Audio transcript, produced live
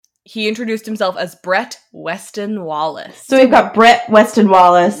he introduced himself as Brett Weston Wallace. So we've got Brett Weston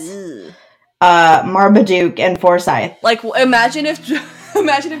Wallace, Marmaduke, and Forsyth. Like, imagine if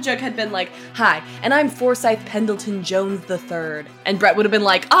Jug had been like, "Hi, and I'm Forsyth Pendleton Jones III," and Brett would have been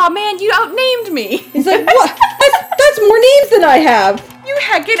like, "Oh man, you outnamed me." He's like, "What? That's more names than I have." You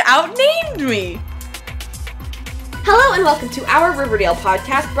heckin' outnamed me. Hello and welcome to our Riverdale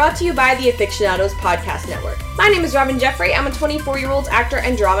podcast, brought to you by the AFICTIONADOS podcast network. My name is Robin Jeffrey. I'm a 24-year-old actor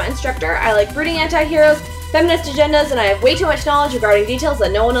and drama instructor. I like brooding anti-heroes, feminist agendas, and I have way too much knowledge regarding details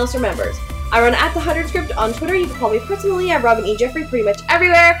that no one else remembers. I run at the 100 Script on Twitter. You can call me personally at Robin E. Jeffrey pretty much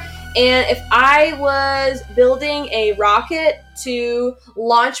everywhere. And if I was building a rocket to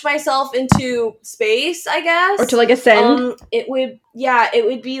launch myself into space, I guess, Or to like ascend. it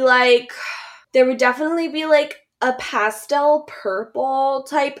would be like, there would definitely be like a pastel purple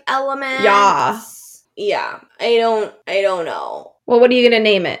type element. Yeah. I don't know. Well, what are you going to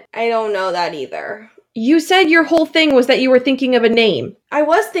name it? I don't know that either. You said your whole thing was that you were thinking of a name. I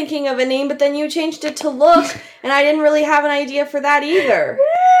was thinking of a name, but then you changed it to Look, and I didn't really have an idea for that either.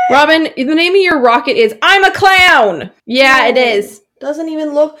 Robin, the name of your rocket is I'm a Clown. Yeah, it is. Doesn't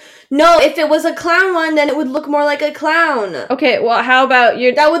even look... No, if it was a clown one, then it would look more like a clown. Okay, well, how about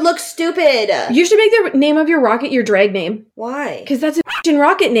your... That would look stupid. You should make the name of your rocket your drag name. Why? Because that's a f***ing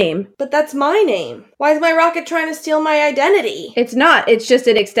rocket name. But that's my name. Why is my rocket trying to steal my identity? It's not. It's just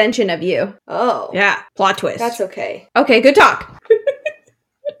an extension of you. Oh. Yeah, plot twist. That's okay. Okay, good talk.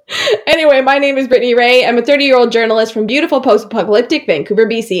 Anyway, my name is Brittany Ray. I'm a 30-year-old journalist from beautiful post-apocalyptic Vancouver,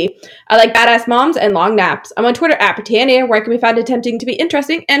 BC. I like badass moms and long naps. I'm on Twitter at Britannia, where I can be found attempting to be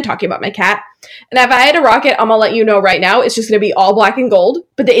interesting and talking about my cat. And if I had a rocket, I'm gonna let you know right now, it's just gonna be all black and gold,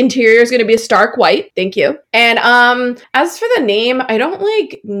 but the interior is gonna be a stark white. Thank you. And as for the name, I don't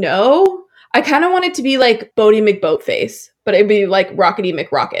know. I kind of want it to be like Bodie McBoatface, but it'd be like Rockety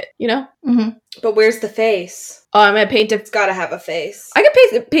McRocket, you know? Mm-hmm. But where's the face? I'm gonna paint It's gotta have a face. I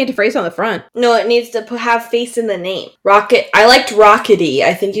could paint a face on the front. No, it needs to have face in the name. Rocket. I liked Rockety.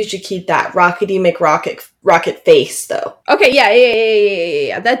 I think you should keep that. Rockety McRocket face, though. Okay,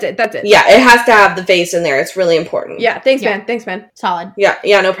 yeah. That's it. Yeah, it has to have the face in there. It's really important. Yeah, thanks, man. Solid. Yeah,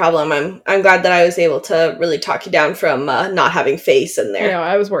 no problem. I'm glad that I was able to really talk you down from not having face in I there. know,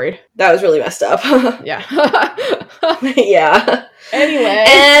 I was worried. That was really messed up. Yeah. Yeah. Anyway.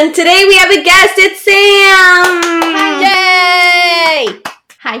 And today we have a guest. It's Sam! Yay!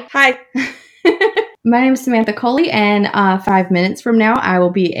 Hi. My name is Samantha Coley, and 5 minutes from now, I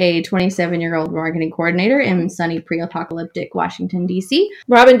will be a 27-year-old marketing coordinator in sunny pre-apocalyptic Washington, D.C.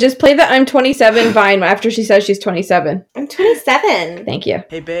 Robin, just play the I'm 27 Vine after she says she's 27. I'm 27. Thank you.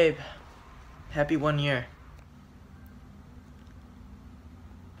 Hey babe, happy 1 year.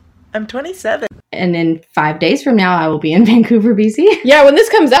 I'm 27. And in 5 days from now, I will be in Vancouver, BC. Yeah, when this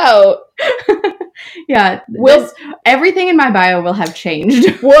comes out. Yeah. Everything in my bio will have changed.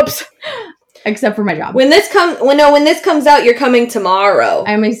 Whoops. Except for my job. When this comes out, you're coming tomorrow.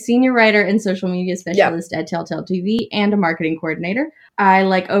 I'm a senior writer and social media specialist at Telltale TV and a marketing coordinator. I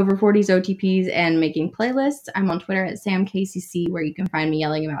like over 40s OTPs and making playlists. I'm on Twitter at SamKCC, where you can find me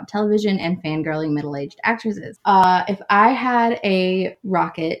yelling about television and fangirling middle-aged actresses. If I had a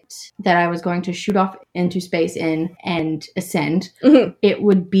rocket that I was going to shoot off into space in and ascend, it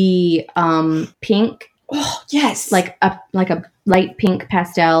would be pink. Oh, yes. Like a light pink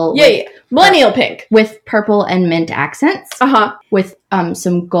pastel. Yeah. Millennial pink. With purple and mint accents. Uh-huh. With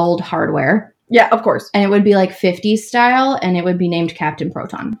some gold hardware. Yeah, of course. And it would be like 50s style, and it would be named Captain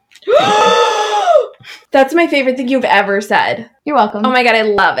Proton. That's my favorite thing you've ever said. You're welcome. Oh my god, I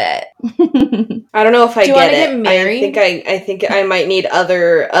love it. I don't know if I Do you get wanna it. get married? I think I might need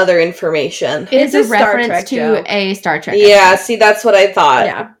other information. It's It's a a Star reference Trek to joke. a Star Trek Yeah, see, that's what I thought.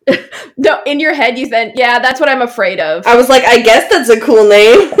 Yeah. No, in your head you said, yeah, that's what I'm afraid of. I was like, I guess that's a cool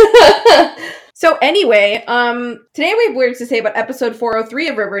name. So anyway, today we have words to say about episode 403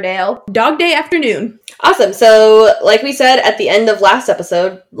 of Riverdale, Dog Day Afternoon. Awesome. So, like we said at the end of last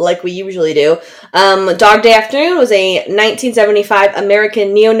episode, like we usually do, Dog Day Afternoon was a 1975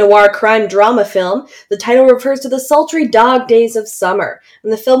 American neo-noir crime drama film. The title refers to the sultry dog days of summer,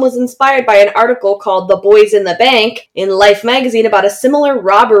 and the film was inspired by an article called The Boys in the Bank in Life magazine about a similar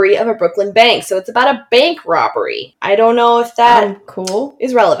robbery of a Brooklyn bank. So it's about a bank robbery. I don't know if that Cool.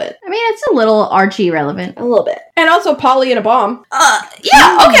 is relevant. I mean, it's a little Archie relevant. A little bit. And also Polly and a Bomb.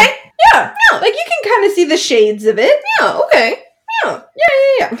 Yeah, okay. Yeah. Like you can kind of see the shades of it. Yeah, okay.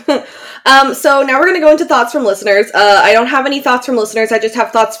 Yeah. So now we're going to go into thoughts from listeners. I don't have any thoughts from listeners. I just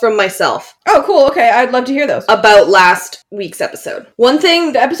have thoughts from myself. Oh, cool. Okay, I'd love to hear those. About last week's episode. One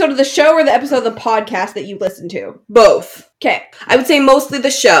thing, The episode of the show or the episode of the podcast that you listened to? both. Okay. I would say mostly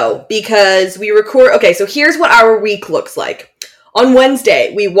the show because we record. Okay, so here's what our week looks like. On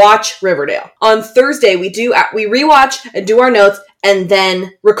Wednesday, we watch Riverdale. On Thursday, we rewatch and do our notes and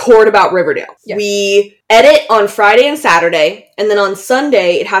then record about Riverdale. Yes. We edit on Friday and Saturday, and then on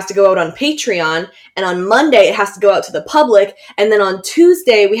Sunday, it has to go out on Patreon, and on Monday, it has to go out to the public, and then on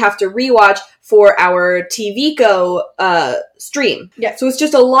Tuesday, we have to rewatch for our TVco stream. Yeah. So it's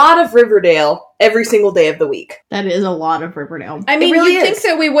just a lot of Riverdale every single day of the week. That is a lot of Riverdale. I mean, really you'd think is.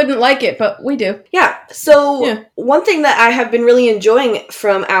 that we wouldn't like it, but we do. Yeah, so Yeah. one thing that I have been really enjoying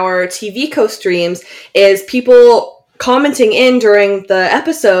from our TVco streams is people commenting in during the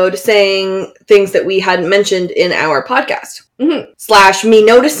episode saying things that we hadn't mentioned in our podcast. / me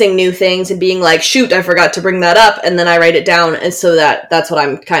noticing new things and being like, shoot, I forgot to bring that up, and then I write it down, and so that's what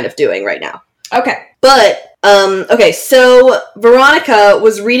I'm kind of doing right now. Okay. But, okay, so Veronica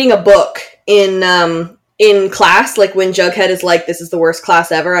was reading a book in class, like when Jughead is like, this is the worst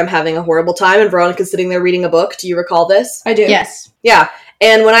class ever, I'm having a horrible time, and Veronica's sitting there reading a book. Do you recall this? I do. Yes. Yeah.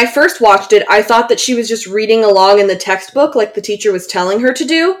 And when I first watched it, I thought that she was just reading along in the textbook like the teacher was telling her to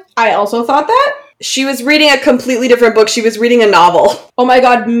do. I also thought that. She was reading a completely different book. She was reading a novel. Oh my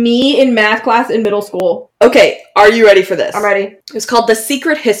god, me in math class in middle school. Okay, are you ready for this? I'm ready. It's called The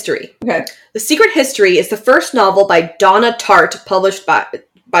Secret History. Okay. The Secret History is the first novel by Donna Tartt, published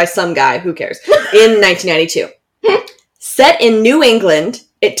by some guy, who cares, in 1992. Set in New England,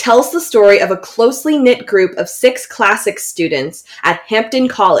 it tells the story of a closely knit group of 6 classics students at Hampton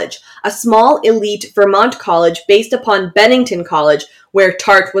College, a small elite Vermont college based upon Bennington College, where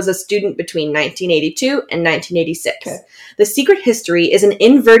Tartt was a student between 1982 and 1986. Okay. The Secret History is an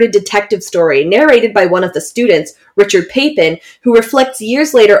inverted detective story narrated by one of the students, Richard Papin, who reflects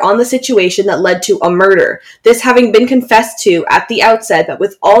years later on the situation that led to a murder, this having been confessed to at the outset, but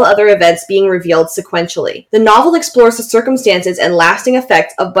with all other events being revealed sequentially. The novel explores the circumstances and lasting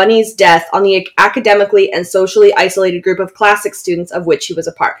effects of Bunny's death on the academically and socially isolated group of classic students of which he was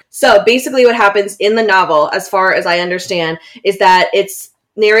a part. So basically what happens in the novel, as far as I understand, is that it's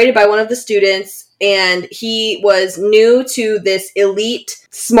narrated by one of the students, and he was new to this elite,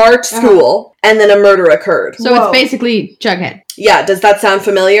 smart school, and then a murder occurred. So Whoa. it's basically Jughead. Yeah, does that sound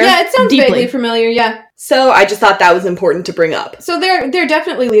familiar? Yeah, it sounds Deeply. vaguely familiar, yeah. So I just thought that was important to bring up. So they're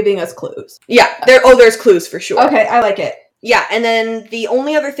definitely leaving us clues. Yeah, there's clues for sure. Okay, I like it. Yeah, and then the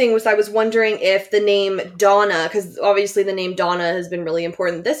only other thing was I was wondering if the name Donna, because obviously the name Donna has been really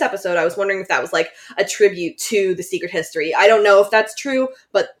important this episode, I was wondering if that was like a tribute to The Secret History. I don't know if that's true,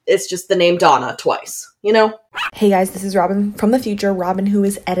 but it's just the name Donna twice, you know? Hey guys, this is Robin from the future, Robin who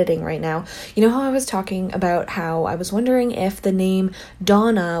is editing right now. You know how I was talking about how I was wondering if the name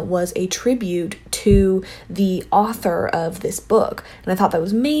Donna was a tribute to the author of this book, and I thought that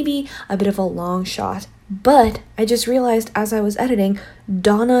was maybe a bit of a long shot. But I just realized as I was editing,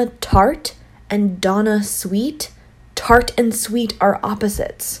 Donna Tartt and Donna Sweet, Tart and Sweet are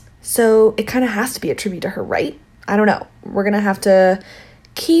opposites. So it kind of has to be a tribute to her, right? I don't know. We're going to have to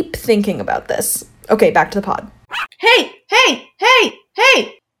keep thinking about this. Okay, back to the pod. Hey!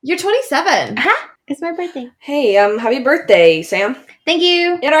 You're 27. Huh? It's my birthday. Hey, happy birthday, Sam. Thank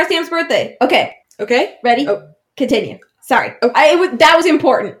you. And our Sam's birthday. Okay, Okay? ready? Oh. Continue. Sorry. Oh. That was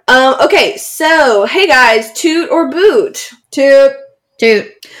important. Okay, so, hey guys, toot or boot? Toot.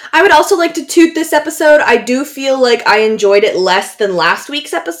 I would also like to toot this episode. I do feel like I enjoyed it less than last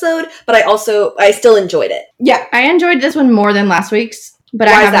week's episode, but I still enjoyed it. Yeah. I enjoyed this one more than last week's, but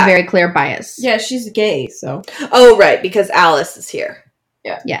Why I is have that? a very clear bias. Yeah, she's gay, so. Oh, right, because Alice is here.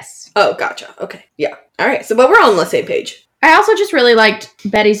 Yes. Oh, gotcha. Okay, yeah. All right, so, but we're all on the same page. I also just really liked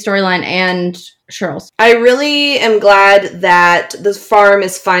Betty's storyline and Cheryl's. I really am glad that the farm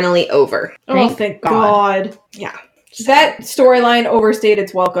is finally over. Oh, Thank thank God. God. Yeah. That storyline overstayed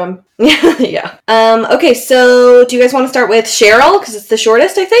its welcome. Yeah. Okay, so do you guys want to start with Cheryl? Because it's the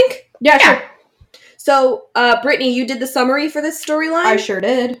shortest, I think? Yeah, sure. So, Brittany, you did the summary for this storyline? I sure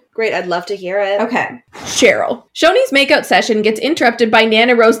did. Great, I'd love to hear it. Okay. Cheryl. Shoni's makeout session gets interrupted by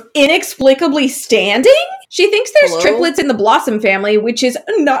Nana Rose inexplicably standing? She thinks there's Hello? triplets in the Blossom family, which is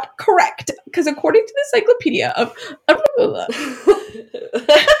not correct. Because according to the encyclopedia of...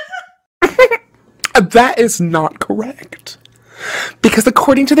 That is not correct. Because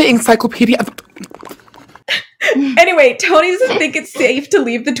according to the encyclopedia of... Anyway, Tony doesn't think it's safe to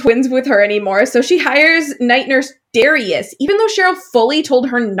leave the twins with her anymore, so she hires night nurse Darius, even though Cheryl fully told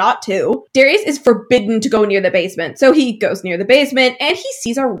her not to. Darius is forbidden to go near the basement, so he goes near the basement, and he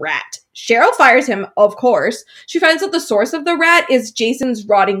sees a rat. Cheryl fires him, of course. She finds out the source of the rat is Jason's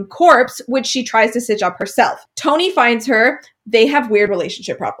rotting corpse, which she tries to stitch up herself. Tony finds her. They have weird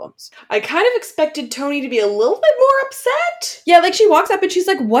relationship problems. I kind of expected Tony to be a little bit more upset. Yeah, like she walks up and she's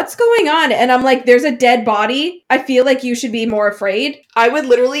like, what's going on? And I'm like, there's a dead body. I feel like you should be more afraid. I would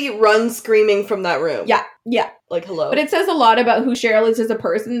literally run screaming from that room. Yeah. Like, hello. But it says a lot about who Cheryl is as a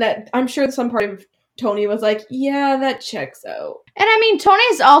person that I'm sure some part of Tony was like, yeah, that checks out. And I mean,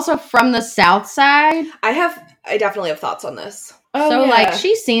 Tony's also from the South Side. I definitely have thoughts on this. Oh, so, yeah. like,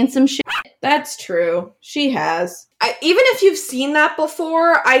 she's seen some shit. That's true. She has. Even if you've seen that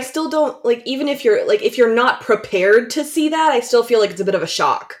before, I still don't, like, even if you're not prepared to see that, I still feel like it's a bit of a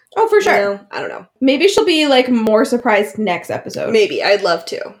shock. Oh, for sure. You know? I don't know. Maybe she'll be, like, more surprised next episode. Maybe. I'd love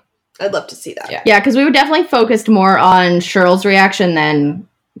to. I'd love to see that. Yeah. Yeah, because we were definitely focused more on Cheryl's reaction than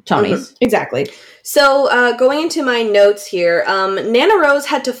Tony's. Mm-hmm. Exactly. So, going into my notes here, Nana Rose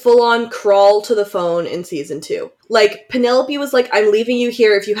had to full-on crawl to the phone in season 2. Like, Penelope was like, I'm leaving you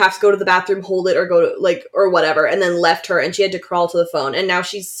here. If you have to go to the bathroom, hold it, or go to, like, or whatever, and then left her, and she had to crawl to the phone, and now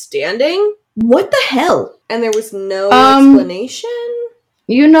she's standing? What the hell? And there was no explanation?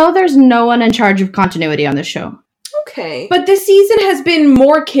 You know there's no one in charge of continuity on this show. Okay. But this season has been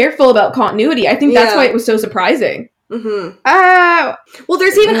more careful about continuity. I think that's why it was so surprising. Mm-hmm. Well,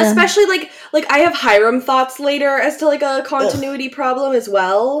 there's even, especially, like, I have Hiram thoughts later as to, like, a continuity problem as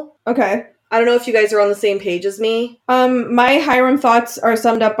well. Okay. I don't know if you guys are on the same page as me. My Hiram thoughts are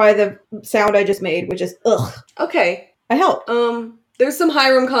summed up by the sound I just made, which is, ugh. Okay. I help. There's some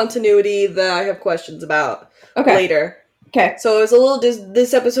Hiram continuity that I have questions about later. Okay. So it was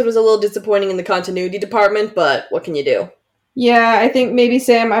this episode was a little disappointing in the continuity department, but what can you do? Yeah, I think maybe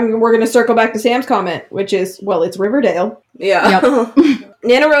Sam, we're going to circle back to Sam's comment, which is, well, it's Riverdale. Yeah. Yep.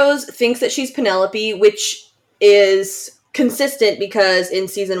 Nana Rose thinks that she's Penelope, which is consistent because in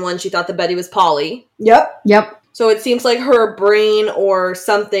season 1 she thought that Betty was Polly. Yep. So it seems like her brain or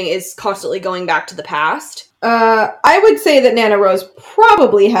something is constantly going back to the past. I would say that Nana Rose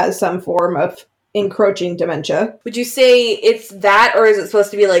probably has some form of encroaching dementia. Would you say it's that, or is it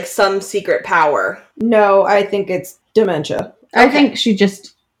supposed to be like some secret power? No, I think it's dementia. I think she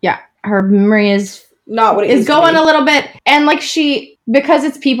just, her memory is not what it is going a little bit, and like because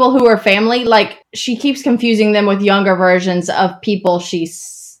it's people who are family, like she keeps confusing them with younger versions of people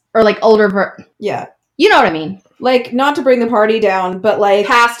or like older yeah, you know what I mean, like, not to bring the party down, but like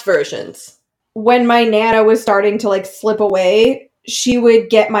past versions. When my Nana was starting to like slip away, she would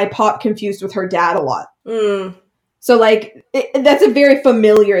get my pop confused with her dad a lot. So, like, that's a very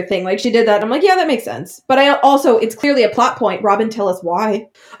familiar thing. Like, she did that. I'm like, yeah, that makes sense. But it's clearly a plot point. Robin, tell us why.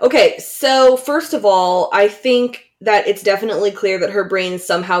 Okay, so first of all, I think that it's definitely clear that her brain is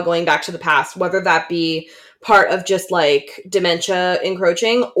somehow going back to the past, whether that be part of just, like, dementia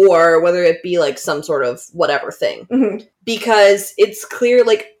encroaching or whether it be, like, some sort of whatever thing. Mm-hmm. Because it's clear,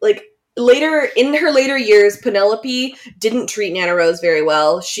 like... Later, in her later years, Penelope didn't treat Nana Rose very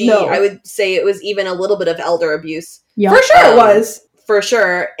well. I would say it was even a little bit of elder abuse. Yep. For sure it was. For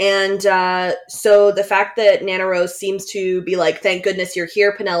sure. And so the fact that Nana Rose seems to be like, thank goodness you're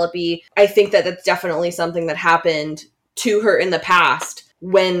here, Penelope, I think that that's definitely something that happened to her in the past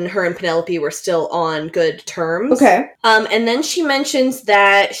when her and Penelope were still on good terms. Okay. And then she mentions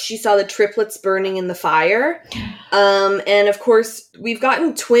that she saw the triplets burning in the fire. And of course, we've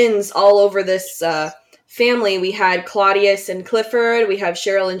gotten twins all over this family. We had Claudius and Clifford. We have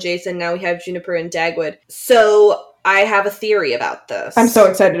Cheryl and Jason. Now we have Juniper and Dagwood. So I have a theory about this. I'm so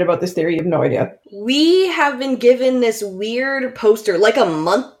excited about this theory. You have no idea. We have been given this weird poster like a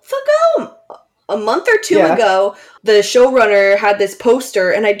month ago. A month or two ago, the showrunner had this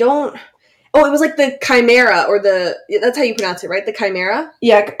poster, and it was like the Chimera, that's how you pronounce it, right? The Chimera?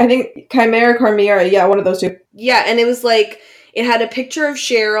 Yeah, I think Chimera, yeah, one of those two. Yeah, and it was like, it had a picture of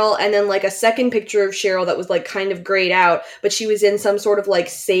Cheryl, and then like a second picture of Cheryl that was like kind of grayed out, but she was in some sort of like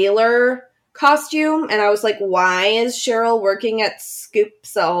sailor costume, and I was like, why is Cheryl working at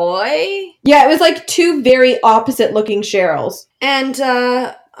Scoops Ahoy? Yeah, it was like two very opposite looking Cheryls. And,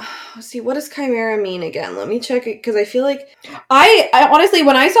 let's see, what does Chimera mean again? Let me check it, because I feel like... I honestly,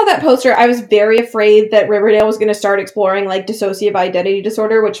 when I saw that poster, I was very afraid that Riverdale was going to start exploring, like, dissociative identity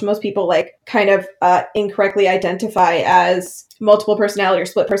disorder, which most people, like, kind of incorrectly identify as multiple personality or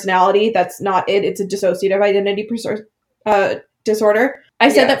split personality. That's not it. It's a dissociative identity disorder. I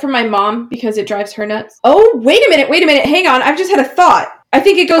said that for my mom because it drives her nuts. Oh, wait a minute. Hang on. I've just had a thought. I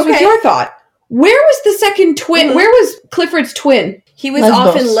think it goes with your thought. Where was the second twin? Mm-hmm. Where was Clifford's twin? He was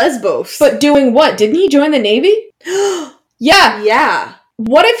off in Lesbos. But doing what? Didn't he join the Navy? Yeah. Yeah.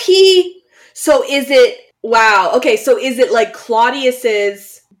 What if he... So is it... Wow. Okay, so is it like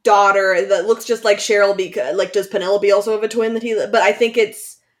Claudius's daughter that looks just like Cheryl. Because like, does Penelope also have a twin that he? But I think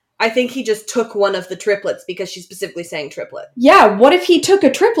he just took one of the triplets because she's specifically saying triplet. Yeah, what if he took a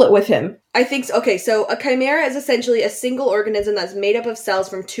triplet with him? I think so. Okay, so a chimera is essentially a single organism that's made up of cells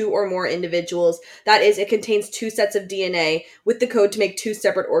from 2 or more individuals. That is, it contains 2 sets of DNA with the code to make 2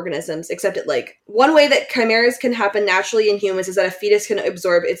 separate organisms, except one way that chimeras can happen naturally in humans is that a fetus can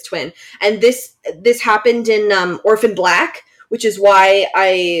absorb its twin. And this happened in Orphan Black, which is why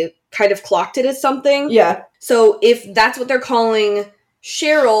I kind of clocked it as something. Yeah. So if that's what they're calling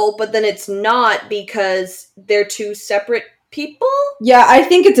Cheryl, but then it's not because they're 2 separate people? Yeah, I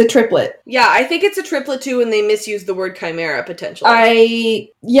think it's a triplet. Yeah, I think it's a triplet too, and they misuse the word chimera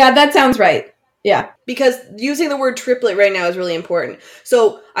potentially. Yeah, that sounds right. Yeah. Because using the word triplet right now is really important.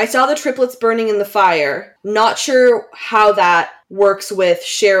 So, I saw the triplets burning in the fire. Not sure how that works with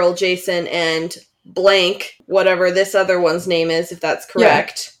Cheryl, Jason, and blank, whatever this other one's name is, if that's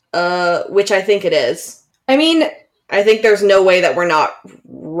correct. Yeah. Which I think it is. I mean, I think there's no way that we're not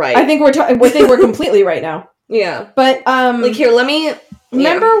right. I think we're completely right now. Yeah. But, here, let me...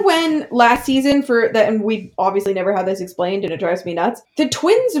 Remember when last season and we obviously never had this explained and it drives me nuts, the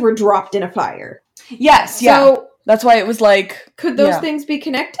twins were dropped in a fire. Yes, So, that's why it was like... Could those things be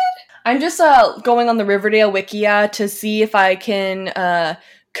connected? I'm just going on the Riverdale Wikia to see if I can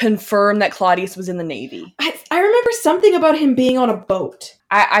confirm that Claudius was in the Navy. I remember something about him being on a boat.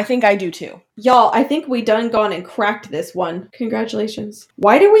 I think I do too. Y'all, I think we done gone and cracked this one. Congratulations.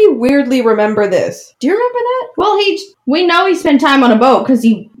 Why do we weirdly remember this? Do you remember that? Well, we know he spent time on a boat because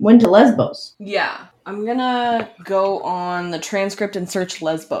he went to Lesbos. Yeah. I'm gonna go on the transcript and search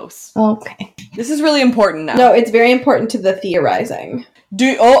Lesbos. Okay. This is really important now. No, it's very important to the theorizing.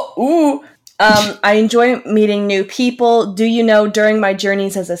 I enjoy meeting new people. Do you know, during my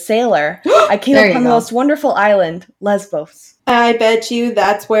journeys as a sailor, I came upon the most wonderful island, Lesbos. I bet you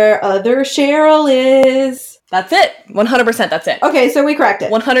that's where other Cheryl is. That's it. 100% that's it. Okay, so we cracked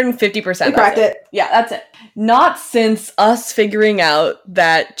it. 150%. We cracked it. Yeah, that's it. Not since us figuring out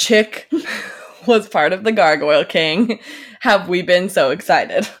that Chick was part of the Gargoyle King have we been so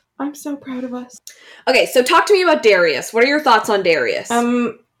excited. I'm so proud of us. Okay, so talk to me about Darius. What are your thoughts on Darius?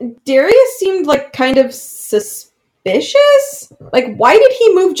 Darius seemed like kind of suspicious. Like, why did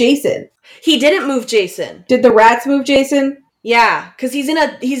he move Jason? He didn't move Jason. Did the rats move Jason? Yeah, because he's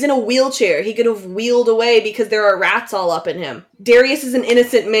in a wheelchair. He could have wheeled away because there are rats all up in him. Darius is an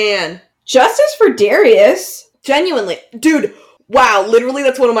innocent man. Justice for Darius. Genuinely. Dude, wow, literally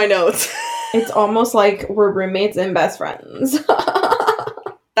that's one of my notes. It's almost like we're roommates and best friends.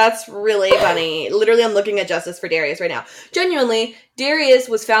 That's really funny. Literally, I'm looking at Justice for Darius right now. Genuinely, Darius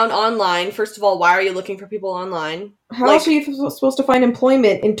was found online. First of all, why are you looking for people online? How else are you supposed to find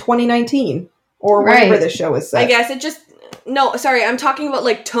employment in 2019? Or whenever the show is set? I guess it just... No, sorry, I'm talking about,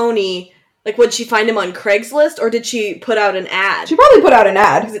 like, Tony. Like, would she find him on Craigslist, or did she put out an ad? She probably put out an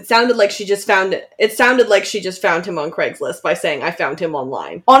ad. Because it sounded like she just found it. It sounded like she just found him on Craigslist by saying, I found him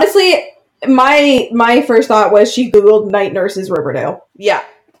online. Honestly, my first thought was she Googled night nurses Riverdale. Yeah.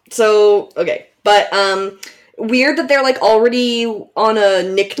 So, okay. But, weird that they're, like, already on a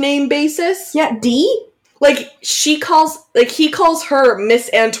nickname basis. Yeah, D? Like, he calls her Miss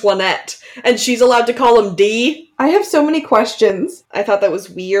Antoinette, and she's allowed to call him D. I have so many questions. I thought that was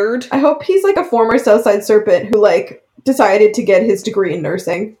weird. I hope he's like a former Southside Serpent who, like, decided to get his degree in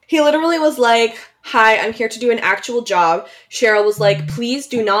nursing. He literally was like, hi, I'm here to do an actual job. Cheryl was like, please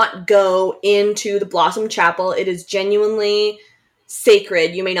do not go into the Blossom Chapel. It is genuinely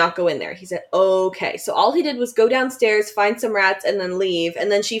sacred. You may not go in there. He said, okay. So all he did was go downstairs, find some rats, and then leave.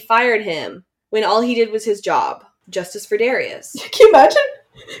 And then she fired him when all he did was his job. Justice for Darius. Can you imagine?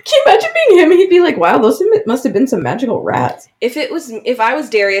 Can you imagine being him? He'd be like, wow, those must have been some magical rats. If I was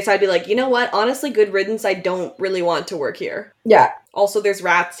Darius, I'd be like, you know what? Honestly, good riddance. I don't really want to work here. Yeah. Also, there's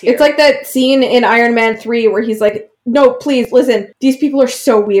rats here. It's like that scene in Iron Man 3 where he's like, no, please, listen. These people are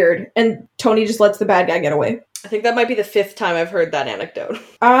so weird. And Tony just lets the bad guy get away. I think that might be the 5th time I've heard that anecdote.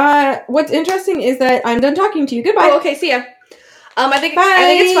 What's interesting is that I'm done talking to you. Goodbye. Oh, okay, see ya. I think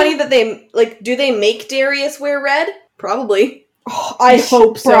it's funny that they, like, do they make Darius wear red? Probably. Oh, I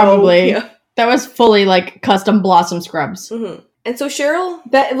hope so. Probably. Yeah. That was fully, like, custom Blossom scrubs. Mm-hmm. And so Cheryl...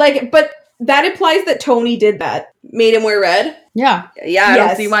 But that implies that Tony did that. Made him wear red? Yeah. Yeah, I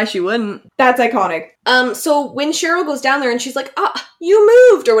don't see why she wouldn't. That's iconic. So when Cheryl goes down there and she's like,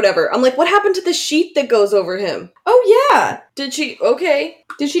 you moved, or whatever, I'm like, what happened to the sheet that goes over him? Oh, yeah. Did she... Okay.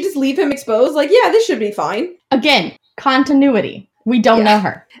 Did she just leave him exposed? Like, yeah, this should be fine. Again, continuity. We don't know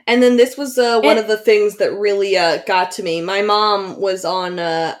her. And then this was one of the things that really got to me. My mom was on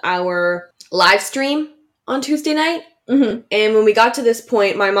our live stream on Tuesday night, And when we got to this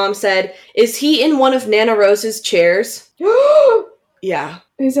point, my mom said, "Is he in one of Nana Rose's chairs?" Yeah.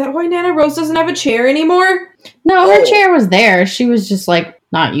 Is that why Nana Rose doesn't have a chair anymore? No, her chair was there. She was just, like,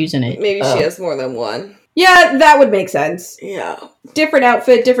 not using it. Maybe she has more than one. Yeah, that would make sense. Yeah. Different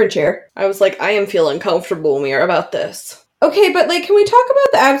outfit, different chair. I was like, I am feeling comfortable, Mira, about this. Okay, but, like, can we talk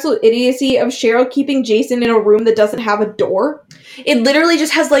about the absolute idiocy of Cheryl keeping Jason in a room that doesn't have a door? It literally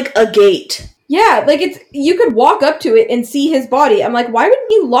just has, like, a gate. Yeah, like, you could walk up to it and see his body. I'm like, why wouldn't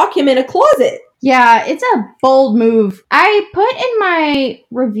you lock him in a closet? Yeah, it's a bold move. I put in my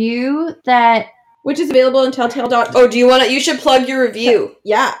review that... Which is available on Telltale. Oh, you should plug your review.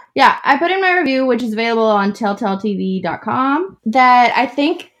 Yeah. Yeah, I put in my review, which is available on telltaletv.com, that I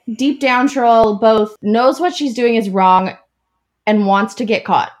think deep down Cheryl both knows what she's doing is wrong and wants to get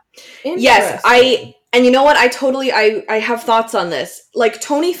caught. Yes, and you know what? I have thoughts on this. Like,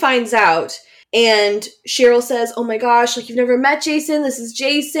 Tony finds out, and Cheryl says, "Oh my gosh, like, you've never met Jason, this is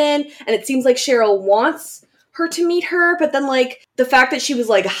Jason," and it seems like Cheryl wants her to meet her, but then, like, the fact that she was,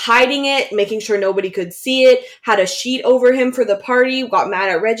 like, hiding it, making sure nobody could see it, had a sheet over him for the party, got mad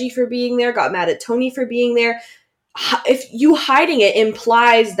at Reggie for being there, got mad at Tony for being there. If you hiding it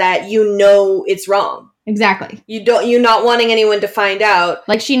implies that you know it's wrong. Exactly. You're not wanting anyone to find out.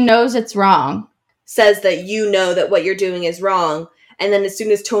 Like, she knows it's wrong. Says that you know that what you're doing is wrong. And then as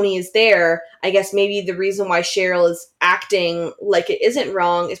soon as Tony is there, I guess maybe the reason why Cheryl is acting like it isn't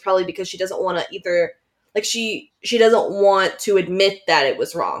wrong is probably because she doesn't want to either... Like, she doesn't want to admit that it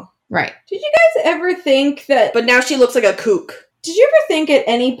was wrong. Right. Did you guys ever think that... But now she looks like a kook. Did you ever think at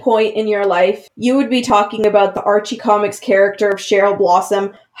any point in your life you would be talking about the Archie Comics character of Cheryl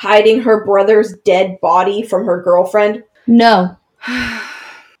Blossom hiding her brother's dead body from her girlfriend? No.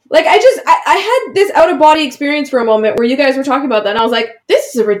 Like, I had this out-of-body experience for a moment where you guys were talking about that, and I was like,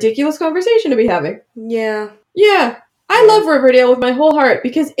 this is a ridiculous conversation to be having. Yeah. Yeah. I love Riverdale with my whole heart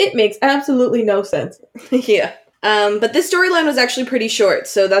because it makes absolutely no sense. Yeah. But this storyline was actually pretty short,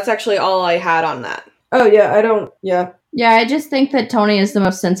 so that's actually all I had on that. Oh, yeah, yeah. Yeah, I just think that Tony is the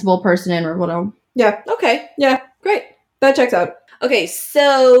most sensible person in Riverdale. Yeah. Okay. Yeah. Great. That checks out. Okay,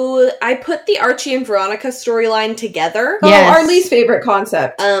 so I put the Archie and Veronica storyline together. Yes. Oh, our least favorite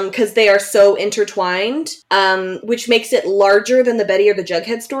concept. Because they are so intertwined, which makes it larger than the Betty or the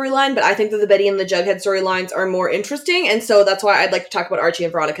Jughead storyline, but I think that the Betty and the Jughead storylines are more interesting, and so that's why I'd like to talk about Archie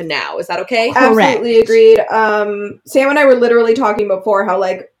and Veronica now. Is that okay? Absolutely agreed. Sam and I were literally talking before how,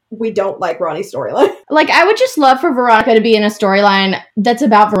 like, we don't like Ronnie's storyline. Like, I would just love for Veronica to be in a storyline that's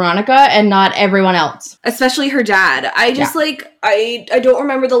about Veronica and not everyone else. Especially her dad. I just, I don't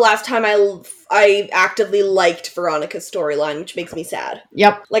remember the last time I actively liked Veronica's storyline, which makes me sad.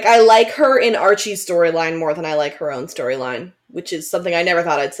 Yep. Like, I like her in Archie's storyline more than I like her own storyline, which is something I never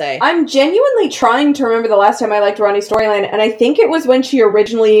thought I'd say. I'm genuinely trying to remember the last time I liked Ronnie's storyline, and I think it was when she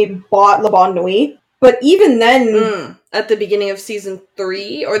originally bought Le Bon Nuit. But even then... At the beginning of season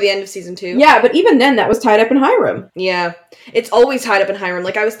 3 or the end of season 2? Yeah, but even then that was tied up in Hiram. Yeah. It's always tied up in Hiram.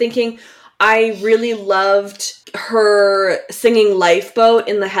 Like, I was thinking, I really loved her singing Lifeboat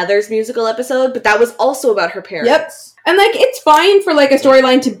in the Heathers musical episode, but that was also about her parents. Yep. And, like, it's fine for, like, a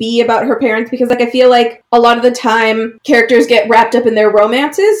storyline to be about her parents because, like, I feel like a lot of the time characters get wrapped up in their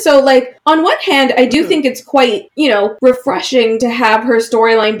romances. So, like, on one hand, I do think it's quite, you know, refreshing to have her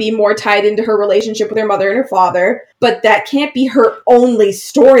storyline be more tied into her relationship with her mother and her father. But that can't be her only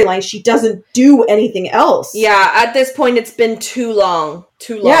storyline. She doesn't do anything else. Yeah, at this point, it's been too long.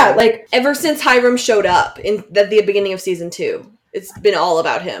 Too long. Yeah, like... Ever since Hiram showed up at the beginning of season 2. It's been all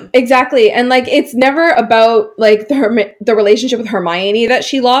about him. Exactly. And, like, it's never about, like, the relationship with Hermione that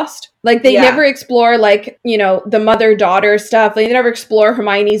she lost. Like, they never explore, like, you know, the mother-daughter stuff. They never explore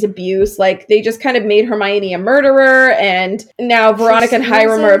Hermione's abuse. Like, they just kind of made Hermione a murderer, and now Veronica and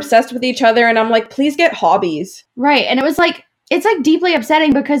Hiram are obsessed with each other, and I'm like, please get hobbies. Right. And it was, like, it's, like, deeply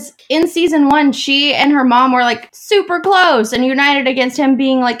upsetting because in season 1, she and her mom were, like, super close and united against him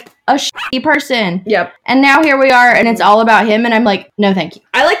being, like, a shitty person. Yep. And now here we are, and it's all about him, and I'm like, no, thank you.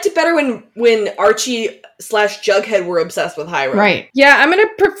 I liked it better when Archie / Jughead were obsessed with Hiram. Right. Yeah, I'm gonna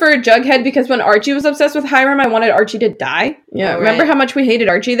prefer Jughead because when Archie was obsessed with Hiram, I wanted Archie to die. Yeah, remember how much we hated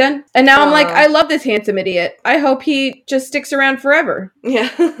Archie then? And now I'm like, I love this handsome idiot. I hope he just sticks around forever. Yeah.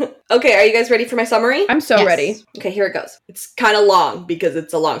 Okay, are you guys ready for my summary? I'm so ready. Okay, here it goes. It's kind of long because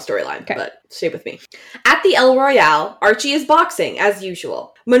it's a long storyline, okay, but stay with me. At the El Royale, Archie is boxing, as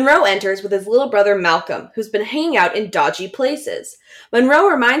usual. Monroe enters with his little brother Malcolm, who's been hanging out in dodgy places. Monroe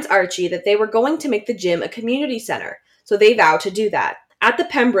reminds Archie that they were going to make the gym a community center, so they vow to do that. At the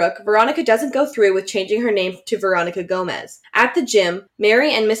Pembroke, Veronica doesn't go through with changing her name to Veronica Gomez. At the gym,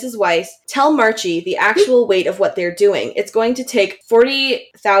 Mary and Mrs. Weiss tell Marchie the actual weight of what they're doing. It's going to take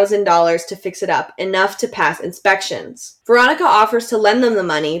 $40,000 to fix it up, enough to pass inspections. Veronica offers to lend them the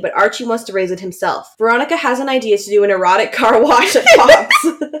money, but Archie wants to raise it himself. Veronica has an idea to do an erotic car wash at Pops.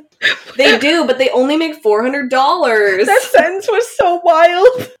 They do, but they only make $400. That sentence was so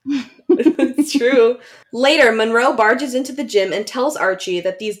wild. It's true. Later, Monroe barges into the gym and tells Archie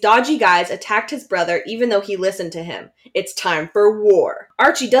that these dodgy guys attacked his brother even though he listened to him. It's time for war.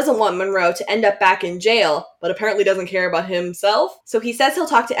 Archie doesn't want Monroe to end up back in jail, but apparently doesn't care about himself. So he says he'll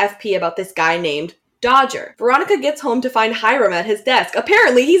talk to FP about this guy named Dodger. Veronica gets home to find Hiram at his desk.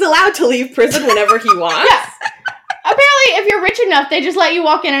 Apparently, he's allowed to leave prison whenever he wants. Yeah. Apparently, if you're rich enough, they just let you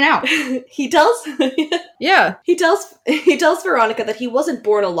walk in and out. He tells Yeah. Veronica that he wasn't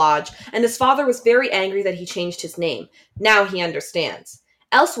born a lodge, and his father was very angry that he changed his name. Now he understands.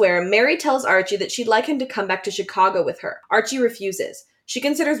 Elsewhere, Mary tells Archie that she'd like him to come back to Chicago with her. Archie refuses. She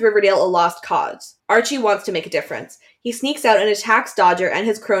considers Riverdale a lost cause. Archie wants to make a difference. He sneaks out and attacks Dodger and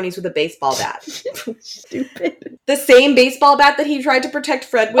his cronies with a baseball bat. Stupid. The same baseball bat that he tried to protect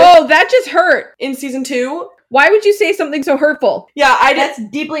Fred with Oh, that just hurt. in season 2. Why would you say something so hurtful? Yeah, That's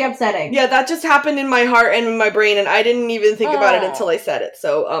deeply upsetting. Yeah, that just happened in my heart and in my brain, and I didn't even think about it until I said it.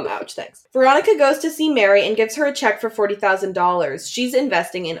 So, ouch, thanks. Veronica goes to see Mary and gives her a check for $40,000. She's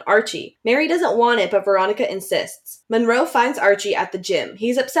investing in Archie. Mary doesn't want it, but Veronica insists. Monroe finds Archie at the gym.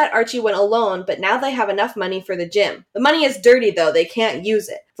 He's upset Archie went alone, but now they have enough money for the gym. The money is dirty, though. They can't use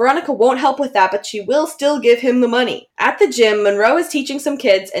it. Veronica won't help with that, but she will still give him the money. At the gym, Monroe is teaching some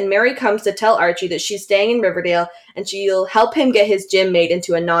kids, and Mary comes to tell Archie that she's staying in Riverdale, and she'll help him get his gym made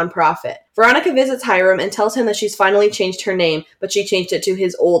into a non-profit. Veronica visits Hiram and tells him that she's finally changed her name, but she changed it to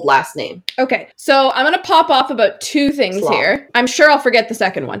his old last name. Okay, so I'm gonna pop off about 2 things here. I'm sure I'll forget the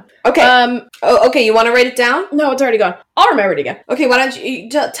second one. Okay. Okay, you want to write it down? No, it's already gone. I'll remember it again. Okay, why don't you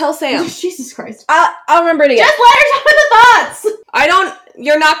tell Sam? Jesus Christ. I'll remember it again. Just let her tell the thoughts!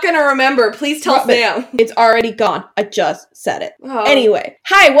 You're not gonna remember. Please tell Sam. It's already gone. I just said it. Oh. Anyway.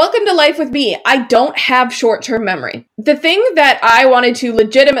 Hi, welcome to Life with Me. I don't have short-term memory. The thing that I wanted to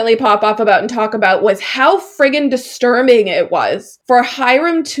legitimately pop off about and talk about was how friggin' disturbing it was for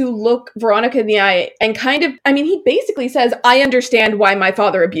Hiram to look Veronica in the eye and he basically says, I understand why my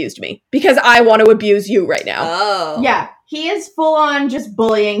father abused me. Because I want to abuse you right now. Oh. Yeah, he is full on just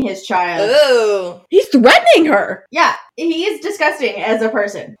bullying his child. Ooh. He's threatening her. Yeah, he is disgusting as a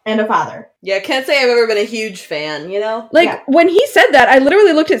person and a father. Yeah, can't say I've ever been a huge fan, you know? When he said that, I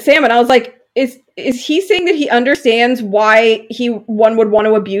literally looked at Sam and I was like, is he saying that he understands why one would want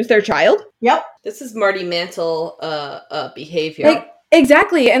to abuse their child? Yep. This is Marty Mantle behavior.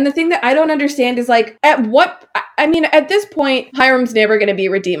 Exactly. And the thing that I don't understand is at this point, Hiram's never going to be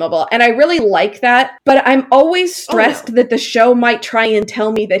redeemable. And I really like that. But I'm always stressed that the show might try and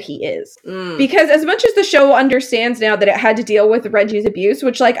tell me that he is. Because as much as the show understands now that it had to deal with Reggie's abuse,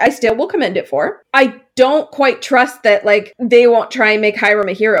 which I still will commend it for, I don't quite trust that they won't try and make Hiram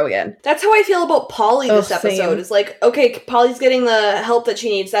a hero again. That's how I feel about Polly this episode. It's okay, Polly's getting the help that she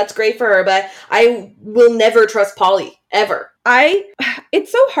needs. That's great for her, but I will never trust Polly. Ever.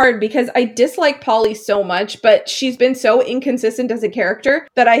 It's so hard because I dislike Polly so much, but she's been so inconsistent as a character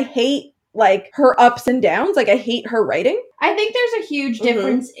that I hate her ups and downs. I hate her writing. I think there's a huge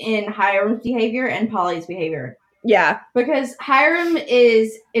difference in Hiram's behavior and Polly's behavior. Yeah. Because Hiram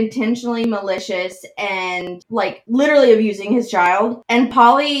is intentionally malicious and literally abusing his child. And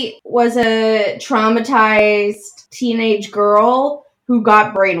Polly was a traumatized teenage girl who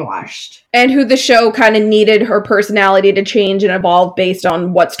got brainwashed. And who the show kind of needed her personality to change and evolve based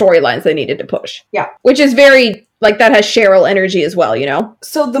on what storylines they needed to push. Yeah. Which is very, that has Cheryl energy as well, you know?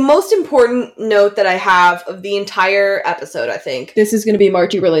 So the most important note that I have of the entire episode, I think... This is going to be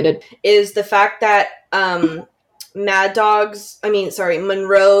Margie related. ...is the fact that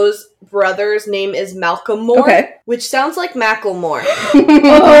Monroe's brother's name is Malcolm Moore. Okay. Which sounds like Macklemore.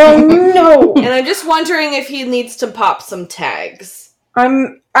 Oh, no! And I'm just wondering if he needs to pop some tags.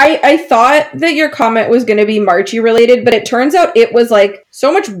 I thought that your comment was going to be Margie related, but it turns out it was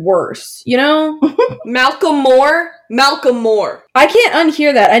so much worse, you know? Malcolm Moore. I can't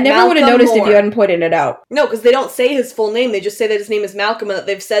unhear that. I never would have noticed if you hadn't pointed it out. No, because they don't say his full name. They just say that his name is Malcolm and that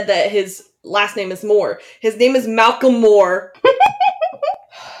they've said that his last name is Moore. His name is Malcolm Moore.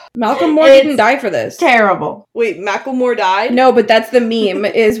 Malcolm Moore didn't die for this. Terrible. Wait, Macklemore died? No, but that's the meme,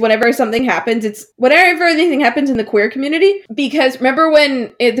 is whenever anything happens in the queer community. Because remember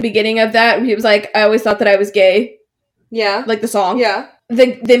when, at the beginning of that, he was I always thought that I was gay? Yeah. The song? Yeah.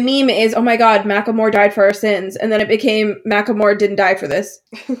 the meme is, oh my god, Macklemore died for our sins, and then it became Macklemore didn't die for this,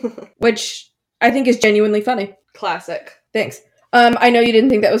 which I think is genuinely funny. Classic. Thanks. I know you didn't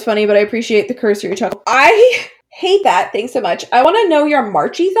think that was funny, but I appreciate the cursory chuckle. I hate that. Thanks so much. I want to know your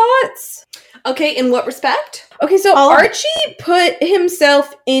Marchie thoughts. Okay, in what respect? Okay, so Archie put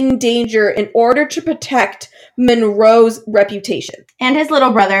himself in danger in order to protect Monroe's reputation. And his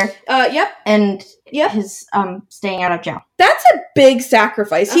little brother. Yep. And his staying out of jail. That's a big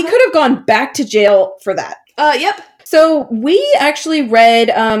sacrifice. He could have gone back to jail for that. Yep. So we actually read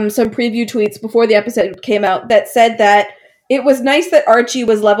some preview tweets before the episode came out that said that it was nice that Archie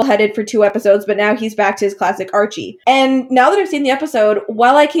was level-headed for 2 episodes, but now he's back to his classic Archie. And now that I've seen the episode,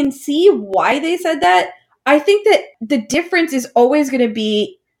 while I can see why they said that, I think that the difference is always going to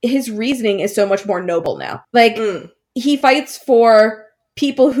be his reasoning is so much more noble now. Like, he fights for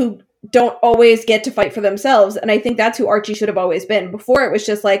people who don't always get to fight for themselves, and I think that's who Archie should have always been. Before, it was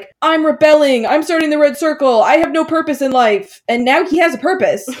just like, I'm rebelling, I'm starting the Red Circle, I have no purpose in life. And now he has a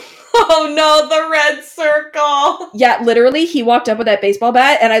purpose. Oh no, the Red Circle! Yeah, literally, he walked up with that baseball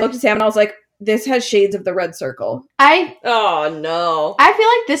bat, and I looked at Sam and I was like, this has shades of the Red Circle. Oh no. I feel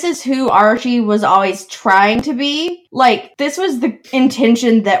like this is who Archie was always trying to be. Like, this was the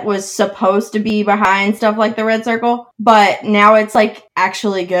intention that was supposed to be behind stuff like the Red Circle, but now it's, like,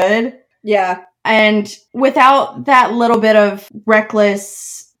 actually good. Yeah. And without that little bit of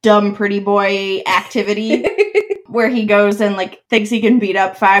reckless, dumb pretty boy activity... where he goes and, like, thinks he can beat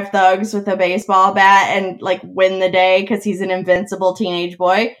up 5 thugs with a baseball bat and, like, win the day because he's an invincible teenage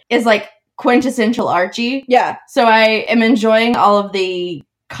boy, is, like, quintessential Archie. Yeah. So I am enjoying all of the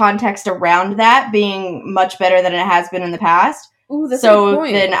context around that being much better than it has been in the past. Ooh, that's a good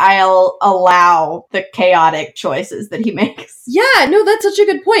point. Then I'll allow the chaotic choices that he makes. Yeah, no, that's such a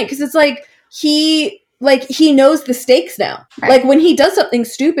good point, because it's like, he knows the stakes now. Right. Like, when he does something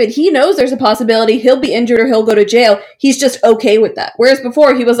stupid, he knows there's a possibility he'll be injured or he'll go to jail. He's just okay with that. Whereas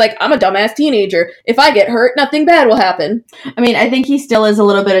before, he was like, I'm a dumbass teenager. If I get hurt, nothing bad will happen. I mean, I think he still is a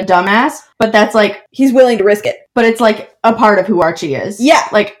little bit of dumbass, but that's like... He's willing to risk it. But it's like a part of who Archie is. Yeah.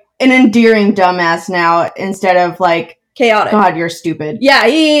 Like, an endearing dumbass now instead of like... chaotic. God, you're stupid.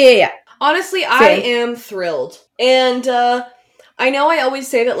 Yeah. Honestly, I am thrilled. And, I know I always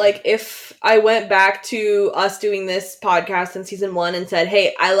say that, like, if I went back to us doing this podcast in season 1 and said,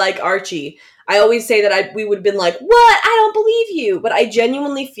 hey, I like Archie, I always say that we would have been like, what? I don't believe you. But I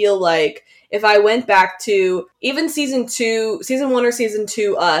genuinely feel like if I went back to even season 1 or season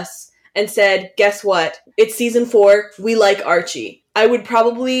 2 us and said, guess what? It's season 4. We like Archie. I would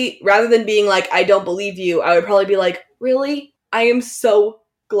probably, rather than being like, I don't believe you, I would probably be like, really? I am so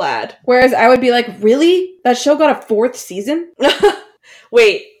glad. Whereas I would be like, really? That show got a 4th season?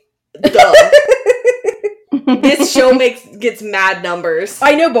 Wait. Duh. This show gets mad numbers.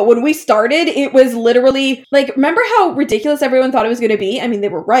 I know, but when we started, it was literally, like, remember how ridiculous everyone thought it was going to be? I mean, they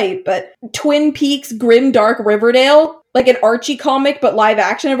were right, but Twin Peaks, grim, dark Riverdale, like an Archie comic, but live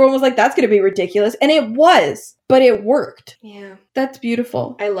action, everyone was like, that's going to be ridiculous. And it was, but it worked. Yeah. That's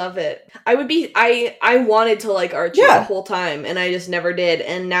beautiful. I love it. I wanted to like Archie the whole time, and I just never did.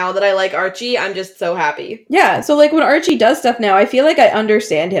 And now that I like Archie, I'm just so happy. Yeah, so, like, when Archie does stuff now, I feel like I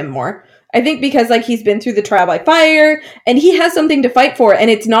understand him more. I think because, like, he's been through the trial by fire, and he has something to fight for, and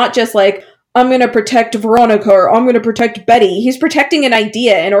it's not just, like, I'm gonna protect Veronica, or I'm gonna protect Betty. He's protecting an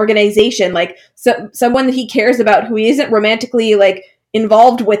idea, an organization, like, someone that he cares about who he isn't romantically, like,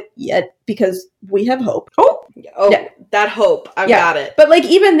 involved with yet, because we have hope. Oh, yeah. That hope. I've got it. But, like,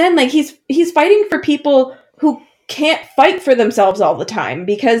 even then, like, he's fighting for people who can't fight for themselves all the time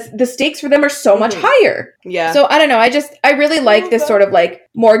because the stakes for them are so much higher. Yeah. So I don't know. I really like this sort of like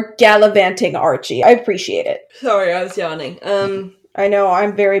more gallivanting Archie. I appreciate it. Sorry, I was yawning. I know,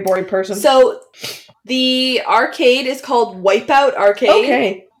 I'm a very boring person. So the arcade is called Wipeout Arcade.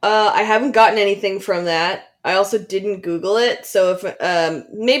 Okay. I haven't gotten anything from that. I also didn't Google it, so if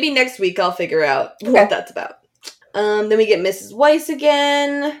maybe next week I'll figure out what that's about. Then we get Mrs. Weiss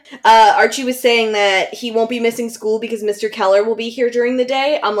again. Archie was saying that he won't be missing school because Mr. Keller will be here during the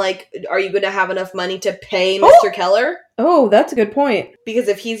day. I'm like, are you going to have enough money to pay Mr. Keller? Oh, that's a good point. Because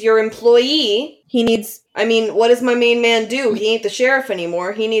if he's your employee, he needs... I mean, what does my main man do? He ain't the sheriff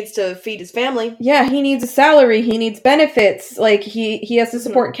anymore. He needs to feed his family. Yeah, he needs a salary. He needs benefits. Like, he has to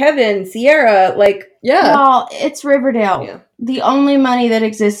support Kevin, Sierra, like, yeah. Well, it's Riverdale. Yeah. The only money that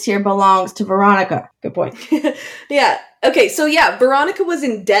exists here belongs to Veronica. Good point. Yeah. Okay, so yeah, Veronica was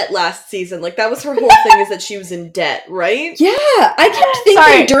in debt last season. Like, that was her whole thing, is that she was in debt, right? Yeah, I kept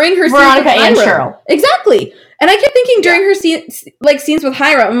thinking during her Veronica scenes with and Hiram. Cheryl. Exactly. And I kept thinking during her scenes with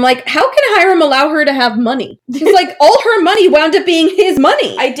Hiram, I'm like, how can Hiram allow her to have money? She's like, all her money wound up being his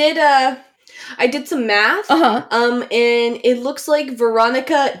money. I did some math. And it looks like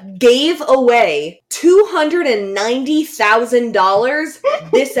Veronica gave away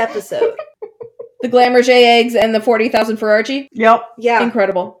 $290,000 this episode. The Glamour J eggs and the $40,000 for Archie. Yep. Yeah.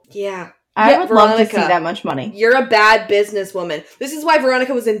 Incredible. Yeah. I would love to see Veronica, that much money. You're a bad businesswoman. This is why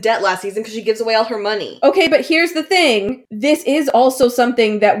Veronica was in debt last season, because she gives away all her money. Okay, but here's the thing. This is also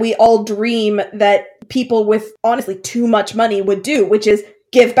something that we all dream that people with, honestly, too much money would do, which is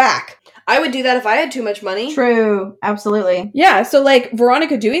give back. I would do that if I had too much money. True. Absolutely. Yeah, so, like,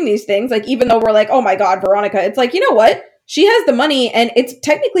 Veronica doing these things, like, even though we're like, oh my god, Veronica, it's like, you know what? She has the money, and it's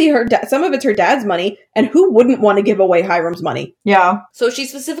technically some of it's her dad's money, and who wouldn't want to give away Hiram's money? Yeah. So she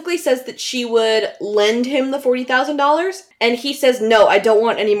specifically says that she would lend him the $40,000, and he says, no, I don't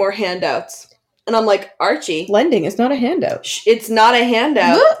want any more handouts. And I'm like, Archie. Lending is not a handout. It's not a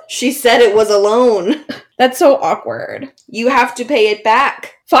handout. She said it was a loan. That's so awkward. You have to pay it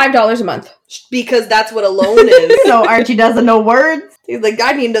back. $5 a month. Because that's what a loan is. So Archie doesn't know words? He's like,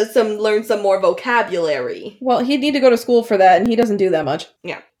 I need to learn some more vocabulary. Well, he'd need to go to school for that, and he doesn't do that much.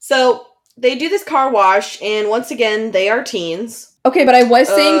 Yeah. So they do this car wash, and once again, they are teens. Okay, but I was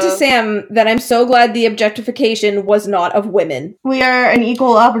saying to Sam that I'm so glad the objectification was not of women. We are an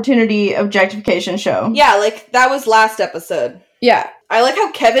equal opportunity objectification show. Yeah, like, that was last episode. Yeah. I like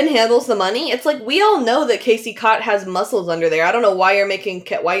how Kevin handles the money. It's like, we all know that Casey Cott has muscles under there. I don't know why you're making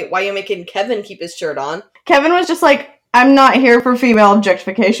why you're making Kevin keep his shirt on. Kevin was just like, I'm not here for female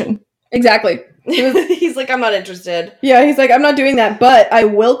objectification. Exactly. He's like, I'm not interested. Yeah, he's like, I'm not doing that, but I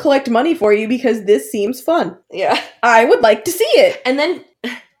will collect money for you because this seems fun. Yeah. I would like to see it. And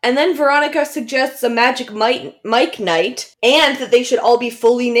then Veronica suggests a magic Mike night, and that they should all be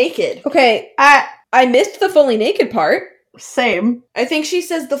fully naked. Okay, I missed the fully naked part. Same. I think she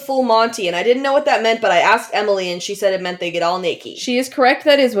says the full Monty, and I didn't know what that meant, but I asked Emily, and she said it meant they get all naked. She is correct,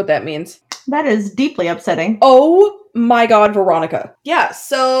 that is what that means. That is deeply upsetting. Oh my god, Veronica. Yeah,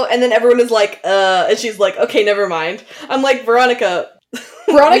 so, and then everyone is like, and she's like, okay, never mind. I'm like, Veronica,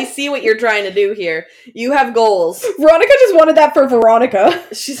 we see what you're trying to do here. You have goals. Veronica just wanted that for Veronica.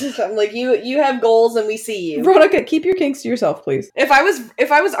 She's just, I'm like, you have goals and we see you. Veronica, keep your kinks to yourself, please. If I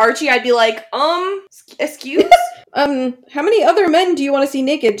was Archie, I'd be like, excuse? How many other men do you want to see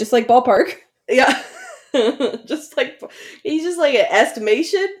naked? Just like ballpark. Yeah. Just like, he's just like an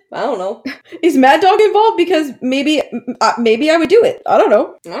estimation? I don't know. Is Mad Dog involved? Because maybe I would do it. I don't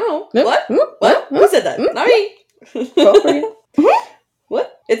know. I don't know. Nope. What? Nope. What? Who said that? Not me.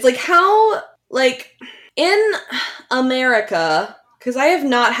 What? It's like, how, like, in America, because I have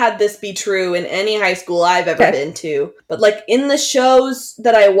not had this be true in any high school I've ever been to, but like in the shows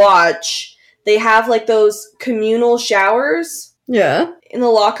that I watch, they have like those communal showers. Yeah. In the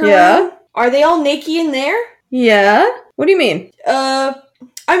locker room. Are they all naked in there? Yeah. What do you mean? I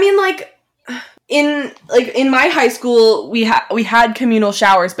mean, like, in my high school, we had communal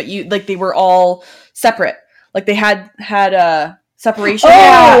showers, but they were all separate. Like, they had separation.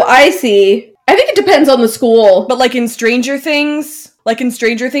 Oh, I see. I think it depends on the school. But like in Stranger Things,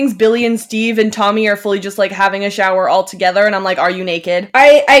 Billy and Steve and Tommy are fully just like having a shower all together, and I'm like, are you naked?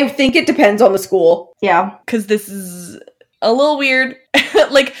 I think it depends on the school. Yeah. Because this is a little weird.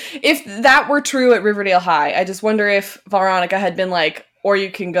 Like, if that were true at Riverdale High, I just wonder if Veronica had been like, or you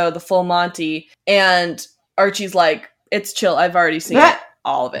can go the full Monty, and Archie's like, it's chill, I've already seen it,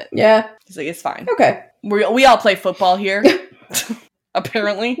 all of it. Yeah. He's like, it's fine. Okay. We all play football here.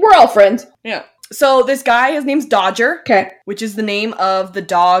 Apparently. We're all friends. Yeah. So this guy, his name's Dodger. Okay. Which is the name of the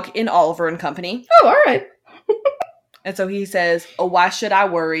dog in Oliver and Company. Oh, all right. And so he says, oh, why should I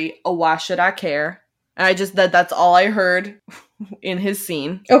worry? Oh, why should I care? And that's all I heard in his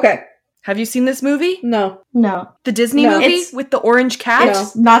scene. Okay. Have you seen this movie? No. The Disney movie with the orange cat?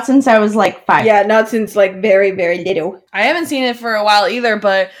 It's not since I was like 5. Yeah, not since like very, very little. I haven't seen it for a while either,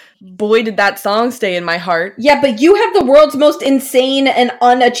 but boy, did that song stay in my heart. Yeah, but you have the world's most insane and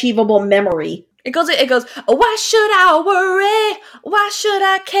unachievable memory. It goes, oh, why should I worry? Why should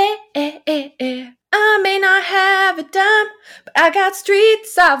I care? I may not have a dime, but I got street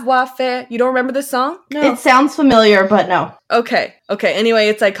savoir-faire. You don't remember this song? No. It sounds familiar, but no. Okay. Anyway,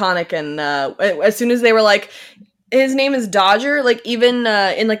 it's iconic, and as soon as they were like, his name is Dodger, like, even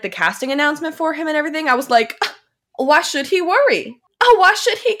in like the casting announcement for him and everything, I was like, why should he worry? Oh, why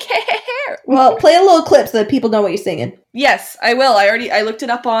should he care? Well, play a little clip so that people know what you're singing. Yes, I will. I looked it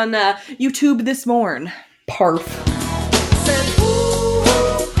up on YouTube this morn. Parf.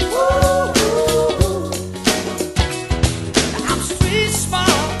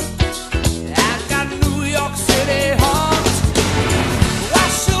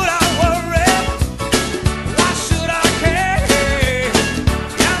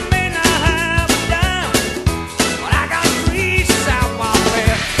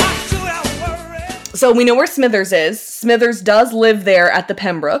 So we know where Smithers is. Smithers does live there at the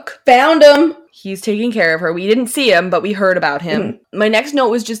Pembroke. Found him. He's taking care of her. We didn't see him, but we heard about him. My next note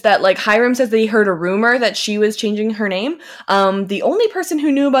was just that, like, Hiram says that he heard a rumor that she was changing her name. The only person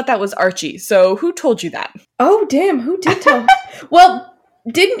who knew about that was Archie. So who told you that? Oh, damn. Who did tell? Well,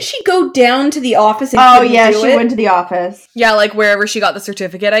 didn't she go down to the office and she went to the office. Yeah, like wherever she got the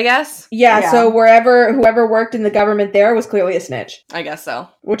certificate, I guess. Yeah, so whoever worked in the government there was clearly a snitch. I guess so.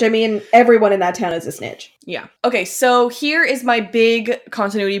 Which, I mean, everyone in that town is a snitch. Yeah. Okay, so here is my big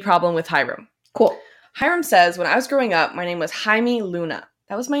continuity problem with Hiram. Cool. Hiram says, when I was growing up, my name was Jaime Luna.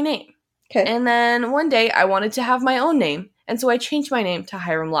 That was my name. Okay. And then one day I wanted to have my own name, and so I changed my name to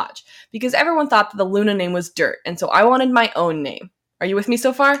Hiram Lodge because everyone thought that the Luna name was dirt, and so I wanted my own name. Are you with me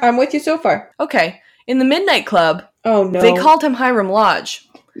so far? I'm with you so far. Okay. In the Midnight Club, oh no, they called him Hiram Lodge.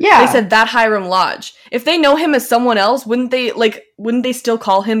 Yeah. They said that Hiram Lodge. If they know him as someone else, wouldn't they still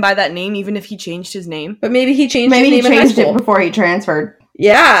call him by that name even if he changed his name? But maybe he changed his name in high school. It before he transferred.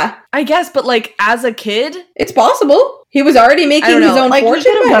 Yeah. I guess, but like as a kid, it's possible. He was already making his own fortune. He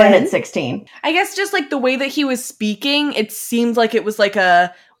could have done it at 16. I guess just like the way that he was speaking, it seemed like it was like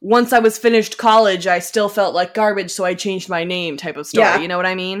a once I was finished college, I still felt like garbage, so I changed my name type of story. Yeah. You know what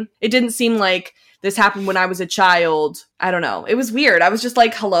I mean? It didn't seem like this happened when I was a child. I don't know. It was weird. I was just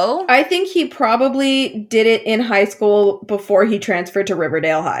like, hello? I think he probably did it in high school before he transferred to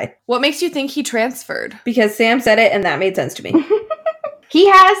Riverdale High. What makes you think he transferred? Because Sam said it and that made sense to me. He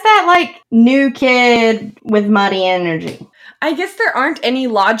has that, like, new kid with muddy energy. I guess there aren't any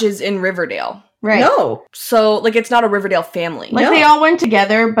lodges in Riverdale. Right. No. So, like, it's not a Riverdale family. Like, they all went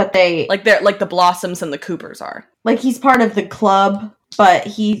together, but they... Like, they're like the Blossoms and the Coopers are. Like, he's part of the club, but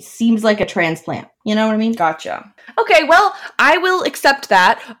he seems like a transplant. You know what I mean? Gotcha. Okay, well, I will accept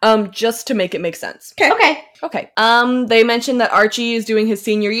that, just to make it make sense. Okay. They mentioned that Archie is doing his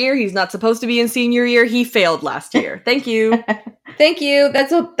senior year. He's not supposed to be in senior year. He failed last year. Thank you. Thank you.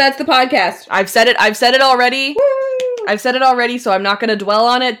 That's the podcast. I've said it already. Woo! I've said it already, so I'm not going to dwell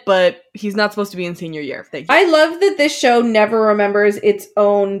on it, but he's not supposed to be in senior year. Thank you. I love that this show never remembers its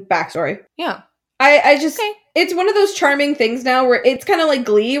own backstory. Yeah. I just... Okay. It's one of those charming things now where it's kind of like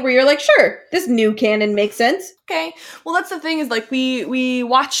Glee, where you're like, sure, this new canon makes sense. Okay. Well, that's the thing is, like, we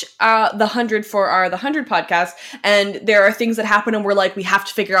watch The 100 for our The 100 podcast, and there are things that happen, and we're like, we have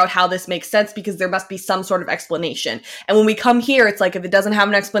to figure out how this makes sense because there must be some sort of explanation. And when we come here, it's like, if it doesn't have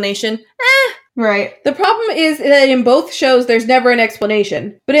an explanation, Right. The problem is that in both shows, there's never an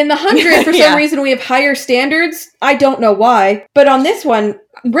explanation. But in The 100, for some reason, we have higher standards. I don't know why. But on this one,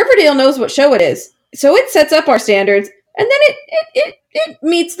 Riverdale knows what show it is. So it sets up our standards, and then it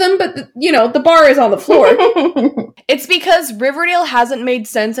meets them, but, the bar is on the floor. It's because Riverdale hasn't made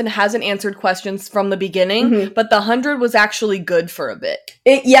sense and hasn't answered questions from the beginning, but The 100 was actually good for a bit.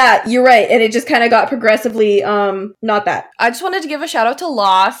 Yeah, you're right, and it just kind of got progressively, not that. I just wanted to give a shout out to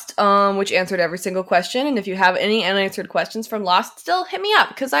Lost, which answered every single question, and if you have any unanswered questions from Lost, still hit me up,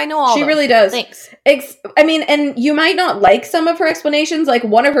 because I know all of them. She really does. Thanks. And you might not like some of her explanations, like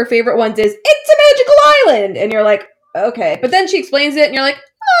one of her favorite ones is, it's a magical island! And you're like, okay. But then she explains it, and you're like,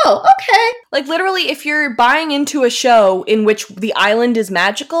 oh, okay. Like, literally, if you're buying into a show in which the island is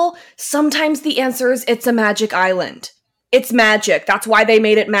magical, sometimes the answer is it's a magic island. It's magic. That's why they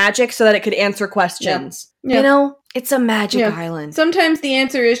made it magic, so that it could answer questions. Yeah. You know? It's a magic island. Sometimes the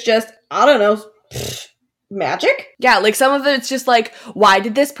answer is just, I don't know, magic? Yeah, like, some of it's just like, why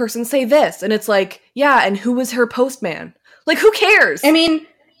did this person say this? And it's like, yeah, and who was her postman? Like, who cares? I mean...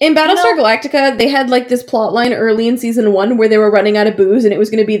 In Battlestar Galactica, they had, like, this plot line early in season 1 where they were running out of booze and it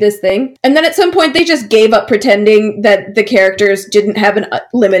was going to be this thing. And then at some point, they just gave up pretending that the characters didn't have an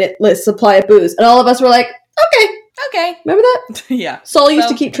limitless supply of booze. And all of us were like, okay. Remember that? Yeah. Saul used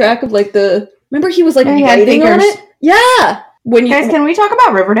to keep track of, like, remember he was, like, writing on it? Yeah! Guys, can we talk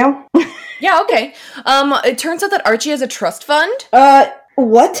about Riverdale? Yeah, okay. It turns out that Archie has a trust fund.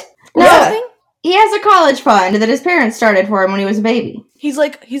 What? No. He has a college fund that his parents started for him when he was a baby. He's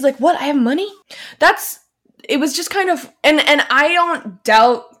like, what? I have money? It was just kind of, and I don't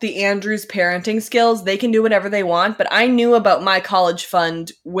doubt the Andrews parenting skills. They can do whatever they want, but I knew about my college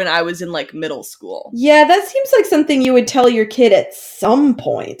fund when I was in, like, middle school. Yeah, that seems like something you would tell your kid at some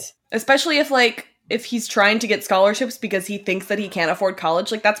point. Especially if he's trying to get scholarships because he thinks that he can't afford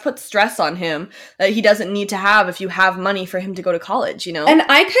college, like, that's put stress on him that he doesn't need to have if you have money for him to go to college, you know? And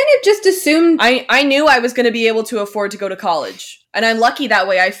I kind of just assumed... I knew I was going to be able to afford to go to college. And I'm lucky that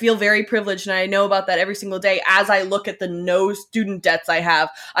way. I feel very privileged, and I know about that every single day. As I look at the no student debts I have,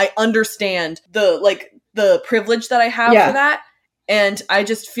 I understand the privilege that I have for that. And I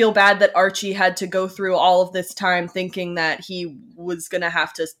just feel bad that Archie had to go through all of this time thinking that he was going to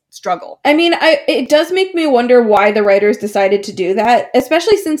have to struggle. I mean, it does make me wonder why the writers decided to do that,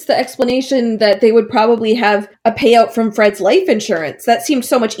 especially since the explanation that they would probably have a payout from Fred's life insurance. That seemed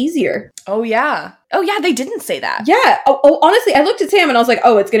so much easier. Oh, yeah. Oh, yeah, they didn't say that. Yeah. Oh, honestly, I looked at Sam and I was like,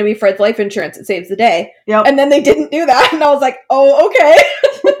 oh, it's going to be Fred's life insurance. It saves the day. Yep. And then they didn't do that. And I was like, oh, okay.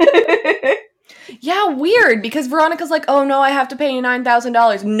 Yeah, weird, because Veronica's like, oh no, I have to pay you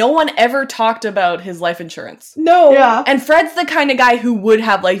 $9,000. No one ever talked about his life insurance. No. Yeah. And Fred's the kind of guy who would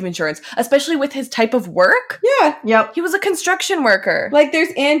have life insurance, especially with his type of work. Yeah. Yep. He was a construction worker. Like, there's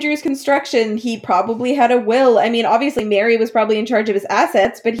Andrew's construction. He probably had a will. I mean, obviously, Mary was probably in charge of his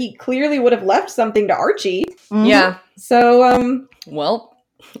assets, but he clearly would have left something to Archie. Mhm. Yeah. So,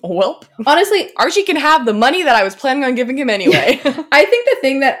 Well, honestly, Archie can have the money that I was planning on giving him anyway. I think the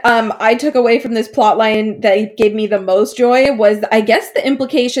thing that I took away from this plotline that gave me the most joy was, I guess, the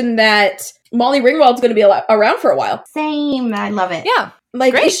implication that Molly Ringwald's going to be around for a while. Same. I love it. Yeah.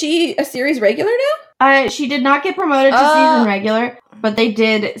 Like, Great. is she a series regular now? She did not get promoted to season regular, but they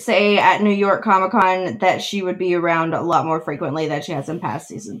did say at New York Comic Con that she would be around a lot more frequently than she has in past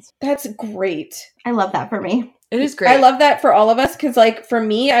seasons. That's great. I love that for me. It is great. I love that for all of us, because, like, for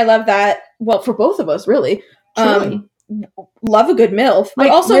me, I love that, well, for both of us, really. Truly. Love a good MILF. But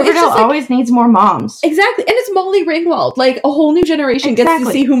Like, also, it's Riverdale just, like, always needs more moms. exactly. And it's Molly Ringwald. Like, a whole new generation gets to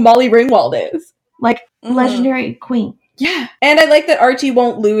Exactly. see who Molly Ringwald is. Like, Mhm. legendary queen. Yeah. And I like that Archie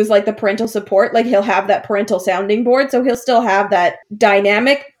won't lose, like, the parental support. Like, he'll have that parental sounding board, so he'll still have that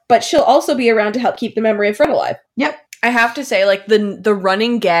dynamic, but she'll also be around to help keep the memory of Fred alive. Yep. I have to say, like, the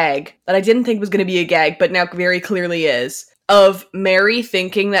running gag that I didn't think was going to be a gag, but now very clearly is, of Mary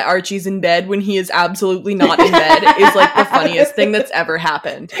thinking that Archie's in bed when he is absolutely not in bed is, like, the funniest thing that's ever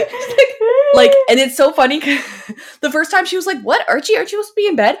happened. Like, and it's so funny, 'cause the first time she was like, what, Archie supposed to be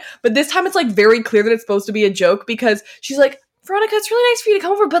in bed? But this time it's, like, very clear that it's supposed to be a joke, because she's like, Veronica, it's really nice for you to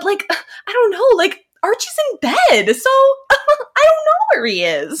come over, but, like, I don't know, like, Archie's in bed, so I don't know where he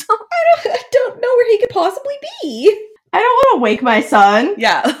is. I don't know where he could possibly be. I don't want to wake my son.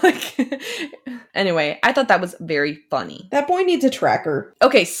 Yeah, like, anyway, I thought that was very funny. That boy needs a tracker.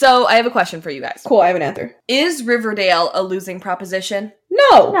 Okay, so I have a question for you guys. Cool, I have an answer. Is Riverdale a losing proposition?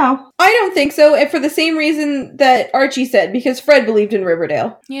 No. No. I don't think so, and for the same reason that Archie said, because Fred believed in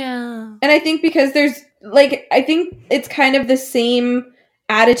Riverdale. Yeah. And I think because there's, like, I think it's kind of the same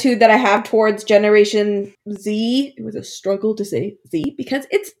attitude that I have towards Generation Z. It was a struggle to say Z, because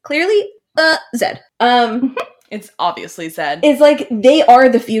it's clearly, Z. It's obviously said. Is like, they are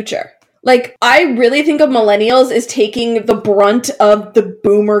the future. Like, I really think of millennials as taking the brunt of the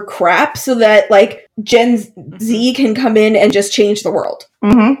boomer crap so that, like, Gen Z can come in and just change the world.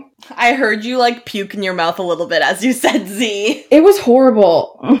 Mm-hmm. I heard you, like, puke in your mouth a little bit as you said Z. It was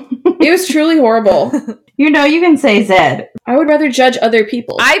horrible. It was truly horrible. You know you can say Zed. I would rather judge other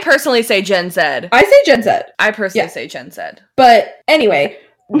people. I personally say Gen Z. I say Gen Z. I personally Yeah. say Gen Z. But anyway,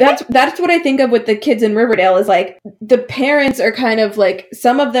 that's what I think of with the kids in Riverdale, is like, the parents are kind of like,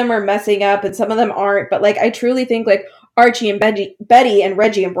 some of them are messing up and some of them aren't, but like, I truly think like Archie and Betty and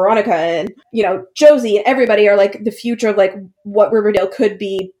Reggie and Veronica and, you know, Josie and everybody are like the future of like what Riverdale could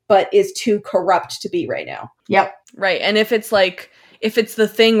be, but is too corrupt to be right now. Yep. Right, and if it's the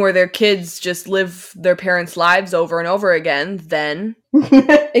thing where their kids just live their parents' lives over and over again, then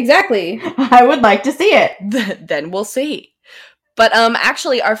Exactly. I would like to see it. then we'll see. But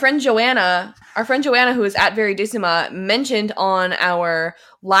actually, our friend Joanna, who is at Veridissima, mentioned on our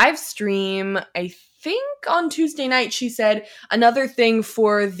live stream, I think on Tuesday night, she said another thing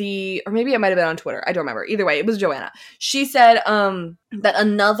for the, or maybe it might have been on Twitter, I don't remember. Either way, it was Joanna. She said that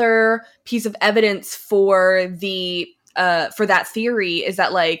another piece of evidence for the for that theory is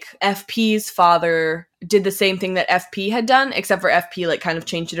that, like, FP's father did the same thing that FP had done, except for FP, like, kind of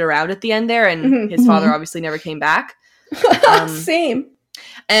changed it around at the end there, and his father obviously never came back. Same.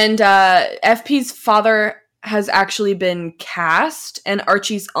 And FP's father has actually been cast, and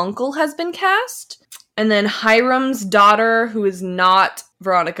Archie's uncle has been cast. And then Hiram's daughter, who is not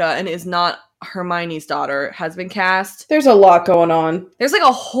Veronica and is not Hermione's daughter, has been cast. There's a lot going on. There's like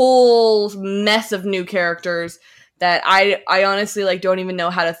a whole mess of new characters that I honestly, like, don't even know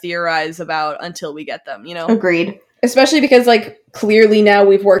how to theorize about until we get them, you know? Agreed. Especially because, like, clearly now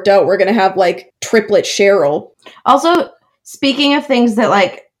we've worked out we're gonna have, like, triplet Cheryl. Also, speaking of things that,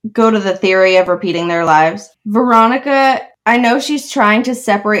 like, go to the theory of repeating their lives, Veronica, I know she's trying to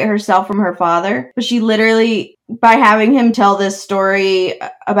separate herself from her father, but she literally, by having him tell this story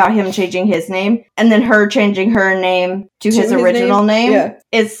about him changing his name, and then her changing her name to his original name, Yeah.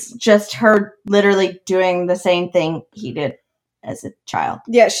 it's just her literally doing the same thing he did. as a child.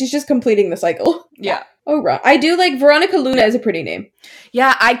 Yeah, she's just completing the cycle. Yeah. Oh, right. I do like Veronica Luna is a pretty name.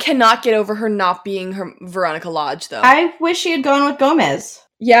 Yeah, I cannot get over her not being her Veronica Lodge, though. I wish she had gone with Gomez.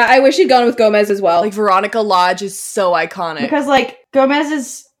 Yeah, I wish she'd gone with Gomez as well. Like, Veronica Lodge is so iconic. Because, like, Gomez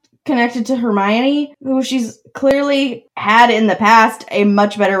is connected to Hermione, who she's clearly had in the past a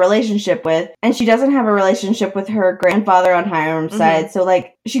much better relationship with, and she doesn't have a relationship with her grandfather on Hiram's side, so,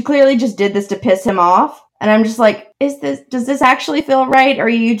 like, she clearly just did this to piss him off, and I'm just like, does this actually feel right, or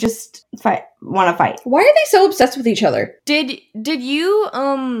you just want to fight? Why are they so obsessed with each other? Did you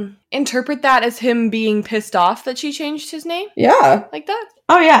interpret that as him being pissed off that she changed his name? Yeah. Like that?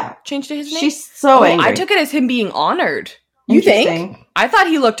 Oh, yeah. Changed to his name? She's so angry. I took it as him being honored. You think? I thought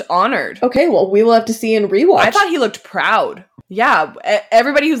he looked honored. Okay, well, we will have to see in rewatch. I thought he looked proud. Yeah,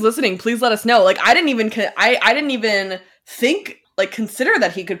 everybody who's listening, please let us know. Like, I didn't even think, like, consider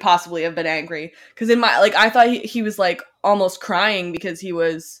that he could possibly have been angry. Because I thought he was, like, almost crying because he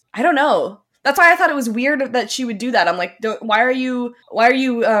was, I don't know. That's why I thought it was weird that she would do that. I'm like, why are you,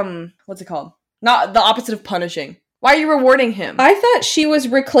 what's it called? Not the opposite of punishing. Why are you rewarding him? I thought she was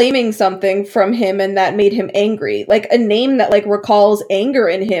reclaiming something from him and that made him angry. Like, a name that, like, recalls anger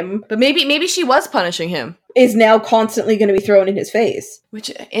in him. But maybe she was punishing him. Is now constantly going to be thrown in his face.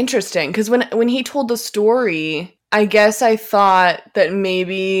 Which, interesting, because when he told the story, I guess I thought that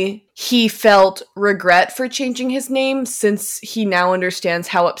maybe he felt regret for changing his name since he now understands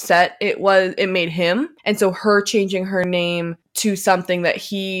how upset it made him. And so her changing her name to something that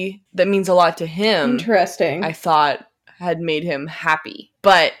means a lot to him. Interesting. I thought had made him happy.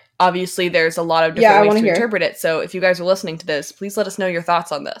 But obviously there's a lot of different ways to interpret it. So if you guys are listening to this, please let us know your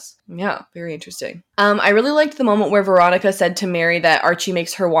thoughts on this. Yeah, very interesting. I really liked the moment where Veronica said to Mary that Archie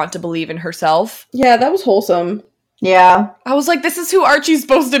makes her want to believe in herself. Yeah, that was wholesome. Yeah. I was like, this is who Archie's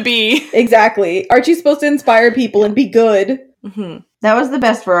supposed to be. Exactly. Archie's supposed to inspire people and be good. Mm-hmm. That was the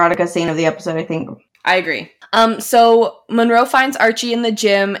best Veronica scene of the episode, I think. I agree. So Monroe finds Archie in the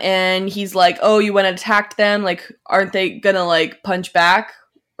gym and he's like, oh, you went and attacked them? Like, aren't they gonna, like, punch back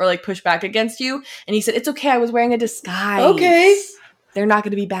or, like, push back against you? And he said, it's okay, I was wearing a disguise. Okay. They're not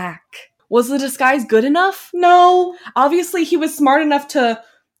gonna be back. Was the disguise good enough? No. Obviously, he was smart enough to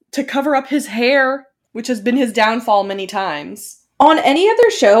cover up his hair, which has been his downfall many times. On any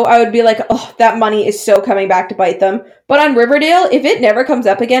other show, I would be like, oh, that money is so coming back to bite them. But on Riverdale, if it never comes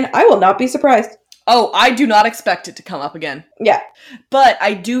up again, I will not be surprised. Oh, I do not expect it to come up again. Yeah. But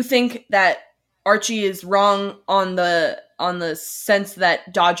I do think that Archie is wrong on the sense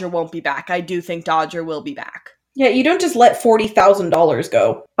that Dodger won't be back. I do think Dodger will be back. Yeah, you don't just let $40,000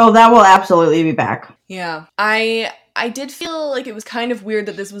 go. Oh, that will absolutely be back. Yeah. I did feel like it was kind of weird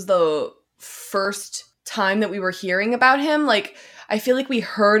that this was the first time that we were hearing about him. Like, I feel like we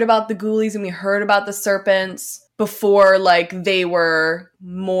heard about the Ghoulies and we heard about the Serpents before, like, they were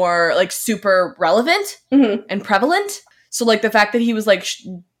more, like, super relevant and prevalent. So, like, the fact that he was, like,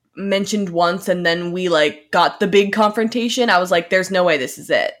 mentioned once and then we, like, got the big confrontation, I was like, there's no way this is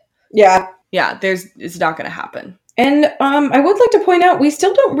it. Yeah. Yeah, it's not gonna happen. And I would like to point out, we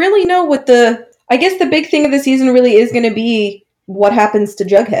still don't really know what I guess the big thing of the season really is going to be what happens to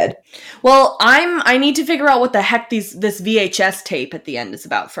Jughead. Well, I need to figure out what the heck this VHS tape at the end is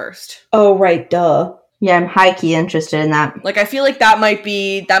about first. Oh, right, duh. Yeah, I'm high-key interested in that. Like, I feel like that might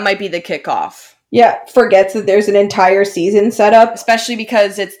be the kickoff. Yeah, forgets that there's an entire season set up. Especially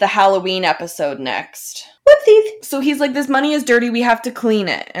because it's the Halloween episode next. Whoopsies. So he's like, this money is dirty, we have to clean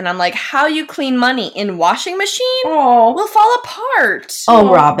it. And I'm like, how you clean money? In washing machine? Oh, Will fall apart.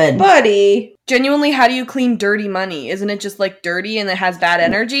 Oh, Robin. buddy. Genuinely, how do you clean dirty money? Isn't it just, like, dirty and it has bad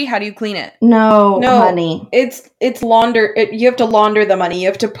energy? How do you clean it? No, honey. It's launder. You have to launder the money. You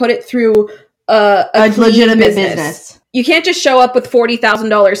have to put it through a legitimate business. You can't just show up with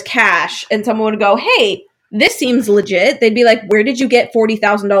 $40,000 cash and someone would go, hey, this seems legit. They'd be like, where did you get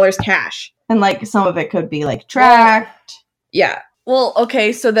 $40,000 cash? And, like, some of it could be, like, tracked. Yeah. Well,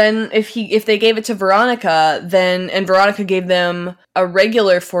 okay, so then if they gave it to Veronica, and Veronica gave them a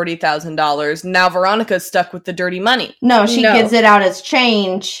regular $40,000, now Veronica's stuck with the dirty money. No, she gives it out as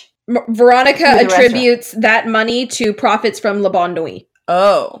change. Veronica attributes that money to profits from Le Bon Nuit.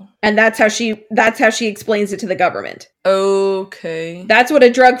 Oh. And that's how she explains it to the government. Okay. That's what a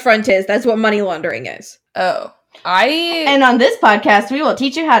drug front is. That's what money laundering is. Oh. And on this podcast, we will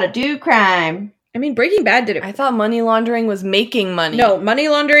teach you how to do crime. I mean, Breaking Bad did it. I thought money laundering was making money. No, money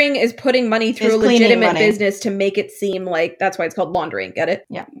laundering is putting money through a legitimate business to make it seem like that's why it's called laundering. Get it?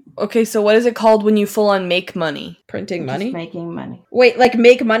 Yeah. Okay, so what is it called when you full on make money? Printing money? Just making money. Wait, like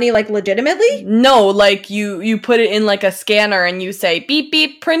make money like legitimately? No, like you put it in like a scanner and you say, beep,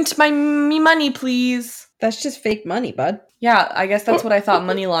 beep, print me money, please. That's just fake money, bud. Yeah, I guess that's what I thought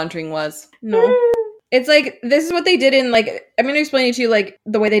money laundering was. No. It's like, this is what they did in, like, I'm going to explain it to you, like,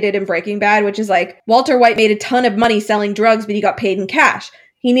 the way they did in Breaking Bad, which is, like, Walter White made a ton of money selling drugs, but he got paid in cash.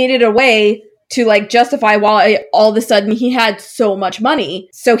 He needed a way to, like, justify why all of a sudden he had so much money,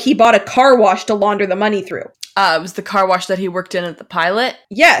 so he bought a car wash to launder the money through. It was the car wash that he worked in at the pilot?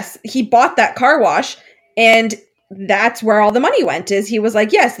 Yes, he bought that car wash, and that's where all the money went, is he was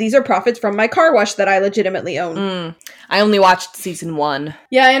like, yes, these are profits from my car wash that I legitimately own. I only watched season 1.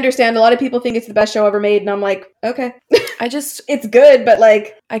 Yeah, I understand. A lot of people think it's the best show ever made, and I'm like, okay. It's good, but,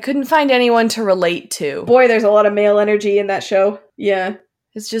 like, I couldn't find anyone to relate to. boy, there's a lot of male energy in that show. Yeah.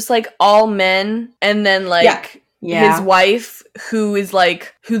 It's just, like, all men, and then, like, Yeah. his wife, who is,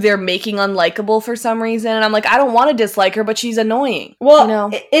 like, who they're making unlikable for some reason, and I'm like, I don't want to dislike her, but she's annoying. Well, you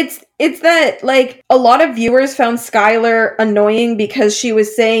know? it's that, like, a lot of viewers found Skylar annoying because she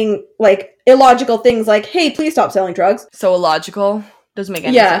was saying, like, illogical things like, hey, please stop selling drugs. So illogical. Doesn't make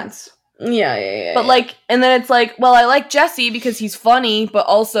any Yeah. sense. Yeah. But, like, and then it's like, well, I like Jesse because he's funny, but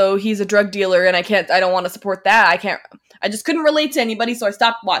also he's a drug dealer, and I don't want to support that. I just couldn't relate to anybody, so I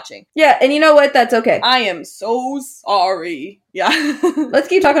stopped watching. Yeah, and you know what? That's okay. I am so sorry. Yeah. Let's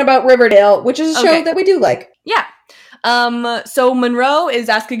keep talking about Riverdale, which is a show that we do like. Yeah. So Monroe is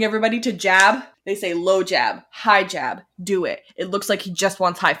asking everybody to jab. They say low jab, high jab, do it. It looks like he just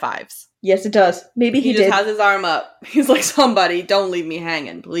wants high fives. Yes, it does. Maybe he just did. has his arm up. He's like, somebody, don't leave me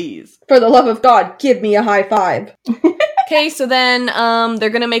hanging, please. For the love of God, give me a high five. Okay, so then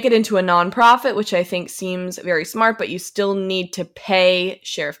they're going to make it into a nonprofit, which I think seems very smart, but you still need to pay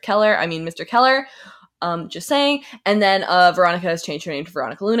Mr. Keller. Just saying. And then Veronica has changed her name to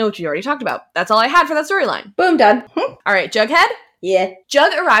Veronica Luna, which we already talked about. That's all I had for that storyline. Boom, done. All right, Jughead? Yeah.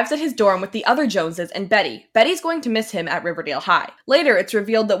 Jug arrives at his dorm with the other Joneses and Betty. Betty's going to miss him at Riverdale High. Later, it's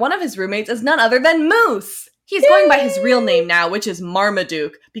revealed that one of his roommates is none other than Moose. He's going by his real name now, which is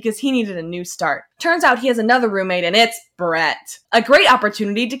Marmaduke, because he needed a new start. Turns out he has another roommate, and it's Brett. A great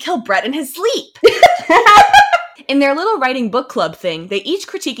opportunity to kill Brett in his sleep. In their little writing book club thing, they each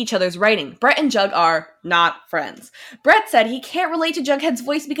critique each other's writing. Brett and Jug are not friends. Brett said he can't relate to Jughead's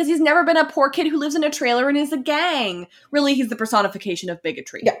voice because he's never been a poor kid who lives in a trailer and is a gang. Really, he's the personification of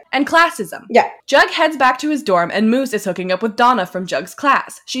bigotry. Yeah. And classism. Yeah. Jug heads back to his dorm, and Moose is hooking up with Donna from Jug's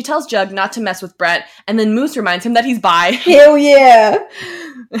class. She tells Jug not to mess with Brett, and then Moose reminds him that he's bi. Hell yeah.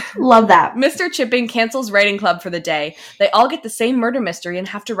 Love that. Mr. Chipping cancels writing club for the day. They all get the same murder mystery and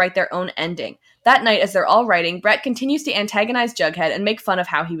have to write their own ending. That night, as they're all writing, Brett continues to antagonize Jughead and make fun of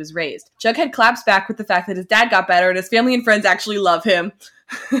how he was raised. Jughead claps back with the fact that his dad got better and his family and friends actually love him.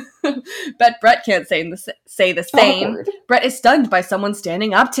 Bet Brett can't say the same. Awkward. Brett is stunned by someone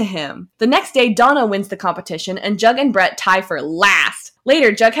standing up to him. The next day, Donna wins the competition, and Jug and Brett tie for last.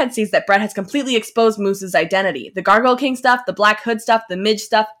 Later, Jughead sees that Brett has completely exposed Moose's identity. The Gargoyle King stuff, the Black Hood stuff, the Midge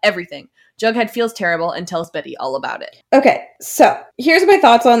stuff, everything. Jughead feels terrible and tells Betty all about it. Okay, so here's my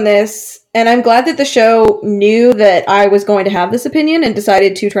thoughts on this, and I'm glad that the show knew that I was going to have this opinion and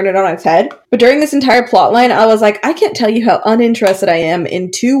decided to turn it on its head. But during this entire plotline, I was like, I can't tell you how uninterested I am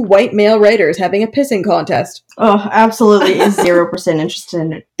in two white male writers having a pissing contest. Oh, absolutely is 0% interested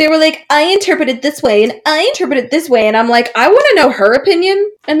in it. They were like, I interpret it this way, and I interpret it this way, and I'm like, I want to know her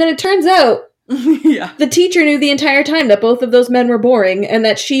opinion. And then it turns out, Yeah. the teacher knew the entire time that both of those men were boring, and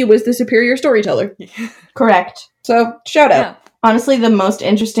that she was the superior storyteller. Correct. So, shout out. Yeah. Honestly, the most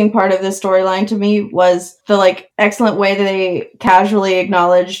interesting part of this storyline to me was the, excellent way they casually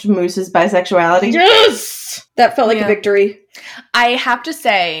acknowledged Moose's bisexuality. Yes! That felt like Yeah. a victory. I have to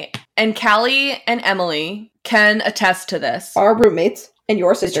say, and Callie and Emily can attest to this. Our roommates and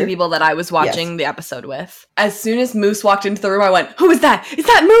your The sister. two people that I was watching the episode with. As soon as Moose walked into the room, I went, who is that? Is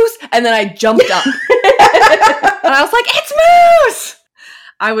that Moose? And then I jumped up. And I was like, it's Moose!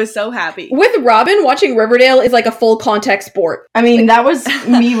 I was so happy. With Robin, watching Riverdale is like a full contact sport. I mean, that was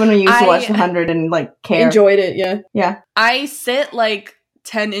me when I used to I watch The 100 and, care. Enjoyed it, yeah. Yeah. I sit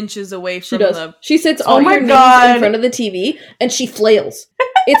 10 inches away She from does. the... She sits Oh on my her knees God. in front of the TV, and she flails.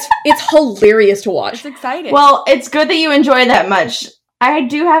 It's hilarious to watch. It's exciting. Well, it's good that you enjoy that much. I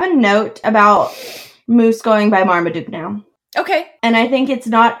do have a note about Moose going by Marmaduke now. okay. And I think it's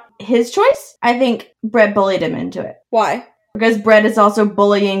not his choice. I think Brett bullied him into it. Why? Because Brett is also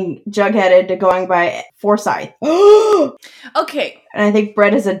bullying Jughead into going by Forsyth. Okay. And I think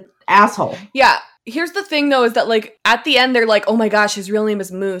Brett is an asshole. Yeah. Here's the thing, though, is that, at the end, they're like, oh my gosh, his real name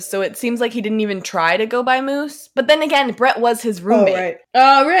is Moose. So it seems like he didn't even try to go by Moose. But then again, Brett was his roommate.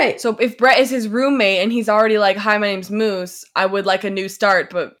 Oh, right. So if Brett is his roommate and he's already like, hi, my name's Moose, I would like a new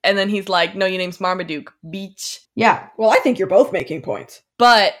start. And then he's like, no, your name's Marmaduke, beach. Yeah. Well, I think you're both making points.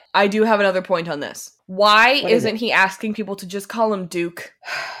 But I do have another point on this. Why What is isn't he asking people to just call him Duke?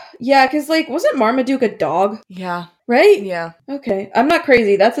 Yeah, because, like, wasn't Marmaduke a dog? Yeah. Right? Yeah. Okay. I'm not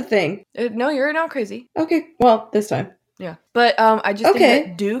crazy. That's a thing. No, you're not crazy. Okay. Well, this time. Yeah. But I just think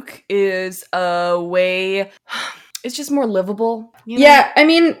that Duke is a way... It's just more livable. You know? Yeah, I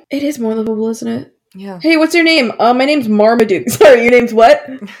mean, it is more livable, isn't it? Yeah. Hey, what's your name? My name's Marmaduke. Sorry, your name's what?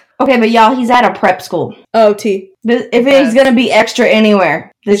 Okay, but y'all, he's at a prep school. Oh, T. If he's gonna be extra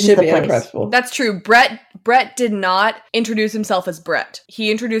anywhere, this is the At a place. prep school. That's true. Brett did not introduce himself as Brett.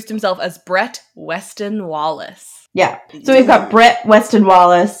 He introduced himself as Brett Weston Wallace. Yeah. So we've got Brett Weston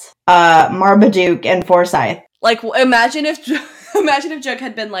Wallace, Marmaduke, and Forsyth. Like, imagine if Jughead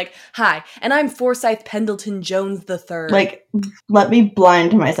had been like, "Hi, and I'm Forsyth Pendleton Jones III." Like, let me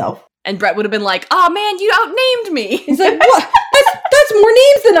blind myself. And Brett would have been like, "Oh man, you outnamed me." He's like, what? That's more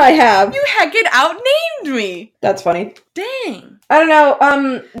names than I have. You heckin' outnamed me. That's funny. Dang. I don't know.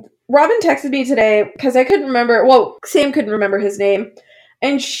 Robin texted me today because I couldn't remember. Well, Sam couldn't remember his name.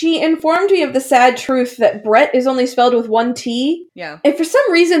 And she informed me of the sad truth that Brett is only spelled with one T. Yeah. And for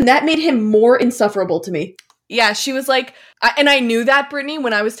some reason, that made him more insufferable to me. Yeah, she was like, and I knew that, Brittany,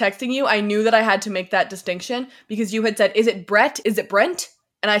 when I was texting you, I knew that I had to make that distinction because you had said, "Is it Brett? Is it Brent?"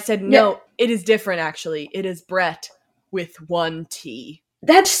 And I said, "No, It is different, actually. It is Brett with one T."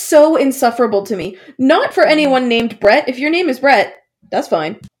 That's so insufferable to me. Not for anyone named Brett. If your name is Brett, that's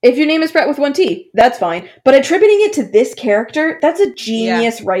fine. If your name is Brett with one T, that's fine. But attributing it to this character, that's a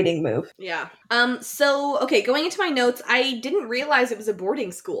genius writing move. Yeah. So, okay, going into my notes, I didn't realize it was a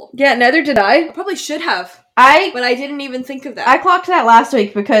boarding school. Yeah, neither did I I. probably should have, But but I didn't even think of that. I clocked that last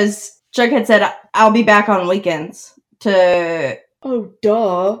week because Jughead said I'll be back on weekends to Oh,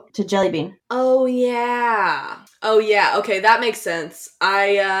 duh. Jellybean. Oh, yeah. Okay, that makes sense.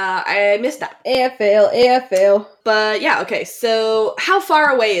 I missed that. AFL. But yeah, okay, so how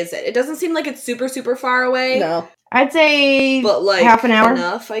far away is it? It doesn't seem like it's super, super far away. No. I'd say But like half an hour.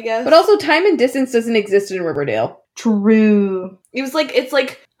 enough, I guess. But also, time and distance doesn't exist in Riverdale. True. it's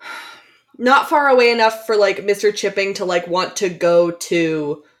like not far away enough for like Mr. Chipping to like want to go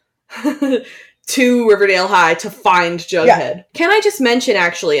to to Riverdale High to find Jughead. Yeah. Can I just mention,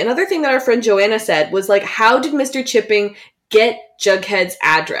 actually, another thing that our friend Joanna said was like, how did Mr. Chipping get Jughead's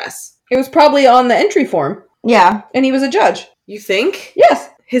address? It was probably on the entry form. Yeah. And he was a judge. You think? Yes.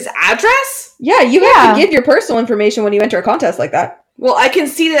 His address? Yeah, you have to give your personal information when you enter a contest like that. Well, I can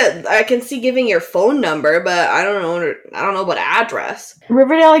see giving your phone number, but I don't know what address.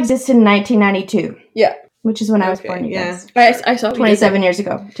 Riverdale existed in 1992. Yeah. Which is when I was born, you guys. I saw 27 years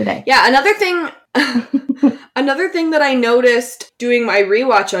ago today. Yeah, another thing that I noticed doing my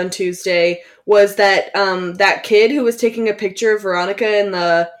rewatch on Tuesday was that that kid who was taking a picture of Veronica in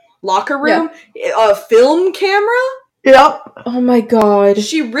the locker room, a film camera. Yep. Oh my god.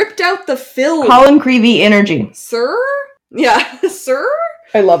 She ripped out the film. Colin Creevy energy. Sir? Yeah, sir?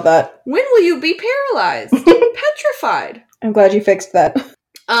 I love that. When will you be paralyzed? Petrified. I'm glad you fixed that.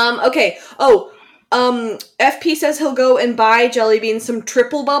 Okay. Oh, FP says he'll go and buy Jellybean some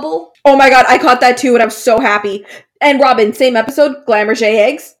triple bubble. Oh my god, I caught that too and I'm so happy. And Robin, same episode, Glamour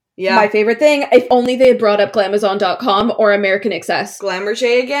eggs. Yeah. My favorite thing. If only they had brought up Glamazon.com or American Excess. Glamour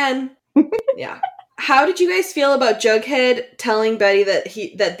again. Yeah. How did you guys feel about Jughead telling Betty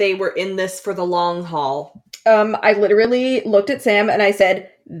that they were in this for the long haul? I literally looked at Sam and I said,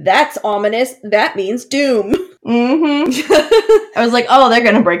 "That's ominous. That means doom." Mm-hmm. I was like, "Oh, they're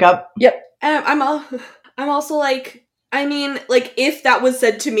gonna break up." Yep. And I'm also like, I mean, like, if that was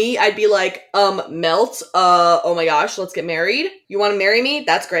said to me, I'd be like, Melt, oh my gosh, let's get married. You want to marry me?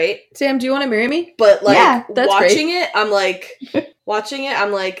 That's great. Sam, do you want to marry me? But like, Yeah, that's watching it, I'm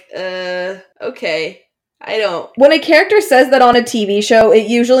like, okay. I don't. When a character says that on a TV show, it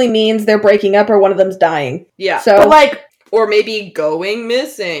usually means they're breaking up or one of them's dying. Yeah. So, But like, or maybe going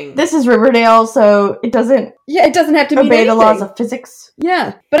missing. this is Riverdale, so it doesn't yeah, it doesn't have to mean obey the anything. laws of physics.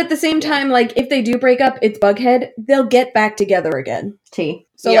 Yeah. But at the same time, like, if they do break up, it's Bughead, they'll get back together again. T.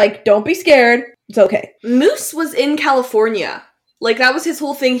 So, Yeah. like, don't be scared. It's okay. Moose was in California. Like, that was his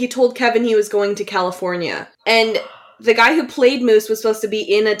whole thing. He told Kevin he was going to California. And the guy who played Moose was supposed to be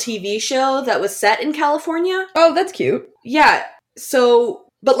in a TV show that was set in California. Oh, that's cute. Yeah, so,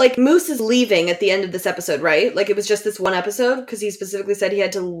 but like, Moose is leaving at the end of this episode, right? Like, it was just this one episode, because he specifically said he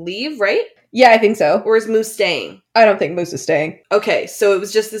had to leave, right? Yeah, I think so. Or is Moose staying? I don't think Moose is staying. Okay, so it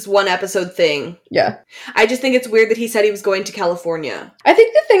was just this one episode thing. Yeah. I just think it's weird that he said he was going to California. I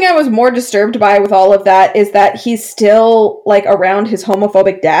think the thing I was more disturbed by with all of that is that he's still, like, around his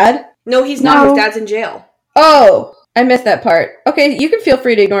homophobic dad. No, he's not. No. His dad's in jail. Oh. I missed that part. Okay, you can feel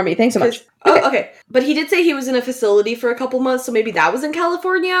free to ignore me. Thanks so much. Oh, okay. But he did say he was in a facility for a couple months, so maybe that was in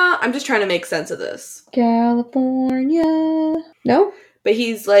California? I'm just trying to make sense of this. California. No? But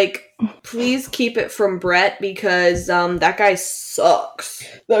he's like, please keep it from Brett because that guy sucks.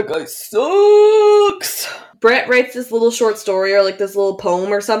 That guy sucks. Brett writes this little short story or like this little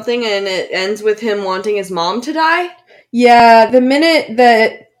poem or something, and it ends with him wanting his mom to die. Yeah, the minute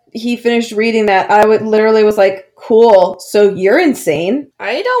that he finished reading that, I literally was like, cool, so you're insane.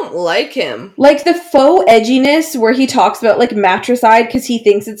 I don't like him. Like, the faux edginess where he talks about, like, matricide because he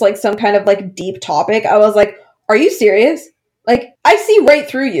thinks it's, like, some kind of, like, deep topic. I was like, are you serious? Like, I see right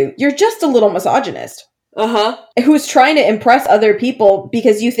through you. You're just a little misogynist. Uh-huh. Who's trying to impress other people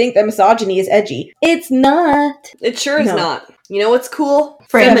because you think that misogyny is edgy. It's not. It sure is not. You know what's cool?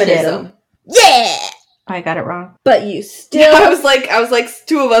 Feminism. Yeah! I got it wrong. But you still... I was like,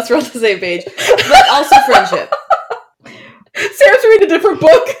 two of us were on the same page. But also friendship. Sarah's reading a different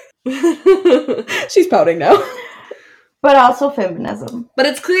book. She's pouting now. But also feminism. But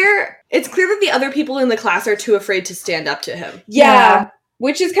it's clear that the other people in the class are too afraid to stand up to him. Yeah.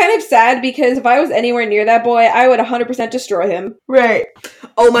 Which is kind of sad because if I was anywhere near that boy, I would 100% destroy him. Right.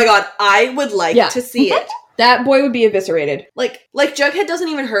 Oh my god, I would like to see it. That boy would be eviscerated. Like Jughead doesn't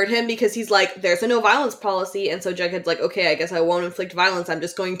even hurt him because he's like, there's a no violence policy, and so Jughead's like, okay, I guess I won't inflict violence, I'm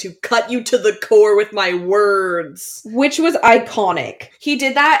just going to cut you to the core with my words. Which was iconic. He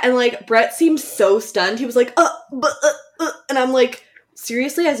did that, and like, Brett seemed so stunned, he was like, and I'm like,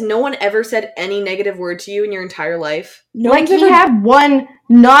 seriously, has no one ever said any negative word to you in your entire life? No, like, he had one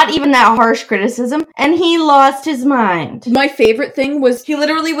not even that harsh criticism, and he lost his mind. My favorite thing was, he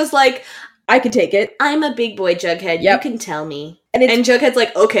literally was like, I can take it. I'm a big boy, Jughead. Yep. You can tell me. And Jughead's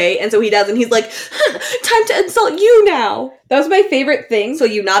like, okay. And so he does, and he's like, time to insult you now. That was my favorite thing. So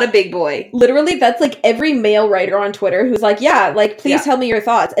you're not a big boy. Literally, that's like every male writer on Twitter who's like, yeah, like, please tell me your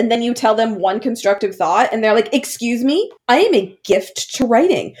thoughts. And then you tell them one constructive thought, and they're like, excuse me? I am a gift to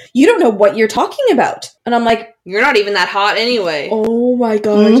writing. You don't know what you're talking about. And I'm like, you're not even that hot anyway. Oh my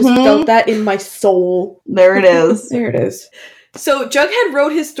god, I just felt that in my soul. There it is. There it is. So Jughead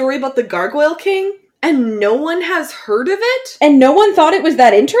wrote his story about the Gargoyle King, and no one has heard of it? And no one thought it was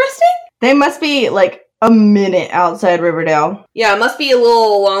that interesting? They must be, like, a minute outside Riverdale. Yeah, it must be a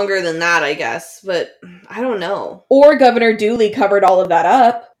little longer than that, I guess, but I don't know. Or Governor Dooley covered all of that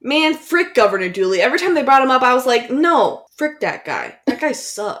up. Man, frick Governor Dooley. Every time they brought him up, I was like, no, frick that guy. That guy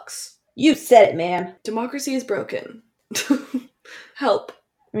sucks. You said it, man. Democracy is broken. Help.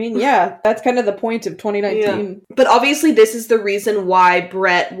 I mean, yeah, that's kind of the point of 2019. Yeah. But obviously this is the reason why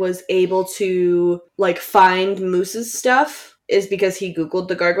Brett was able to, like, find Moose's stuff, is because he Googled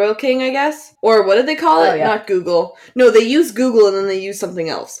the Gargoyle King, I guess? Or what did they call it? Yeah. Not Google. No, they used Google and then they used something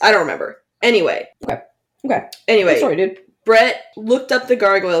else. I don't remember. Anyway. Okay. Anyway. Sorry, dude. Brett looked up the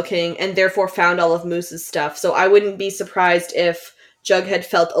Gargoyle King and therefore found all of Moose's stuff, so I wouldn't be surprised if Jughead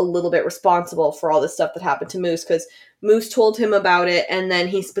felt a little bit responsible for all this stuff that happened to Moose, because Moose told him about it, and then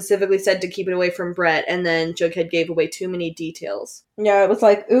he specifically said to keep it away from Brett, and then Jughead gave away too many details. Yeah, it was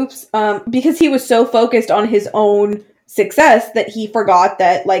like, oops, because he was so focused on his own success that he forgot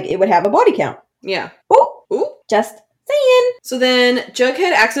that, like, it would have a body count. Yeah. Ooh. Just saying. So then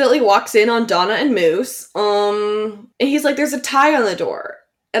Jughead accidentally walks in on Donna and Moose, and he's like, there's a tie on the door.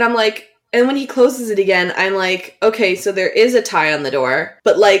 And I'm like, and when he closes it again, I'm like, okay, so there is a tie on the door,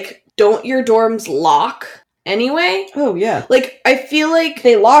 but, like, don't your dorms lock anyway? Oh, yeah. Like, I feel like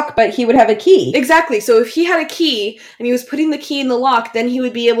they lock, but he would have a key. Exactly. So if he had a key and he was putting the key in the lock, then he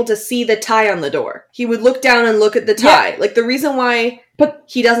would be able to see the tie on the door. He would look down and look at the tie. Yeah. Like, the reason why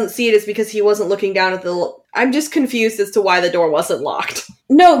he doesn't see it is because he wasn't looking down at the... I'm just confused as to why the door wasn't locked.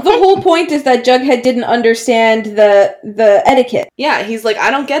 No, the whole point is that Jughead didn't understand the etiquette. Yeah, he's like,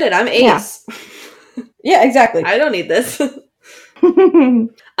 I don't get it. I'm Ace. Yeah, exactly. I don't need this.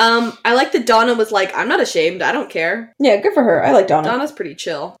 I like that Donna was like, I'm not ashamed, I don't care. Yeah, good for her. I like Donna. Donna's pretty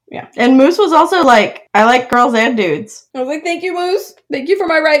chill. Yeah. And Moose was also like, I like girls and dudes. I was like, thank you, Moose. Thank you for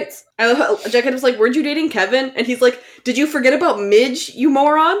my rights. I love how Jughead was like, weren't you dating Kevin? And he's like, did you forget about Midge, you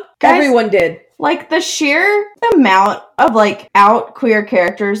moron? Guys, everyone did. Like, the sheer amount of, like, out queer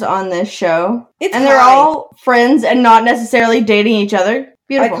characters on this show. And they're all friends and not necessarily dating each other.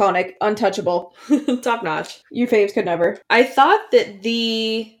 Beautiful. Iconic. Untouchable. Top notch. You faves could never. I thought that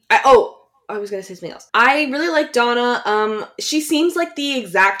I was gonna say something else. I really like Donna. She seems like the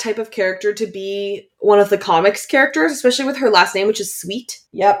exact type of character to be one of the comics characters, especially with her last name, which is Sweet.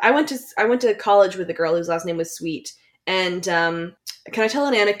 Yep. I went to college with a girl whose last name was Sweet. And can I tell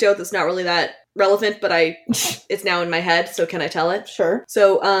an anecdote that's not really that relevant, but it's now in my head, so can I tell it? Sure.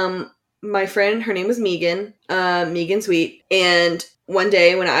 So, my friend, her name was Megan, Megan Sweet, and one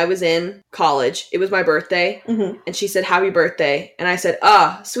day when I was in college, it was my birthday, and she said, happy birthday, and I said,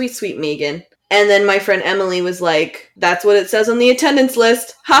 sweet, sweet Megan. And then my friend Emily was like, that's what it says on the attendance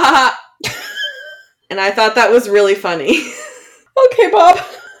list, ha ha ha. And I thought that was really funny. Okay, Bob.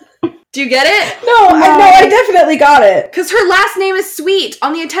 Do you get it? No, I definitely got it. Because her last name is Sweet.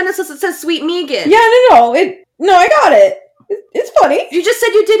 On the attendance list, it says Sweet Megan. Yeah, no, I got it. It's funny. You just said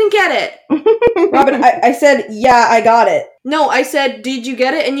you didn't get it. Robin, I said, yeah, I got it. No, I said, did you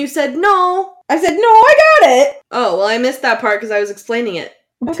get it? And you said, no. I said, no, I got it. Oh, well, I missed that part because I was explaining it.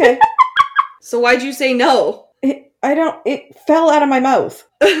 Okay. So why'd you say no? It fell out of my mouth.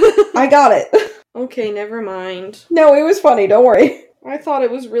 I got it. Okay, never mind. No, it was funny, don't worry. I thought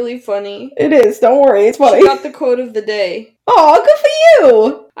it was really funny. It is, don't worry, it's funny. She got the quote of the day. Oh, good for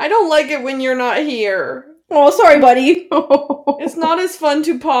you! I don't like it when you're not here. Oh, sorry, buddy. It's not as fun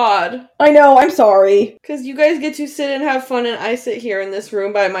to pod. I know, I'm sorry. Because you guys get to sit and have fun, and I sit here in this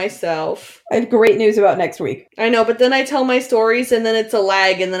room by myself. I have great news about next week. I know, but then I tell my stories, and then it's a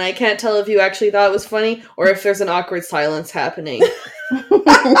lag, and then I can't tell if you actually thought it was funny, or if there's an awkward silence happening. You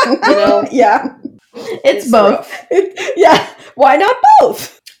know? Yeah. It's both. Yeah. Why not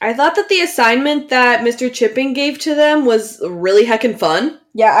both? I thought that the assignment that Mr. Chipping gave to them was really heckin' fun.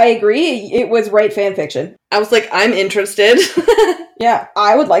 Yeah, I agree. It was right fan fiction. I was like, I'm interested. Yeah,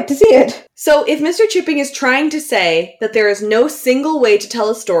 I would like to see it. So if Mr. Chipping is trying to say that there is no single way to tell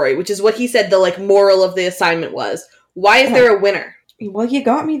a story, which is what he said the moral of the assignment was, why is there a winner? Well, you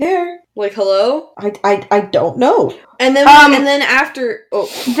got me there. Like, hello? I don't know. And then after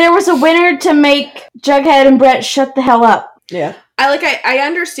there was a winner to make Jughead and Brett shut the hell up. Yeah. I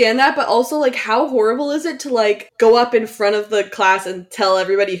understand that, but also, how horrible is it to, go up in front of the class and tell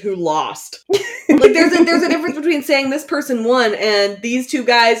everybody who lost? There's a difference between saying this person won and these two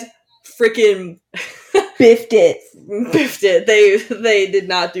guys freaking biffed it. Biffed it. They did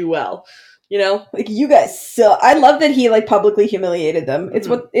not do well. You know? You guys suck. I love that he, publicly humiliated them. It's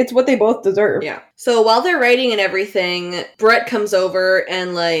what they both deserve. Yeah. So while they're writing and everything, Brett comes over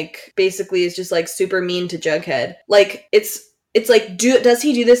and, basically is just, super mean to Jughead. Does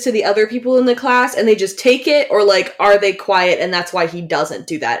he do this to the other people in the class and they just take it? Or, are they quiet and that's why he doesn't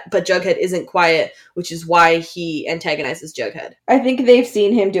do that? But Jughead isn't quiet, which is why he antagonizes Jughead. I think they've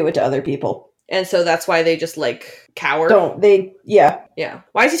seen him do it to other people. And so that's why they just, cower? Yeah. Yeah.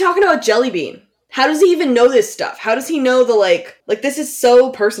 Why is he talking about Jellybean? How does he even know this stuff? How does he know this is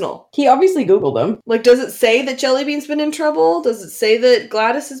so personal? He obviously Googled him. Does it say that Jellybean's been in trouble? Does it say that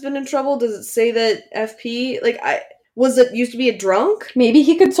Gladys has been in trouble? Does it say that FP, was it used to be a drunk? Maybe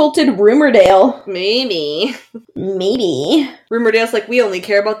he consulted Riverdale. Maybe. Riverdale's we only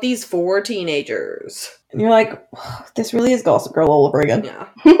care about these 4 teenagers. And you're like, oh, this really is Gossip Girl all over again. Yeah.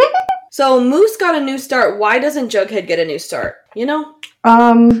 So Moose got a new start. Why doesn't Jughead get a new start? You know?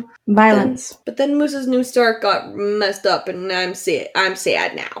 Violence. But then Moose's new start got messed up, and I'm sad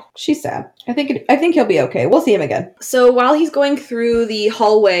now. She's sad. I think he'll be okay. We'll see him again. So while he's going through the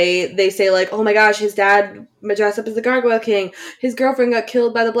hallway, they say oh my gosh, his dad dressed up as the Gargoyle King. His girlfriend got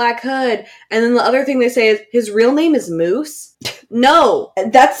killed by the Black Hood. And then the other thing they say is his real name is Moose. No,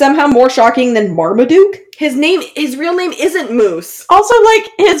 that's somehow more shocking than Marmaduke. His real name isn't Moose. Also,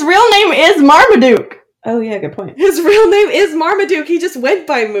 his real name is Marmaduke. Oh, yeah, good point. His real name is Marmaduke. He just went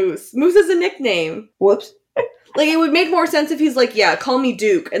by Moose. Moose is a nickname. Whoops. It would make more sense if he's yeah, call me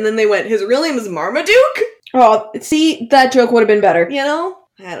Duke. And then they went, his real name is Marmaduke? Oh, see, that joke would have been better. You know?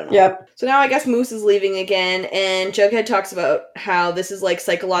 I don't know. Yep. So now I guess Moose is leaving again, and Jughead talks about how this is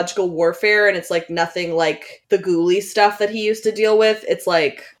psychological warfare, and it's nothing like the ghoulie stuff that he used to deal with. It's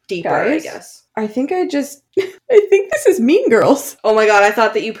deeper, Guys, I guess. I think I think this is Mean Girls. Oh my god, I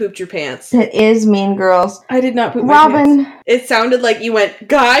thought that you pooped your pants. It is Mean Girls. I did not poop my pants. Robin. It sounded like you went,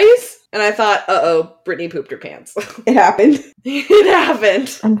 guys? And I thought, uh-oh, Brittany pooped her pants. It happened. It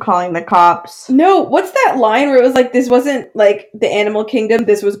happened. I'm calling the cops. No, what's that line where it was this wasn't the Animal Kingdom,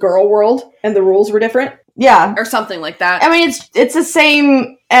 this was Girl World, and the rules were different? Yeah. Or something like that. I mean, it's the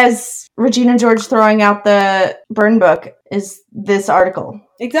same as Regina George throwing out the burn book is this article.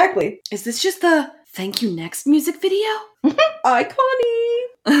 Exactly. Is this just the Thank You Next music video? Iconic.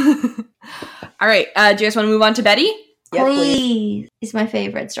 All right, do you guys want to move on to Betty? Yes, Please. It's my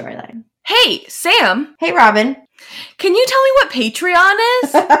favorite storyline. Hey, Sam. Hey, Robin. Can you tell me what Patreon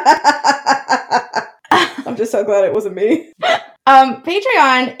is? I'm just so glad it wasn't me.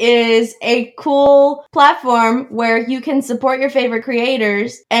 Patreon is a cool platform where you can support your favorite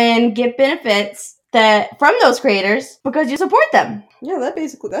creators and get benefits from those creators because you support them. Yeah,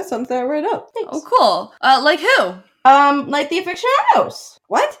 that sums that right up. Thanks. Oh, cool. Like who? Like the Afictionados.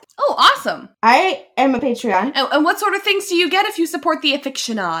 What? Oh, Oh, awesome. I am a Patreon. And what sort of things do you get if you support the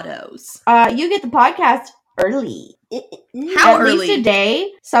Afictionados? You get the podcast early. How At early? least a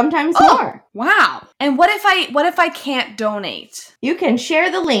day, sometimes Oh. more. Wow. And what if I can't donate? You can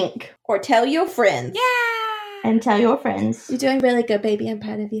share the link Or tell your friends. Yeah. and tell your friends. You're doing really good, baby. I'm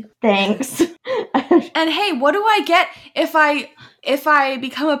proud of you. Thanks. And hey, what do I get if I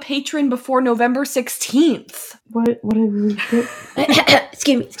become a patron before November 16th? What do we get?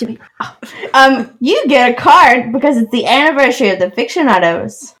 Excuse me. You get a card because it's the anniversary of the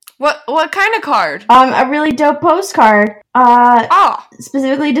Fictionados. What kind of card? A really dope postcard. Oh,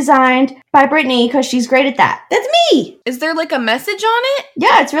 Specifically designed by Brittany because she's great at that. That's me. is there like a message on it?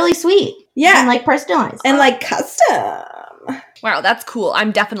 Yeah, it's really sweet. Yeah. And like personalized. And like custom. Wow, that's cool.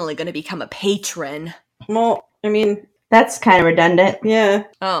 I'm definitely going to become a patron. Well, I mean, That's kind of redundant. yeah.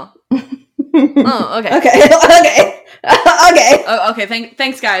 Oh. Oh, okay. Okay. Okay. Okay. Oh, okay.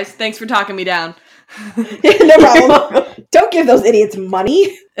 Thanks, guys. Thanks for talking me down. No problem. Don't give those idiots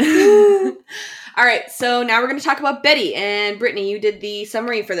money. All right, so now we're going to talk about Betty. And Brittany, you did the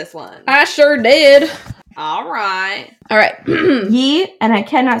summary for this one. I sure did. All right. All right. Ye, and I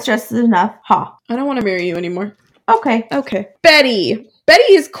cannot stress this enough. Ha. I don't want to marry you anymore. Okay. Okay. Betty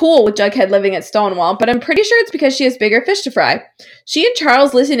is cool with Jughead living at Stonewall, but I'm pretty sure it's because she has bigger fish to fry. She and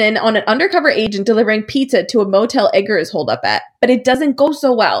Charles listen in on an undercover agent delivering pizza to a motel Edgar is holed up at, but it doesn't go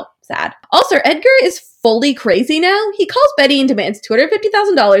so well. Sad. Also, Edgar is fully crazy now. He calls Betty and demands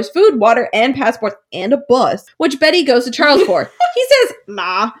 $250,000, food, water, and passports, and a bus, which Betty goes to Charles for. He says,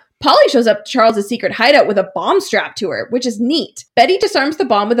 nah. Polly shows up to Charles' secret hideout with a bomb strapped to her, which is neat. Betty disarms the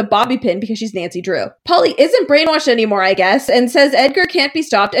bomb with a bobby pin because she's Nancy Drew. Polly isn't brainwashed anymore, I guess, and says Edgar can't be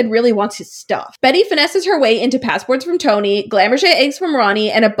stopped and really wants his stuff. Betty finesses her way into passports from Tony, Glamourche eggs from Ronnie,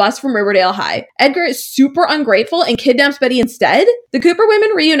 and a bus from Riverdale High. Edgar is super ungrateful and kidnaps Betty instead. The Cooper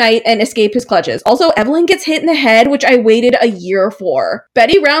women reunite and escape his clutches. Also, Evelyn gets hit in the head, which I waited a year for.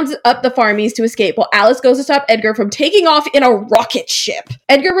 Betty rounds up the farmies to escape while Alice goes to stop Edgar from taking off in a rocket ship.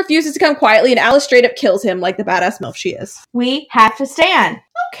 Edgar refuses to come quietly and Alice straight up kills him like the badass MILF she is. We have to stand.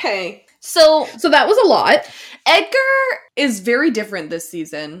 Okay. So that was a lot. Edgar is very different this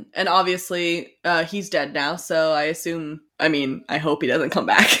season, and obviously he's dead now, so I hope he doesn't come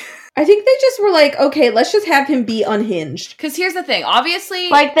back. I think they just were like, okay, let's just have him be unhinged. Because here's the thing, obviously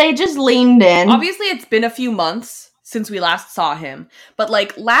They just leaned in. obviously it's been a few months since we last saw him, but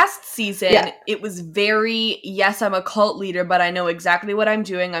last season, It was very, yes, I'm a cult leader, but I know exactly what I'm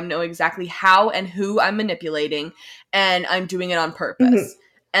doing, I know exactly how and who I'm manipulating, and I'm doing it on purpose. Mm-hmm.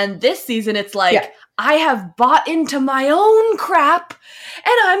 And this season, it's I have bought into my own crap,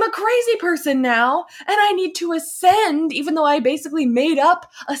 and I'm a crazy person now, and I need to ascend, even though I basically made up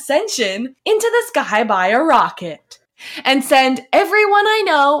ascension, into the sky by a rocket. And send everyone I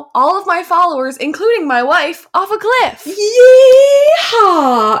know, all of my followers, including my wife, off a cliff.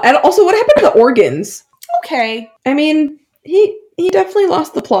 Yeehaw! And also, what happened to the organs? Okay. I mean, he definitely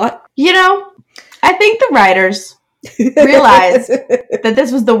lost the plot. You know, I think the writers realized that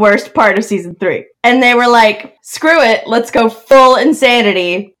this was the worst part of season 3. And they were like, screw it, let's go full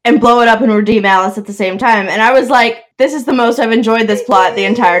insanity and blow it up and redeem Alice at the same time. And I was like, this is the most I've enjoyed this plot the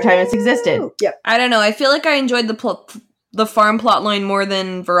entire time it's existed. Yep. I don't know. I feel like I enjoyed the farm plot line more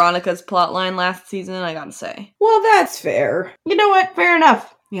than Veronica's plot line last season, I gotta say. Well, that's fair. You know what? Fair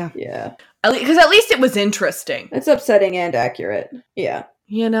enough. Yeah. Because at least it was interesting. It's upsetting and accurate. Yeah.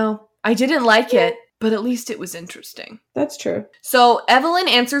 You know, I didn't like it, but at least it was interesting. That's true. So Evelyn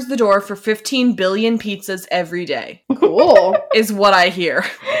answers the door for 15 billion pizzas every day. Cool. Is what I hear.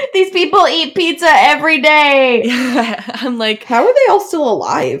 These people eat pizza every day. I'm like, How are they all still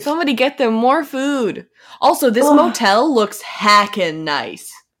alive? somebody get them more food. Also, this motel looks hackin'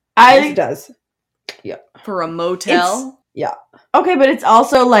 nice. It does. For a motel. Okay, but it's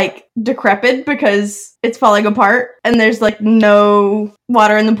also decrepit because it's falling apart and there's no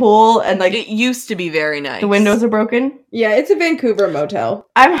water in the pool and It used to be very nice. the windows are broken. Yeah, it's a Vancouver motel.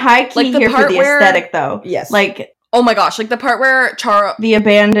 I'm high key the here for part the where- aesthetic though. Yes. Oh my gosh, the part where The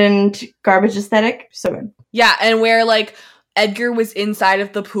abandoned garbage aesthetic. So good. yeah, and where Edgar was inside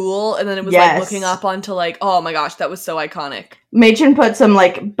of the pool and then it was Yes. looking up onto oh my gosh, that was so iconic. Machen put some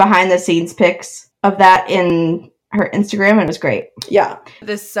behind the scenes pics of that in her Instagram and it was great. Yeah.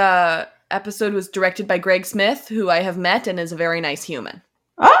 This episode was directed by Greg Smith, who I have met and is a very nice human.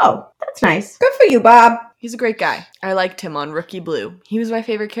 Oh, that's nice. Good for you, Bob. He's a great guy. I liked him on Rookie Blue. He was my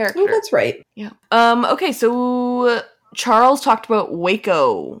favorite character. Oh, that's right. Yeah. Okay, so Charles talked about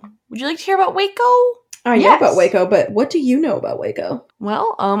Waco. Would you like to hear about Waco? I know Yes. about Waco, but what do you know about Waco?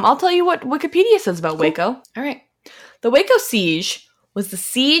 Well, I'll tell you what Wikipedia says about Waco. All right. The Waco siege was the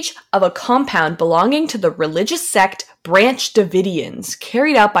siege of a compound belonging to the religious sect Branch Davidians,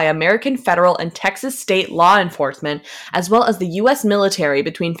 carried out by American federal and Texas state law enforcement, as well as the U.S. military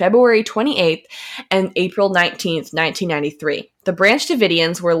between February 28th and April 19th, 1993. The Branch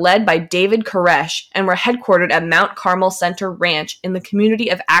Davidians were led by David Koresh and were headquartered at Mount Carmel Center Ranch in the community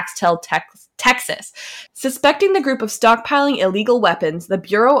of Axtell, Texas. Suspecting the group of stockpiling illegal weapons, the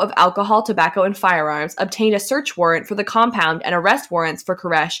Bureau of Alcohol, Tobacco, and Firearms obtained a search warrant for the compound and arrest warrants for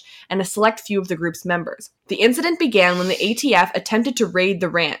Koresh and a select few of the group's members. The incident began when the ATF attempted to raid the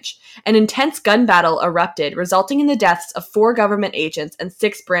ranch. An intense gun battle erupted, resulting in the deaths of 4 government agents and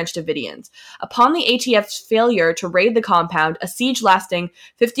 6 Branch Davidians. Upon the ATF's failure to raid the compound, a siege lasting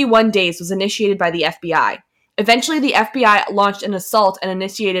 51 days was initiated by the FBI. Eventually, the FBI launched an assault and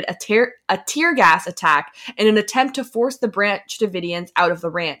initiated a tear gas attack in an attempt to force the Branch Davidians out of the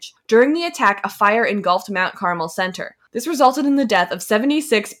ranch. During the attack, a fire engulfed Mount Carmel Center. This resulted in the death of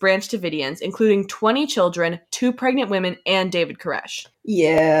 76 Branch Davidians, including 20 children, 2 pregnant women, and David Koresh.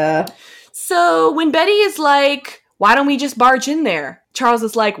 Yeah. So when Betty is like, why don't we just barge in there? Charles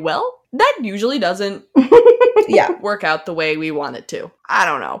is like, well, that usually doesn't work out the way we want it to. I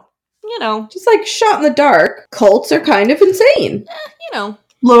don't know. You know. Just like shot in the dark, cults are kind of insane. You know.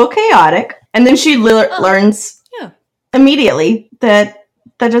 Little chaotic. And then she learns immediately that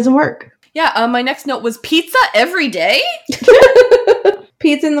doesn't work. Yeah, my next note was pizza every day?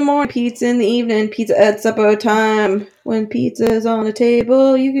 Pizza in the morning, pizza in the evening, pizza at supper time. When pizza's on the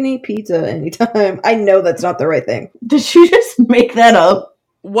table, you can eat pizza anytime. I know that's not the right thing. Did you just make that up?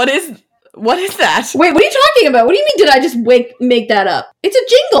 What is that? Wait, what are you talking about? What do you mean did I just make that up? It's a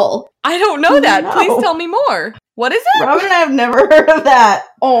jingle. I don't know that. No. Please tell me more. What is it? Robin and I have never heard of that.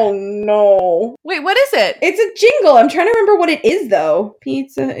 Oh, no. Wait, what is it? It's a jingle. I'm trying to remember what it is, though.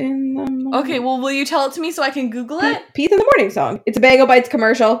 Pizza in the morning. Okay, well, will you tell it to me so I can Google it? Pizza in the Morning song. It's a Bagel Bites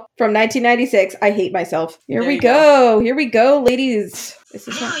commercial from 1996. I hate myself. Here we go. Here we go, ladies. This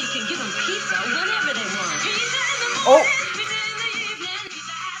is now you can give them pizza whenever they want. Oh.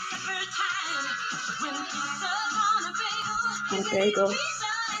 A bagel.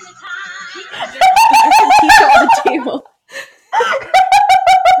 Pizza on the table.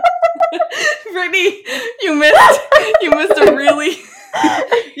 Brittany, you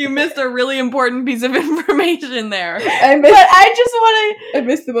missed a really important piece of information there. I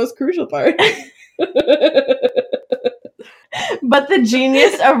missed the most crucial part. But the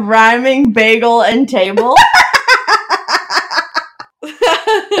genius of rhyming bagel and table.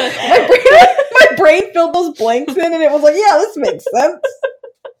 My brain filled those blanks in and it was like, yeah, this makes sense.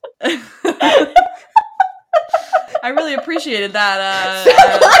 I really appreciated that.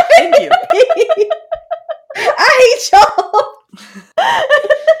 Thank you. I hate y'all.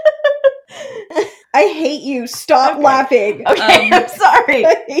 I hate you. Stop laughing. Okay, I'm sorry.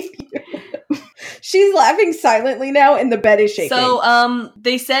 I hate you. She's laughing silently now and the bed is shaking. So,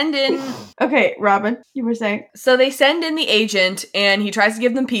 they send in... Okay, Robin, you were saying? So they send in the agent and he tries to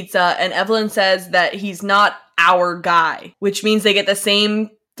give them pizza and Evelyn says that he's not our guy, which means they get the same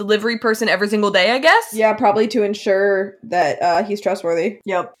delivery person every single day, I guess? Yeah, probably to ensure that he's trustworthy.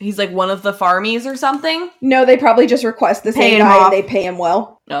 Yep. He's like one of the farmies or something? No, they probably just request the same guy and they pay him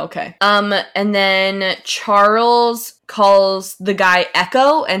well. Okay. And then Charles calls the guy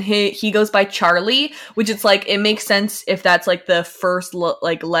Echo and he goes by Charlie, which it's like, it makes sense if that's like the first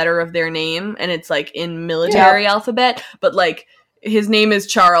letter of their name and it's like in military alphabet, but like his name is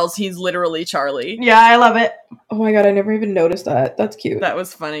Charles. He's literally Charlie. Yeah, I love it. Oh my god, I never even noticed that. That's cute. That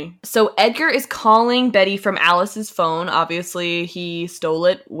was funny. So Edgar is calling Betty from Alice's phone. Obviously, he stole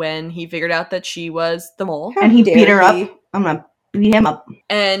it when he figured out that she was the mole. And he beat her up. I'm gonna beat him up.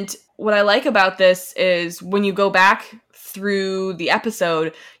 And what I like about this is when you go back through the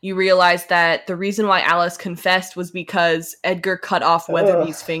episode, you realize that the reason why Alice confessed was because Edgar cut off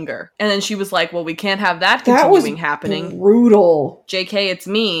Weatherby's finger. And then she was like, well, we can't have that continuing happening. Brutal. JK, it's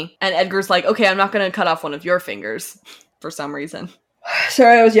me. And Edgar's like, okay, I'm not going to cut off one of your fingers for some reason.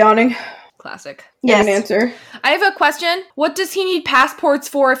 Sorry, I was yawning. Classic. Yes. An answer. I have a question. What does he need passports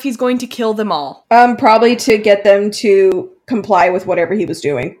for if he's going to kill them all? Probably to get them to comply with whatever he was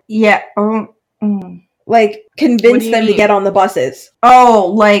doing. Yeah. Like, convince them to get on the buses.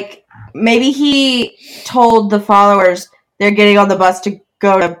 Oh, like, maybe he told the followers they're getting on the bus to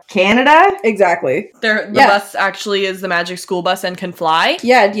go to Canada? Exactly. The bus actually is the magic school bus and can fly.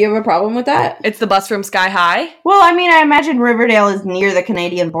 Yeah, do you have a problem with that? It's the bus from Sky High. Well, I mean, I imagine Riverdale is near the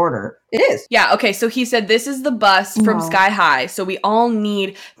Canadian border. It is. Yeah, okay, so he said this is the bus from Sky High, so we all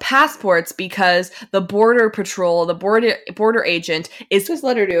need passports because the border patrol, the border agent is... Just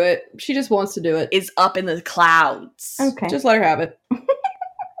let her do it. She just wants to do it. Is up in the clouds. Okay. Just let her have it.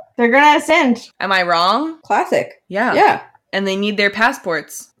 They're gonna ascend. Am I wrong? Classic. Yeah. Yeah. And they need their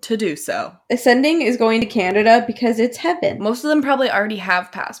passports to do so. Ascending is going to Canada because it's heaven. Most of them probably already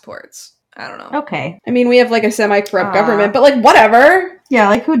have passports. I don't know. Okay. I mean, we have like a semi-corrupt government, but like whatever. Yeah,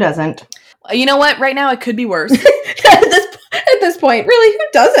 like who doesn't? You know what? Right now it could be worse. At this point, really, who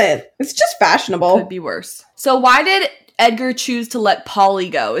doesn't? It's just fashionable. Could be worse. So why did Edgar choose to let Polly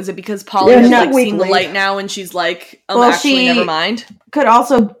go? Is it because Polly has like seen the light now and she's like, actually, never mind? Could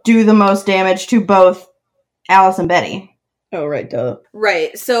also do the most damage to both Alice and Betty. Oh, right, duh.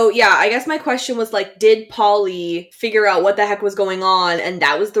 Right. So, yeah, I guess my question was, like, did Polly figure out what the heck was going on, and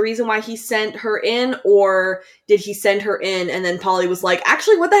that was the reason why he sent her in, or did he send her in, and then Polly was like,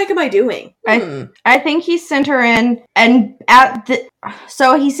 actually, what the heck am I doing? I think he sent her in, and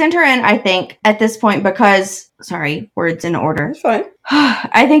so he sent her in, I think, at this point, because, sorry, words in order. It's fine.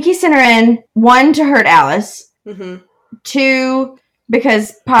 I think he sent her in, 1, to hurt Alice, Mm-hmm. 2,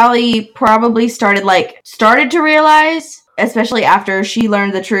 because Polly probably started to realize, especially after she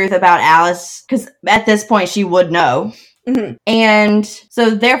learned the truth about Alice, because at this point she would know. Mm-hmm. And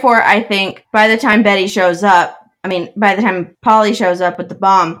so therefore I think by the time Polly shows up with the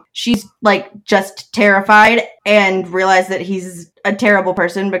bomb, she's like just terrified and realized that he's a terrible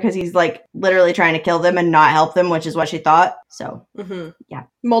person because he's like literally trying to kill them and not help them, which is what she thought. So, yeah.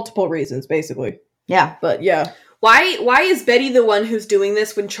 Multiple reasons, basically. Yeah. But yeah. Why is Betty the one who's doing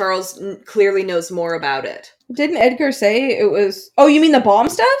this when Charles clearly knows more about it? Didn't Edgar say it was... Oh, you mean the bomb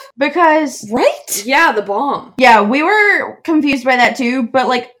stuff? Because... Right? Yeah, the bomb. Yeah, we were confused by that too, but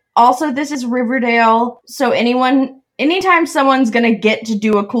like, also this is Riverdale, so anytime someone's gonna get to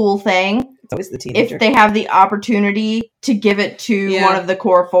do a cool thing, it's always the teenager. If they have the opportunity to give it to one of the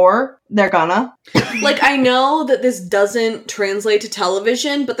core 4, they're gonna. Like, I know that this doesn't translate to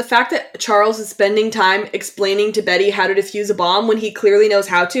television, but the fact that Charles is spending time explaining to Betty how to defuse a bomb when he clearly knows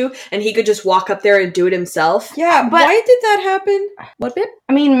how to, and he could just walk up there and do it himself. Yeah, but why did that happen? What bit?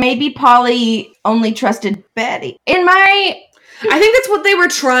 I mean, maybe Polly only trusted Betty. I think that's what they were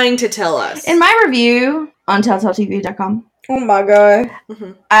trying to tell us. In my review on telltale.tv.com. Oh my god.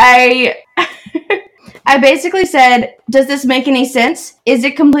 Mm-hmm. I basically said, does this make any sense? Is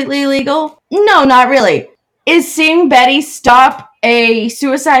it completely illegal? No, not really. Is seeing Betty stop a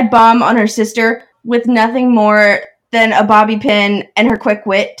suicide bomb on her sister with nothing more than a bobby pin and her quick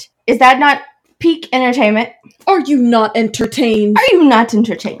wit, is that not peak entertainment? Are you not entertained? Are you not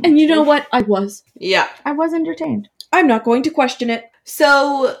entertained? And you know what? I was. Yeah. I was entertained. I'm not going to question it.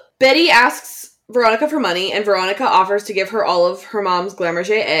 So, Betty asks Veronica for money, and Veronica offers to give her all of her mom's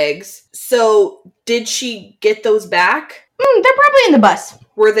Glamourget eggs. So, did she get those back? They're probably in the bus.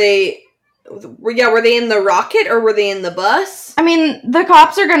 Were they in the rocket, or were they in the bus? I mean, the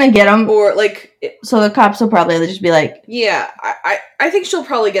cops are gonna get them. Or, like... So the cops will probably just be like... Yeah, I think she'll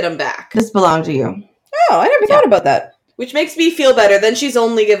probably get them back. This belongs to you. Oh, I never thought about that. Which makes me feel better. Then she's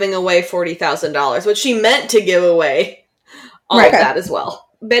only giving away $40,000, which she meant to give away. All of that as well.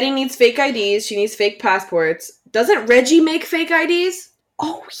 Betty needs fake IDs. She needs fake passports. Doesn't Reggie make fake IDs?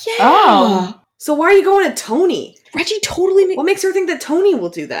 Oh, yeah. Oh. So why are you going to Tony? Reggie totally What makes her think that Tony will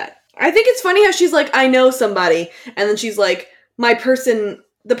do that? I think it's funny how she's like, I know somebody. And then she's like,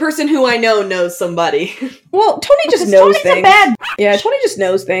 the person who I know knows somebody. Well, Tony just knows things. Yeah, Tony just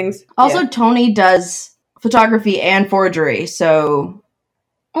knows things. Also, Tony does photography and forgery, so...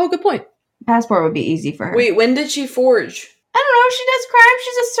 Oh, good point. Passport would be easy for her. Wait, when did she forge? I don't know, she does crime,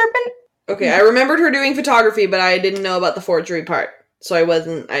 she's a serpent. Okay, I remembered her doing photography, but I didn't know about the forgery part. So I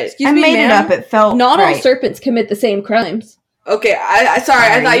wasn't... Excuse me, made it up, it felt Not right. all serpents commit the same crimes. Okay, sorry,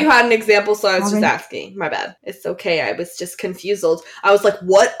 I thought you had an example, so I was just asking. My bad. It's okay, I was just confused. I was like,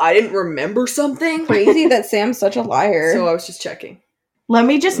 what? I didn't remember something? Crazy that Sam's such a liar. So I was just checking. Let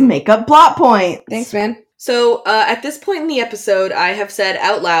me just make up plot points. Thanks, man. So, at this point in the episode, I have said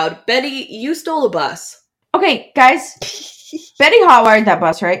out loud, Betty, you stole a bus. Okay, guys. Betty hotwired that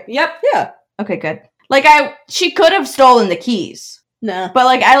bus, right? Yep. Yeah. Okay, good. She could have stolen the keys. No. But,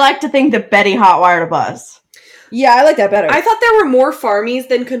 I like to think that Betty hotwired a bus. Yeah, I like that better. I thought there were more farmies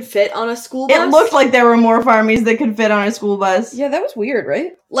than could fit on a school bus. It looked like there were more farmies that could fit on a school bus. Yeah, that was weird,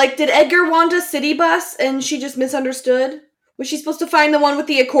 right? Like, did Edgar want a city bus and she just misunderstood? Was she supposed to find the one with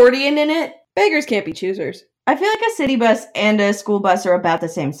the accordion in it? Beggars can't be choosers. I feel like a city bus and a school bus are about the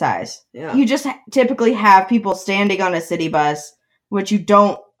same size. Yeah. You just typically have people standing on a city bus, which you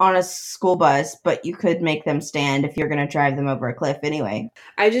don't on a school bus, but you could make them stand if you're going to drive them over a cliff anyway.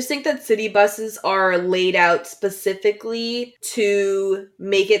 I just think that city buses are laid out specifically to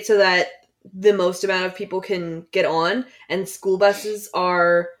make it so that the most amount of people can get on, and school buses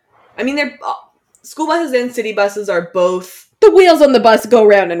are, I mean, they're school buses and city buses are both The wheels on the bus go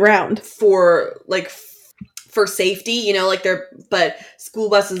round and round. for like for safety, you know, like but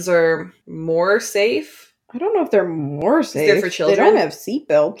school buses are more safe. I don't know if they're more safe. They're for children. They don't have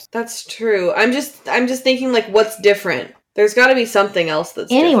seatbelts. That's true. I'm just thinking, like, what's different? There's got to be something else that's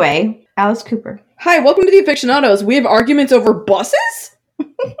different. Anyway, Alice Cooper. Hi, welcome to the Afictionados. We have arguments over buses?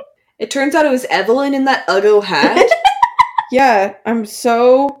 It turns out it was Evelyn in that Uggo hat. Yeah, I'm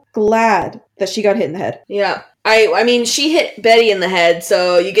so glad that she got hit in the head. Yeah. I mean, she hit Betty in the head,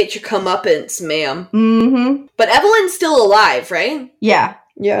 so you get your comeuppance, ma'am. Mm-hmm. But Evelyn's still alive, right? Yeah.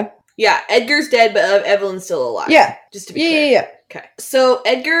 Yeah. Yeah, Edgar's dead, but Evelyn's still alive. Yeah. Just to be clear. Yeah. Okay. So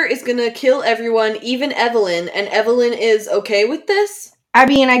Edgar is gonna kill everyone, even Evelyn, and Evelyn is okay with this? I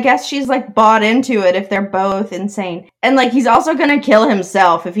mean, I guess she's, like, bought into it if they're both insane. And, like, he's also gonna kill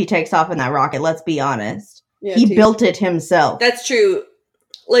himself if he takes off in that rocket, let's be honest. Yeah, He built it himself. That's true.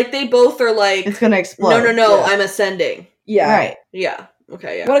 Like, they both are like, It's gonna explode. no, Yeah. I'm ascending. Yeah. Right. Yeah.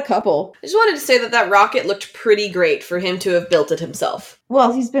 Okay, yeah. What a couple. I just wanted to say that rocket looked pretty great for him to have built it himself.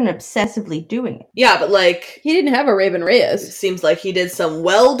 Well, he's been obsessively doing it. Yeah, but, like, He didn't have a Raven it Reyes. seems like he did some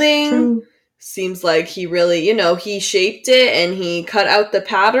welding. True. Seems like he really, you know, he shaped it and he cut out the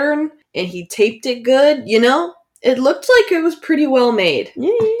pattern and he taped it good, you know? It looked like it was pretty well made.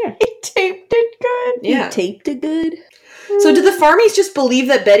 Yeah. He taped it good. Yeah. He taped it good. So do the Farmies just believe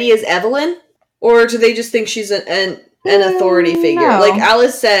that Betty is Evelyn? Or do they just think she's an authority figure? No. Like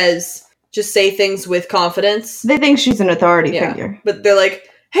Alice says, just say things with confidence. They think she's an authority Yeah. figure. But they're like,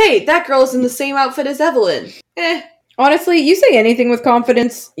 hey, that girl's in the same outfit as Evelyn. Honestly, you say anything with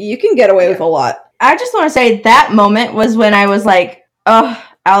confidence, you can get away with a lot. I just want to say that moment was when I was like, oh,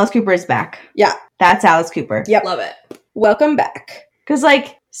 Alice Cooper is back. Yeah. That's Alice Cooper. Yep. Love it. Welcome back. Because,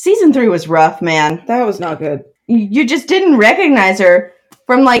 like, season 3 was rough, man. That was not good. You just didn't recognize her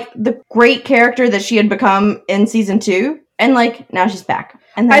from, like, the great character that she had become in season 2. And, like, now she's back.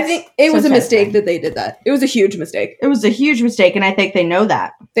 And I think it was a mistake satisfying. that they did that. It was a huge mistake. It was a huge mistake, and I think they know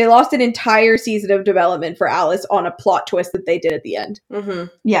that. They lost an entire season of development for Alice on a plot twist that they did at the end. Mm-hmm.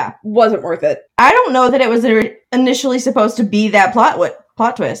 Yeah. Wasn't worth it. I don't know that it was initially supposed to be that plot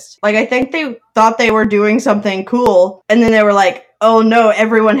twist. Like, I think they thought they were doing something cool, and then they were like, oh no,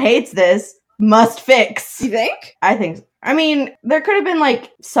 everyone hates this. Must fix. You think? I think so. I mean, there could have been,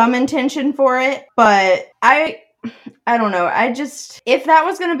 like, some intention for it, but I don't know. If that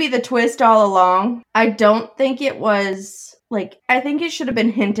was going to be the twist all along, I don't think it was, like, I think it should have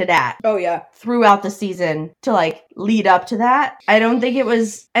been hinted at Oh, yeah. throughout the season to, like, lead up to that. I don't think it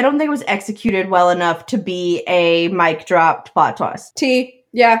was executed well enough to be a mic drop plot twist. T.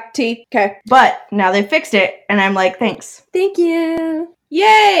 Yeah, T. Okay. But now they fixed it, and I'm like, thanks. Thank you.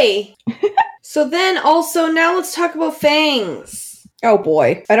 Yay! So then also, now let's talk about Fangs. Oh,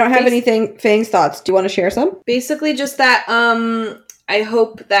 boy. I don't have anything. Fang's thoughts. Do you want to share some? Basically just that, I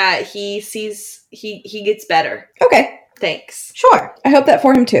hope that he gets better. Okay. Thanks. Sure. I hope that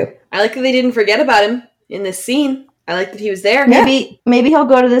for him, too. I like that they didn't forget about him in this scene. I like that he was there. Maybe he'll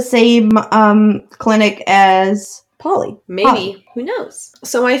go to the same clinic as Polly. Maybe. Who knows?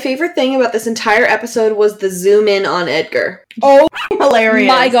 So my favorite thing about this entire episode was the zoom in on Edgar. Oh, Hilarious.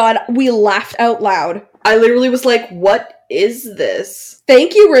 my God. We laughed out loud. I literally was like, what is this?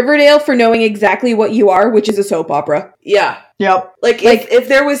 Thank you, Riverdale, for knowing exactly what you are, which is a soap opera. Yeah. Yep. Like if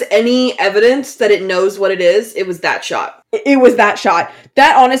there was any evidence that it knows what it is, it was that shot. It was that shot.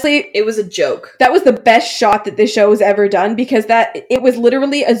 That, honestly, It was a joke. that was the best shot that this show has ever done, because it was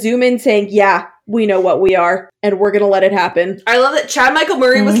literally a zoom in saying, yeah, we know what we are, and we're gonna let it happen. I love that Chad Michael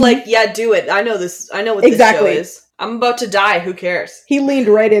Murray was like, yeah, do it. I know this. I know what Exactly. this show is. I'm about to die. Who cares? He leaned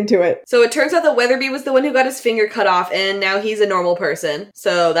right into it. So it turns out that Weatherby was the one who got his finger cut off, and now he's a normal person.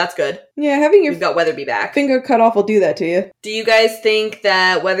 So that's good. Yeah, having your We've got Weatherby back. finger cut off will do that to you. Do you guys think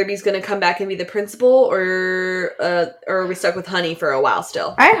that Weatherby's going to come back and be the principal, or are we stuck with Honey for a while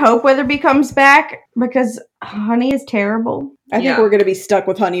still? I hope Weatherby comes back because Honey is terrible. I think Yeah. we're gonna be stuck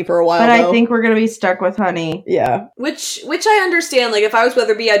with Honey for a while, But though. I think we're gonna be stuck with Honey. Yeah. Which I understand. Like, if I was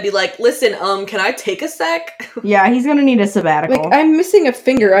Weatherby, I'd be like, listen, can I take a sec? Yeah, he's gonna need a sabbatical. Like, I'm missing a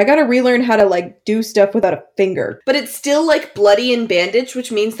finger. I gotta relearn how to, like, do stuff without a finger. But it's still, like, bloody and bandaged,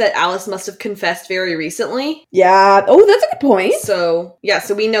 which means that Alice must have confessed very recently. Yeah. Oh, that's a good point. So, yeah,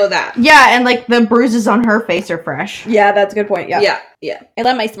 so we know that. yeah, and like the bruises on her face are fresh. Yeah, that's a good point. Yeah. Yeah. I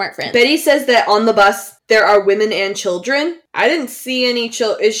love my smart friend. Betty says that on the bus there are women and children. I didn't see any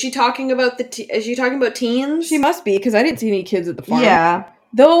Is she talking about is she talking about teens? She must be, because I didn't see any kids at the farm. Yeah.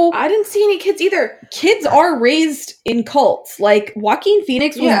 Though, I didn't see any kids either. kids are raised in cults. Like, Joaquin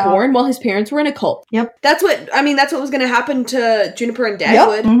Phoenix was born while his parents were in a cult. That's what was going to happen to Juniper and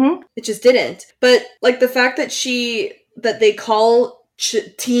Dagwood. Mm-hmm. It just didn't. But, like, the fact that they call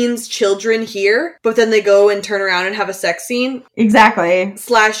teens children here, but then they go and turn around and have a sex scene Exactly.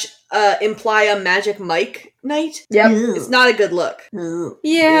 / imply a Magic Mike night. Yep. It's not a good look.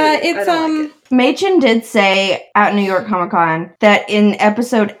 Yeah, I it's, don't like it. Machen did say at New York Comic Con that in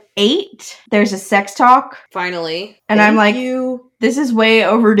episode 8 there's a sex talk, Finally. and I'm like, you. this is way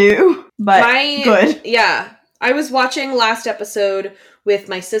overdue, but good. Yeah. I was watching last episode with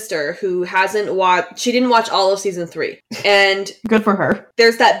my sister, who she didn't watch all of season 3. And Good for her.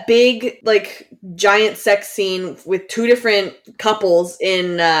 there's that big, like, giant sex scene with 2 different couples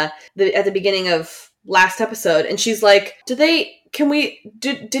at the beginning of last episode. And she's like, did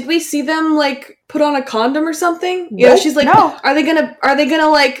we see them, like, put on a condom or something? You know, Nope. she's like, No. are they gonna,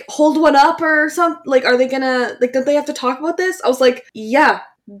 like, hold one up or something? Like, are they gonna, like, don't they have to talk about this? I was like, yeah,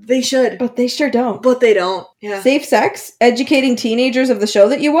 they should. But they sure don't. But they don't. Yeah. Safe sex? Educating teenagers of the show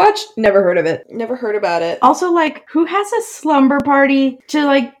that you watch? Never heard of it. Never heard about it. Also, like, who has a slumber party to,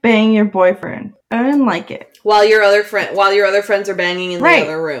 like, bang your boyfriend? I didn't like it. While your other friends are banging in Right. the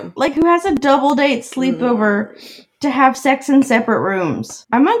other room. Like, who has a double date sleepover to have sex in separate rooms?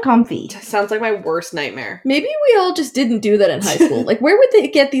 I'm uncomfy. Sounds like my worst nightmare. Maybe we all just didn't do that in high school. Like, where would they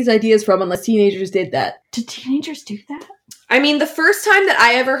get these ideas from unless teenagers did that? Do teenagers do that? I mean, the first time that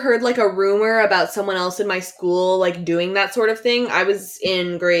I ever heard, like, a rumor about someone else in my school, like, doing that sort of thing, I was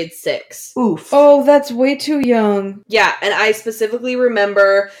in grade 6. Oof. Oh, that's way too young. Yeah, and I specifically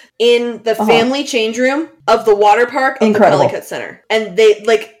remember in the family change room of the water park of Incredible. the Pellicut Center. And they,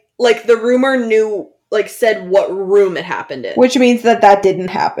 like, the rumor said what room it happened in. Which means that didn't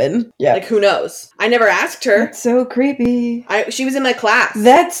happen. Yeah. Like, who knows? I never asked her. That's so creepy. She was in my class.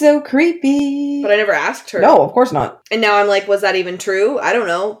 That's so creepy. But I never asked her. No, of course not. And now I'm like, was that even true? I don't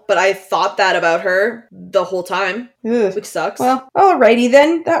know. But I thought that about her the whole time, Ugh. which sucks. Well, alrighty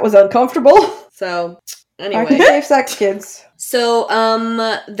then. That was uncomfortable. So, Back to anyway. safe sex, kids. So,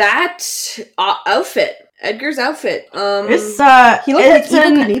 that outfit. Edgar's outfit. It's, He looked like it's Evel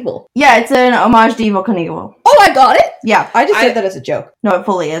an, Knievel. yeah, it's an homage to Evel Knievel. Oh, I got it! Yeah. I just said that as a joke. No, it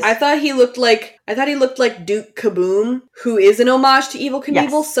fully is. I thought he looked like Duke Kaboom, who is an homage to Evel Knievel,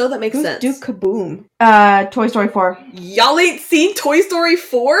 Yes. so that makes Who's sense. Duke Kaboom? Toy Story 4. Y'all ain't seen Toy Story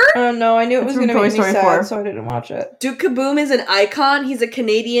 4? Oh no, I knew it was It's from going to Toy make me Story sad, 4. so I didn't watch it. Duke Kaboom is an icon. He's a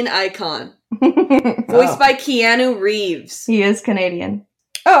Canadian icon. Oh. Voiced by Keanu Reeves. He is Canadian.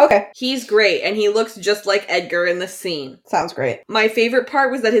 Oh, okay. He's great, and he looks just like Edgar in the scene. Sounds great. My favorite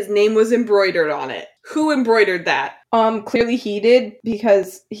part was that his name was embroidered on it. Who embroidered that? Clearly he did,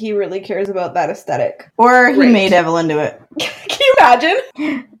 because he really cares about that aesthetic. Or he Great. made Evelyn do it. Can you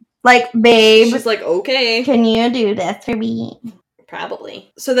imagine? Like, babe, She's like, okay. can you do that for me?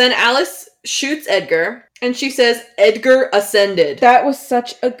 Probably. So then Alice shoots Edgar, and she says, Edgar ascended. That was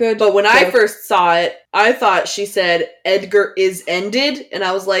such a good But when I joke. first saw it, I thought she said, Edgar is ended, and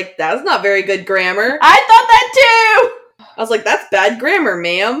I was like, that's not very good grammar. I thought that too! I was like, that's bad grammar,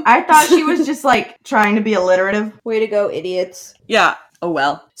 ma'am. I thought she was just, like, trying to be alliterative. Way to go, idiots. Yeah. Oh,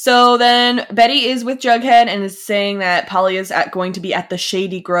 well. So then Betty is with Jughead and is saying that Polly is going to be at the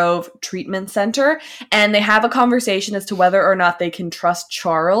Shady Grove Treatment Center. And they have a conversation as to whether or not they can trust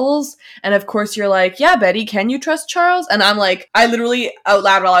Charles. And of course you're like, yeah, Betty, can you trust Charles? And I'm like, I literally out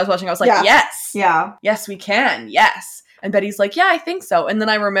loud while I was watching, I was like, Yeah. yes. Yeah. Yes, we can. Yes. And Betty's like, yeah, I think so. And then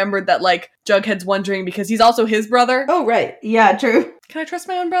I remembered that, like, Jughead's wondering because he's also his brother. Oh, right. Yeah, true. Can I trust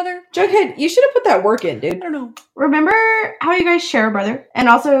my own brother? Jughead, you should have put that work in, I dude. don't know. Remember how you guys share a brother? And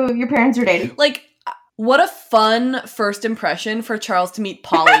also your parents are dating? Like, what a fun first impression for Charles to meet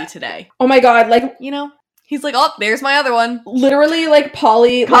Polly today. Oh my god, like, You know? He's like, oh, there's my other one. literally, like,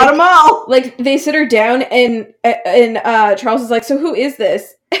 Polly, Caught like, them all! like, they sit her down, and Charles is like, so who is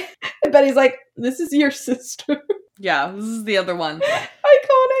this? And Betty's like, this is your sister. Yeah, this is the other one.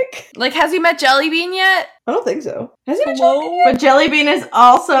 Iconic. Like, has he met Jellybean yet? I don't think so. Has he been Hello? Jellybean? But Jellybean is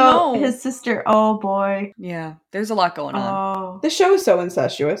also No. his sister. Oh boy. Yeah, there's a lot going on. Oh. The show is so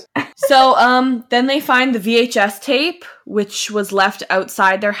incestuous. So, then they find the VHS tape, which was left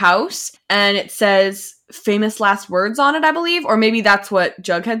outside their house, and it says famous last words on it, I believe, or maybe that's what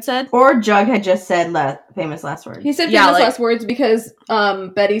Jughead said. Or Jug had just said famous last words. He said Yeah, famous like- last words because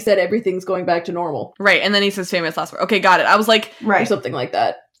Betty said everything's going back to normal. Right, and then he says famous last word. Okay, got it. I was like, Or Right. something like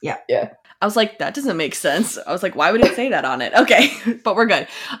that. Yeah. I was like, that doesn't make sense. I was like, why would it say that on it? Okay, but we're good.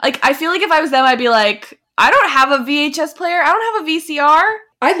 Like, I feel like if I was them, I'd be like, I don't have a VHS player. I don't have a VCR.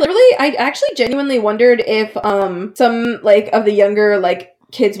 I actually genuinely wondered if some like of the younger like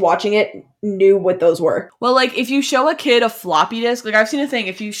kids watching it knew what those were. Well, like, if you show a kid a floppy disk, like, I've seen a thing,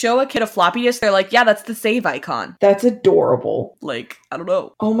 if you show a kid a floppy disk, they're like, yeah, that's the save icon. That's adorable. Like, I don't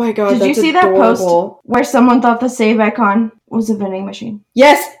know. Oh my god, Did that's you see adorable. that post where someone thought the save icon was a vending machine?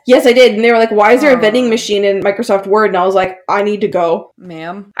 Yes, I did. And they were like, why is there a vending machine in Microsoft Word? And I was like, I need to go.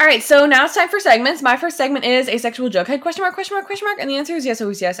 Ma'am. All right, so now it's time for segments. My first segment is asexual Jughead, question mark, and the answer is yes,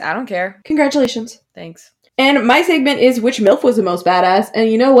 always yes. I don't care. Congratulations. Thanks. And my segment is which MILF was the most badass. And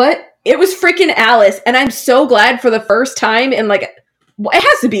you know what? It was freaking Alice. And I'm so glad for the first time in like, it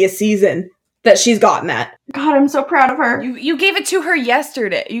has to be a season that she's gotten that. God, I'm so proud of her. You gave it to her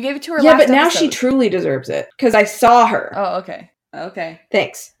yesterday. You gave it to her Yeah, last but now episode. she truly deserves it. Because I saw her. Oh, okay. Okay.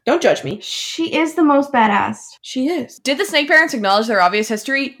 Thanks. Don't judge me. She is the most badass. She is. Did the snake parents acknowledge their obvious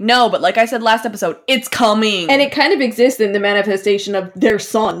history? No, but like I said last episode, it's coming. And it kind of exists in the manifestation of their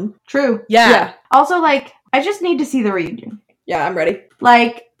son. True. yeah. Also, like, I just need to see the reunion. Yeah, I'm ready.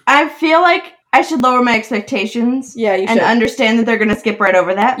 Like, I feel like I should lower my expectations Yeah, you and should. understand that they're going to skip right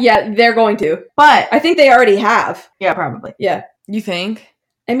over that. Yeah, they're going to. But, I think they already have. yeah, probably. Yeah. You think?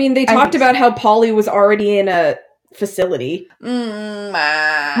 I mean, they I talked think about how Polly was already in a facility.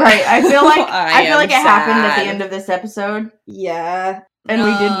 Right. I feel like it happened at the end of this episode, Yeah. and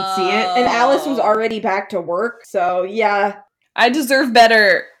we didn't see it. And Alice was already back to work, so yeah. I deserve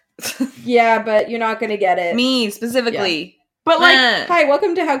better. Yeah, but you're not gonna get it. Me, specifically. But like, Hi,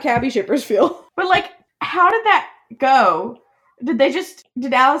 welcome to How Cabby Shippers Feel. how did that go?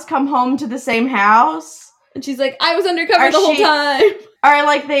 Did Alice come home to the same house? And she's like, I was undercover Are the whole she- time.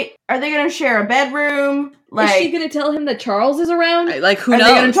 Are they gonna share a bedroom? Like, Is she gonna tell him that Charles is around? Like, who are knows?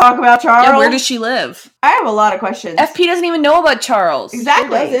 they gonna talk about Charles? Yeah, where does she live? I have a lot of questions. FP doesn't even know about Charles.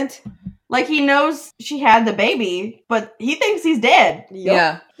 Exactly. She doesn't. Like, he knows she had the baby, but he thinks he's dead. Yup.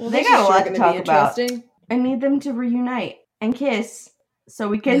 Yeah. Well, They this got is a lot sure to gonna talk be about. interesting. I need them to reunite and kiss so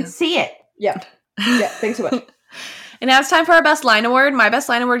we can see it. Yeah. Yeah, thanks so much. And now it's time for our best line award. My best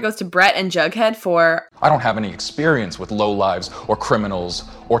line award goes to Brett and Jughead for I don't have any experience with lowlives or criminals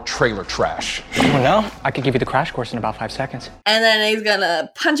or trailer trash. Oh no, I could give you the crash course in about 5 seconds. And then he's gonna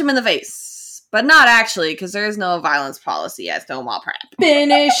punch him in the face. But not actually, because there is no violence policy at Stonewall Prep.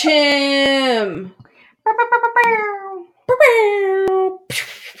 Finish him.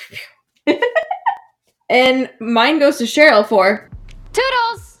 And mine goes to Cheryl for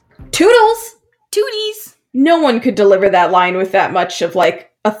Toodles! Toodles. Tooties! No one could deliver that line with that much of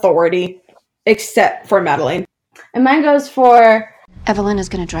like authority, except for Madeline. And mine goes for Evelyn is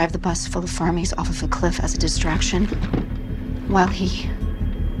going to drive the bus full of farmies off of a cliff as a distraction while he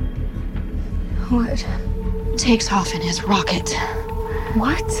takes off in his rocket.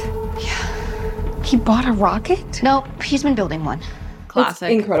 What? Yeah. He bought a rocket? No, he's been building one. Classic.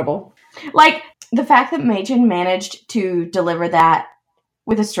 It's incredible. like the fact that Machen managed to deliver that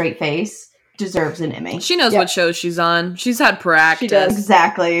with a straight face deserves an Emmy. She knows Yep. what shows she's on. She's had practice. She does.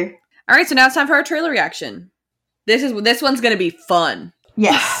 Exactly. All right, so now it's time for our trailer reaction. This one's gonna be fun.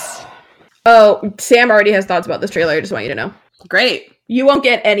 Yes. Oh, Sam already has thoughts about this trailer. I just want you to know. Great. You won't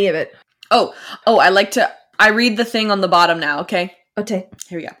get any of it. Oh, I read the thing on the bottom now, okay? Okay.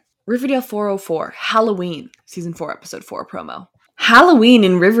 Here we go. Riverdale 404, Halloween, Season 4, Episode 4 promo. Halloween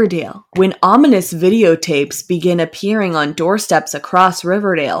in Riverdale. When ominous videotapes begin appearing on doorsteps across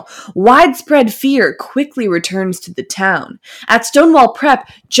Riverdale, widespread fear quickly returns to the town. At Stonewall Prep,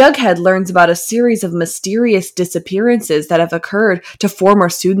 Jughead learns about a series of mysterious disappearances that have occurred to former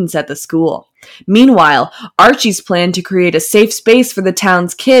students at the school. Meanwhile, Archie's plan to create a safe space for the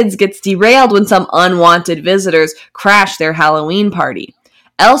town's kids gets derailed when some unwanted visitors crash their Halloween party.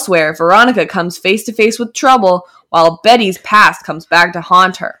 Elsewhere, Veronica comes face to face with trouble while Betty's past comes back to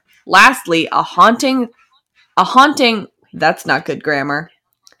haunt her. Lastly, a haunting, that's not good grammar.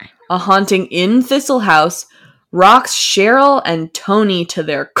 A haunting in Thistle House rocks Cheryl and Tony to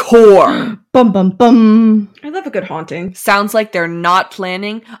their core. Bum bum bum. I love a good haunting. Sounds like they're not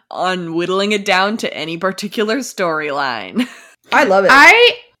planning on whittling it down to any particular storyline. I love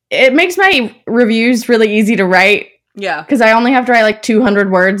it. It makes my reviews really easy to write Yeah, because I only have to write like 200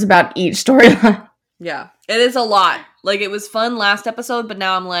 words about each storyline. yeah. It is a lot. Like, it was fun last episode, but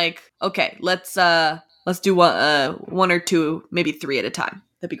now I'm like, okay, let's do one or two, maybe 3 at a time.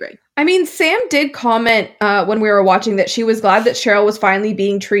 That'd be great. I mean, Sam did comment when we were watching that she was glad that Cheryl was finally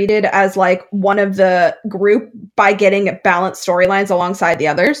being treated as like one of the group by getting balanced storylines alongside the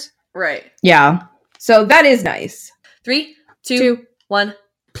others. Right. Yeah. So that is nice. 3, 2, 1,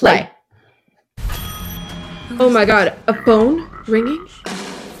 play. Oh my god, a phone ringing?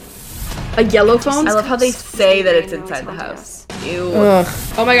 A yellow phone? I love how they say that it's inside the house. Ew.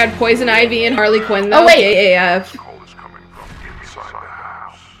 Ugh. Oh my god, Poison Ivy and Harley Quinn though. Oh, wait. AAF.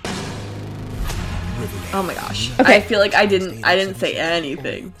 Oh my gosh. Okay. I feel like I didn't say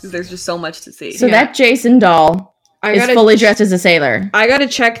anything. There's just so much to see. So that Jason doll is fully dressed as a sailor. I gotta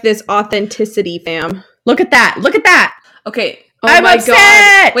check this authenticity, fam. Look at that. Look at that. Okay. Oh I'm my upset.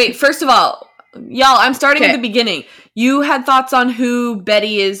 god. Wait, first of all, y'all, I'm starting at Okay. the beginning. You had thoughts on who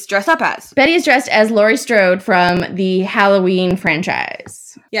Betty is dressed up as. Betty is dressed as Laurie Strode from the Halloween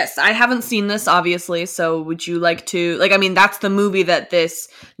franchise. Yes, I haven't seen this, obviously, so would you like to... Like, I mean, that's the movie that this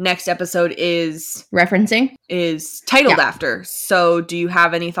next episode is... Referencing? Is titled after. So do you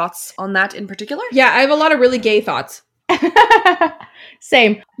have any thoughts on that in particular? Yeah, I have a lot of really gay thoughts.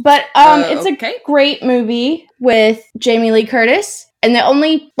 Same. But it's a great movie with Jamie Lee Curtis. And the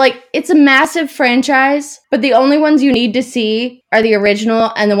only, it's a massive franchise, but the only ones you need to see are the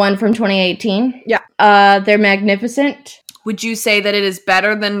original and the one from 2018. Yeah. They're magnificent. Would you say that it is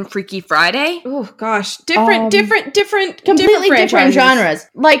better than Freaky Friday? Oh gosh, different, completely different genres.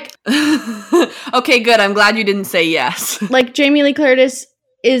 Like, okay, good. I'm glad you didn't say yes. Like Jamie Lee Curtis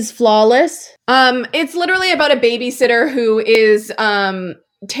is flawless. It's literally about a babysitter who is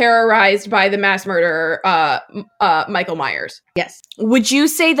terrorized by the mass murderer, Michael Myers. Yes. Would you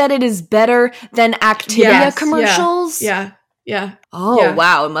say that it is better than Activia commercials? Yeah. Oh, Yeah.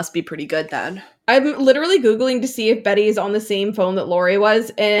 wow. It must be pretty good then. I'm literally Googling to see if Betty is on the same phone that Laurie was,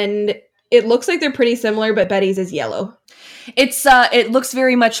 and it looks like they're pretty similar, but Betty's is yellow. It looks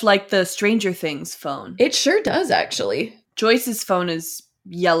very much like the Stranger Things phone. It sure does, actually. Joyce's phone is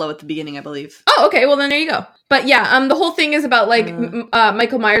yellow at the beginning, I believe. Oh, okay. Well, then there you go. But yeah, the whole thing is about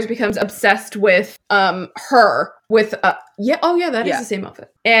Michael Myers becomes obsessed with her with that is the same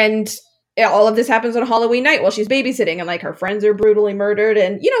outfit. And all of this happens on Halloween night while she's babysitting, and like her friends are brutally murdered,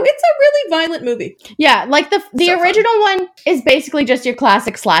 and it's a really violent movie. Yeah, like the original one is basically just your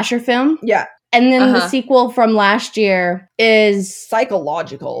classic slasher film. Yeah. And then the sequel from last year is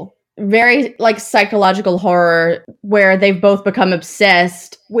psychological. Very psychological horror where they've both become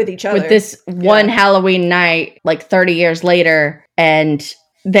obsessed with each other. With this one Halloween night, 30 years later, and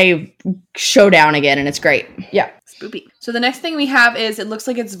they show down again, and it's great. Yeah. Spoopy. So the next thing we have is, it looks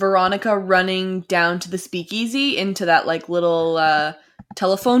like it's Veronica running down to the speakeasy into that little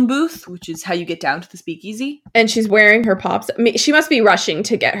telephone booth, which is how you get down to the speakeasy. And she's wearing her pops. I mean, she must be rushing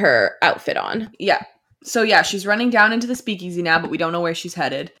to get her outfit on. Yeah. So yeah, she's running down into the speakeasy now, but we don't know where she's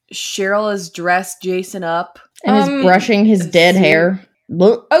headed. Cheryl has dressed Jason up. And is brushing his dead hair.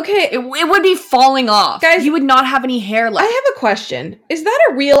 Okay. It would be falling off. Guys, he would not have any hair left. I have a question. Is that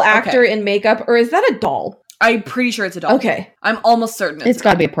a real actor in makeup, or is that a doll? I'm pretty sure it's a doll. Okay. I'm almost certain it's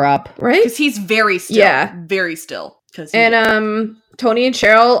got to be a prop. Right? Because he's very still. Yeah. Very still. And Tony and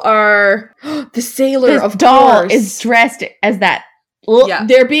Cheryl are the sailor this of doll course. is dressed as that. Yeah.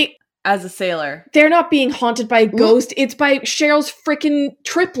 As a sailor. They're not being haunted by a ghost. It's by Cheryl's freaking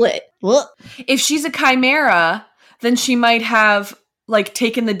triplet. If she's a chimera, then she might have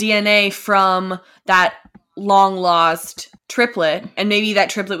taken the DNA from that long lost triplet, and maybe that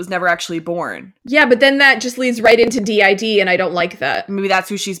triplet was never actually born. Yeah, but then that just leads right into DID, and I don't like that. Maybe that's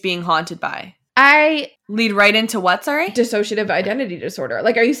who she's being haunted by. I lead right into what, sorry? Dissociative identity disorder.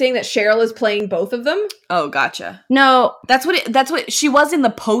 Are you saying that Cheryl is playing both of them? Oh, gotcha. No. That's what she was in the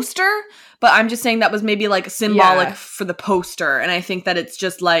poster, but I'm just saying that was maybe symbolic for the poster, and I think that it's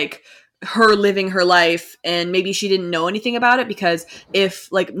just her living her life, and maybe she didn't know anything about it, because if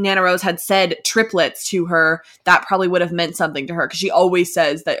Nana Rose had said triplets to her, that probably would have meant something to her, because she always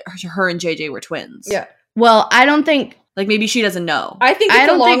says that her and JJ were twins. Yeah. Well, I don't think maybe she doesn't know. I think it's I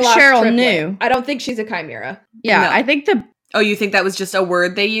don't think Cheryl triplet. knew. I don't think she's a chimera. Yeah, No. I think Oh, you think that was just a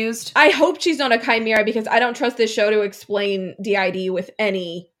word they used? I hope she's not a chimera, because I don't trust this show to explain DID with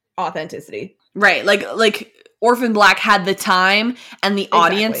any authenticity. Right, like Orphan Black had the time and the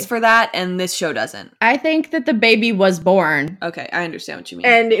audience for that, and this show doesn't. I think that the baby was born. Okay, I understand what you mean.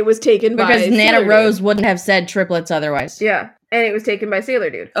 And it was taken because by Nana Sailor Rose Dude. wouldn't have said triplets otherwise. Yeah, and it was taken by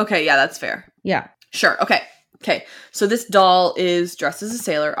Sailor Dude. Okay, yeah, that's fair. Yeah. Sure, okay. So this doll is dressed as a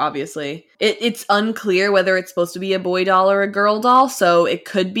sailor, obviously. It's unclear whether it's supposed to be a boy doll or a girl doll, so it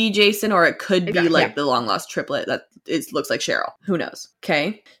could be Jason, or it could be the long-lost triplet. That it looks like Cheryl. Who knows?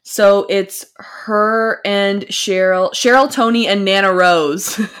 Okay. So it's her and Cheryl, Tony, and Nana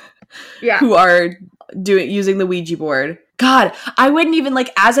Rose who are using the Ouija board. God, I wouldn't even,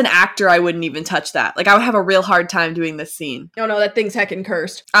 like, as an actor, I wouldn't even touch that. Like, I would have a real hard time doing this scene. Oh no, that thing's heckin'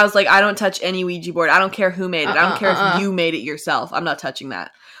 cursed. I was like, I don't touch any Ouija board. I don't care who made it. I don't care if you made it yourself. I'm not touching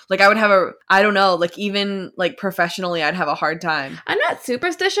that. Like, I would have I don't know, like, even, like, professionally, I'd have a hard time. I'm not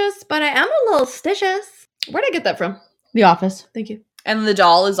superstitious, but I am a little stitious. Where'd I get that from? The Office. Thank you. And the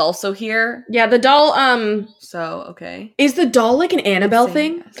doll is also here. Yeah, the doll, So, okay. Is the doll like an Annabelle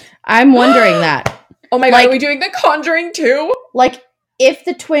thing? I'm wondering that. Oh my god, are we doing The Conjuring too? Like, if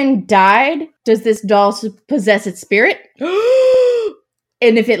the twin died, does this doll possess its spirit?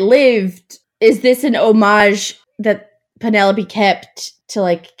 And if it lived, is this an homage that Penelope kept to,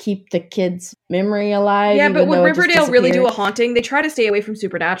 like, keep the kid's memory alive? Yeah, but would Riverdale really do a haunting? They try to stay away from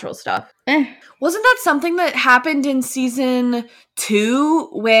supernatural stuff. Wasn't that something that happened in season 2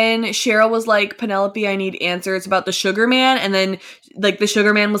 when Cheryl was like, Penelope, I need answers about the Sugar Man? And then, like, the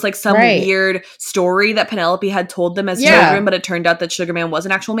Sugar Man was, like, some weird story that Penelope had told them as children, but it turned out that Sugar Man was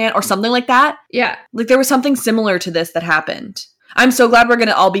an actual man or something like that? Yeah. Like, there was something similar to this that happened. I'm so glad we're going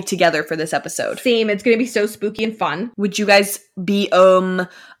to all be together for this episode. Same. It's going to be so spooky and fun. Would you guys be,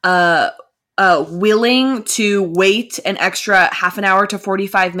 willing to wait an extra half an hour to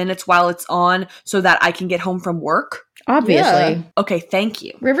 45 minutes while it's on so that I can get home from work? Obviously. Yeah. Okay, thank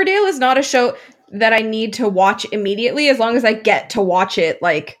you. Riverdale is not a show that I need to watch immediately as long as I get to watch it,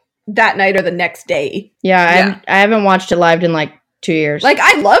 like, that night or the next day. Yeah. I haven't watched it live in, like, 2 years. Like,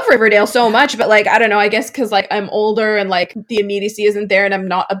 I love Riverdale so much, but, like, I don't know, I guess because, like, I'm older and, like, the immediacy isn't there and I'm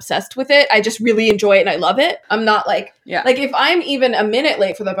not obsessed with it. I just really enjoy it and I love it. I'm not, like, like, if I'm even a minute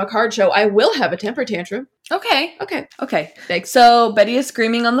late for the Picard show, I will have a temper tantrum. Okay. Thanks. So Betty is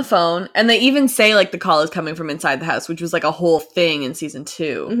screaming on the phone, and they even say, like, the call is coming from inside the house, which was, like, a whole thing in season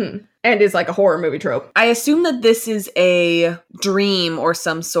 2. Mm-hmm. And is, like, a horror movie trope. I assume that this is a dream or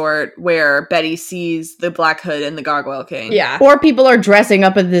some sort where Betty sees the Black Hood and the Gargoyle King. Yeah. Or people are dressing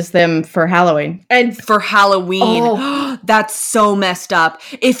up as them for Halloween. And for Halloween. That's so messed up.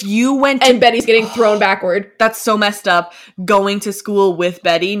 If you went to... And Betty's getting thrown backward. That's so messed up. Going to school with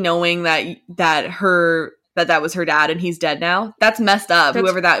Betty, knowing that was her dad and he's dead now. That's messed up. That's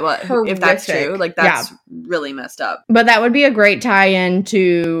whoever that was. horrific. If that's true, like, that's really messed up. But that would be a great tie-in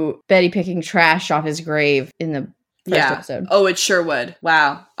to Betty picking trash off his grave in the first episode. Oh, it sure would.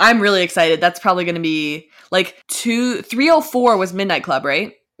 Wow. I'm really excited. That's probably going to be, like, 304 was Midnight Club,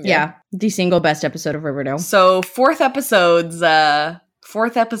 right? Yeah. The single best episode of Riverdale. So, fourth episodes.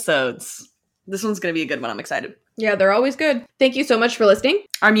 This one's going to be a good one. I'm excited. Yeah, they're always good. Thank you so much for listening.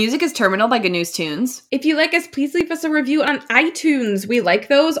 Our music is Terminal by Good News Tunes. If you like us, please leave us a review on iTunes. We like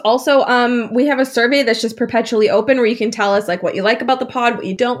those. Also, we have a survey that's just perpetually open where you can tell us, like, what you like about the pod, what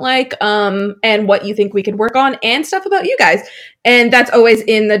you don't like, and what you think we could work on, and stuff about you guys. And that's always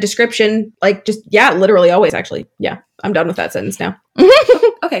in the description. Like, just, literally always, actually. Yeah, I'm done with that sentence now.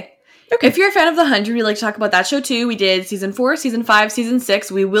 Okay. If you're a fan of The 100, we like to talk about that show too. We did season 4, season 5, season 6.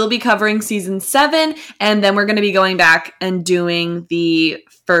 We will be covering season 7, and then we're going to be going back and doing the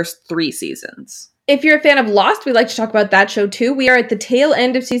first 3 seasons. If you're a fan of Lost, we like to talk about that show too. We are at the tail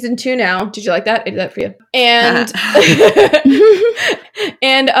end of season 2 now. Did you like that? I did that for you. And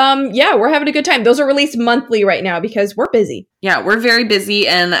we're having a good time. Those are released monthly right now because we're busy. Yeah, we're very busy,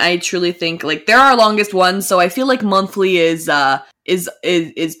 and I truly think, like, they're our longest ones, so I feel like monthly is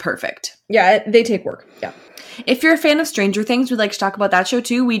perfect. Yeah, they take work. Yeah. If you're a fan of Stranger Things, we'd like to talk about that show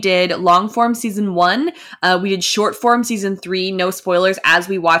too. We did long form season 1. We did short form season 3. No spoilers as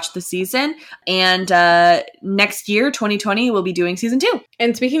we watched the season. And next year, 2020, we'll be doing season 2.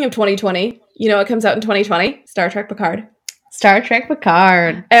 And speaking of 2020, you know what comes out in 2020? Star Trek Picard. Star Trek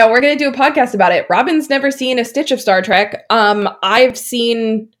Picard. And we're going to do a podcast about it. Robin's never seen a stitch of Star Trek. I've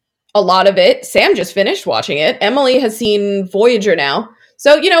seen a lot of it. Sam just finished watching it. Emily has seen Voyager now.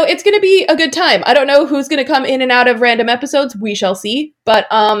 So, you know, it's going to be a good time. I don't know who's going to come in and out of random episodes. We shall see. But,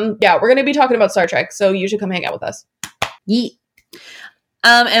 we're going to be talking about Star Trek. So you should come hang out with us. Yeet.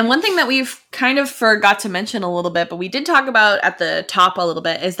 And one thing that we've kind of forgot to mention a little bit, but we did talk about at the top a little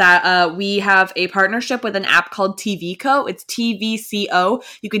bit, is that we have a partnership with an app called TVCO. It's TVCO.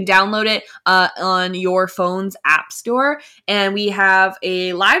 You can download it on your phone's app store. And we have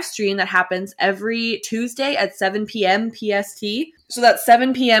a live stream that happens every Tuesday at 7 p.m. PST. So that's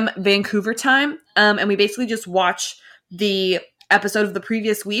 7 p.m. Vancouver time. And we basically just watch the episode of the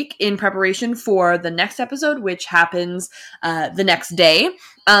previous week in preparation for the next episode, which happens the next day.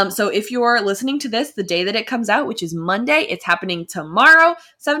 So if you're listening to this the day that it comes out, which is Monday, it's happening tomorrow,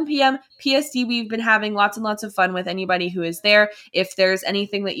 7 p.m. PST. We've been having lots and lots of fun with anybody who is there. If there's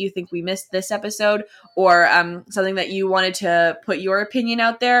anything that you think we missed this episode, or something that you wanted to put your opinion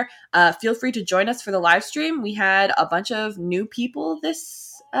out there, feel free to join us for the live stream. We had a bunch of new people this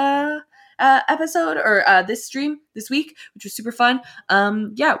episode, or this stream this week, which was super fun.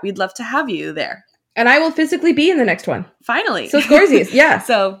 Yeah, we'd love to have you there. And I will physically be in the next one. Finally. So Scorsies, yeah.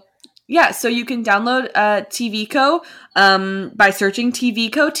 So you can download TVCO by searching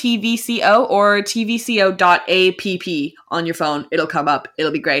TVCO, TVCO, or tvco.app on your phone. It'll come up.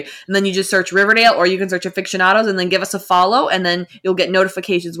 It'll be great. And then you just search Riverdale, or you can search Afictionados, and then give us a follow, and then you'll get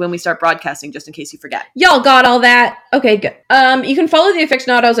notifications when we start broadcasting, just in case you forget. Y'all got all that? Okay, good. You can follow the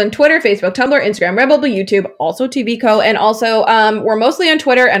Afictionados on Twitter, Facebook, Tumblr, Instagram, Rebel, YouTube, also TVCO, and also we're mostly on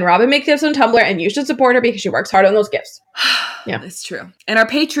Twitter, and Robin makes gifts on Tumblr, and you should support her because she works hard on those gifts. Yeah, it's true. And our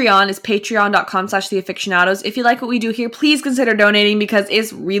Patreon is patreon.com/theafictionados. If you like what we do here, please consider donating, because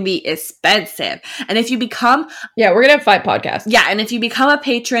it's really expensive. And if you become... Yeah, we're going to have 5 podcasts. Yeah, and if you become a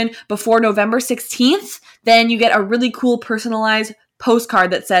patron before November 16th, then you get a really cool personalized postcard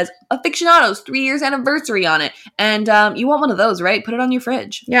that says Afictionados 3 years anniversary on it. And you want one of those, right? Put it on your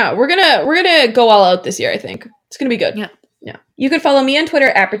fridge. Yeah, we're gonna go all out this year, I think. It's going to be good. Yeah. Yeah. You can follow me on Twitter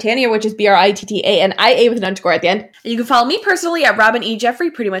at Britannia, which is BRITTANIA with an underscore at the end. And you can follow me personally at Robin E.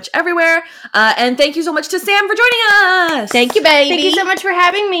 Jeffrey pretty much everywhere. And thank you so much to Sam for joining us. Thank you, baby. Thank you so much for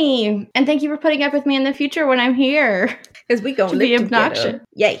having me. And thank you for putting up with me in the future when I'm here. Because we go to be obnoxious.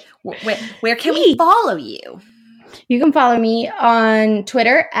 Yay. Where can we follow you? You can follow me on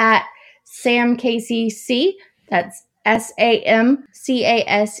Twitter at SamCaseyC. That's SamCaseyC.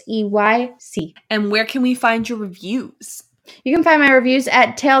 And where can we find your reviews? You can find my reviews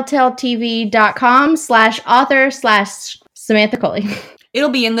at telltaletv.com/author/Samantha Coley. It'll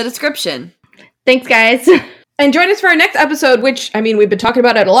be in the description. Thanks, guys. And join us for our next episode, which, I mean, we've been talking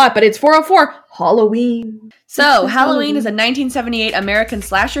about it a lot, but it's 404, Halloween. So, Halloween is a 1978 American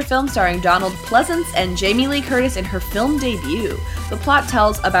slasher film starring Donald Pleasance and Jamie Lee Curtis in her film debut. The plot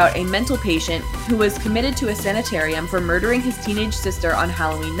tells about a mental patient who was committed to a sanitarium for murdering his teenage sister on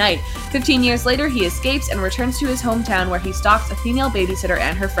Halloween night. 15 years later, he escapes and returns to his hometown, where he stalks a female babysitter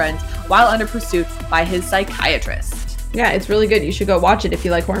and her friends while under pursuit by his psychiatrist. Yeah, it's really good. You should go watch it if you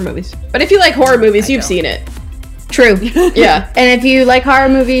like horror movies. But if you like horror movies, you've seen it. True. Yeah. And if you like horror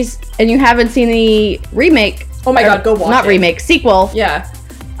movies and you haven't seen the remake, oh my god, go watch it. Not remake, sequel. Yeah.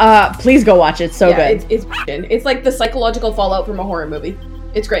 Please go watch it. It's so good. It's like the psychological fallout from a horror movie.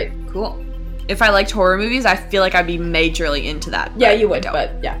 It's great. Cool. If I liked horror movies, I feel like I'd be majorly into that. Yeah, you would,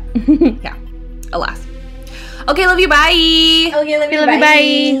 but yeah. Yeah. Alas. Okay, love you, bye. Okay, love you,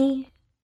 bye.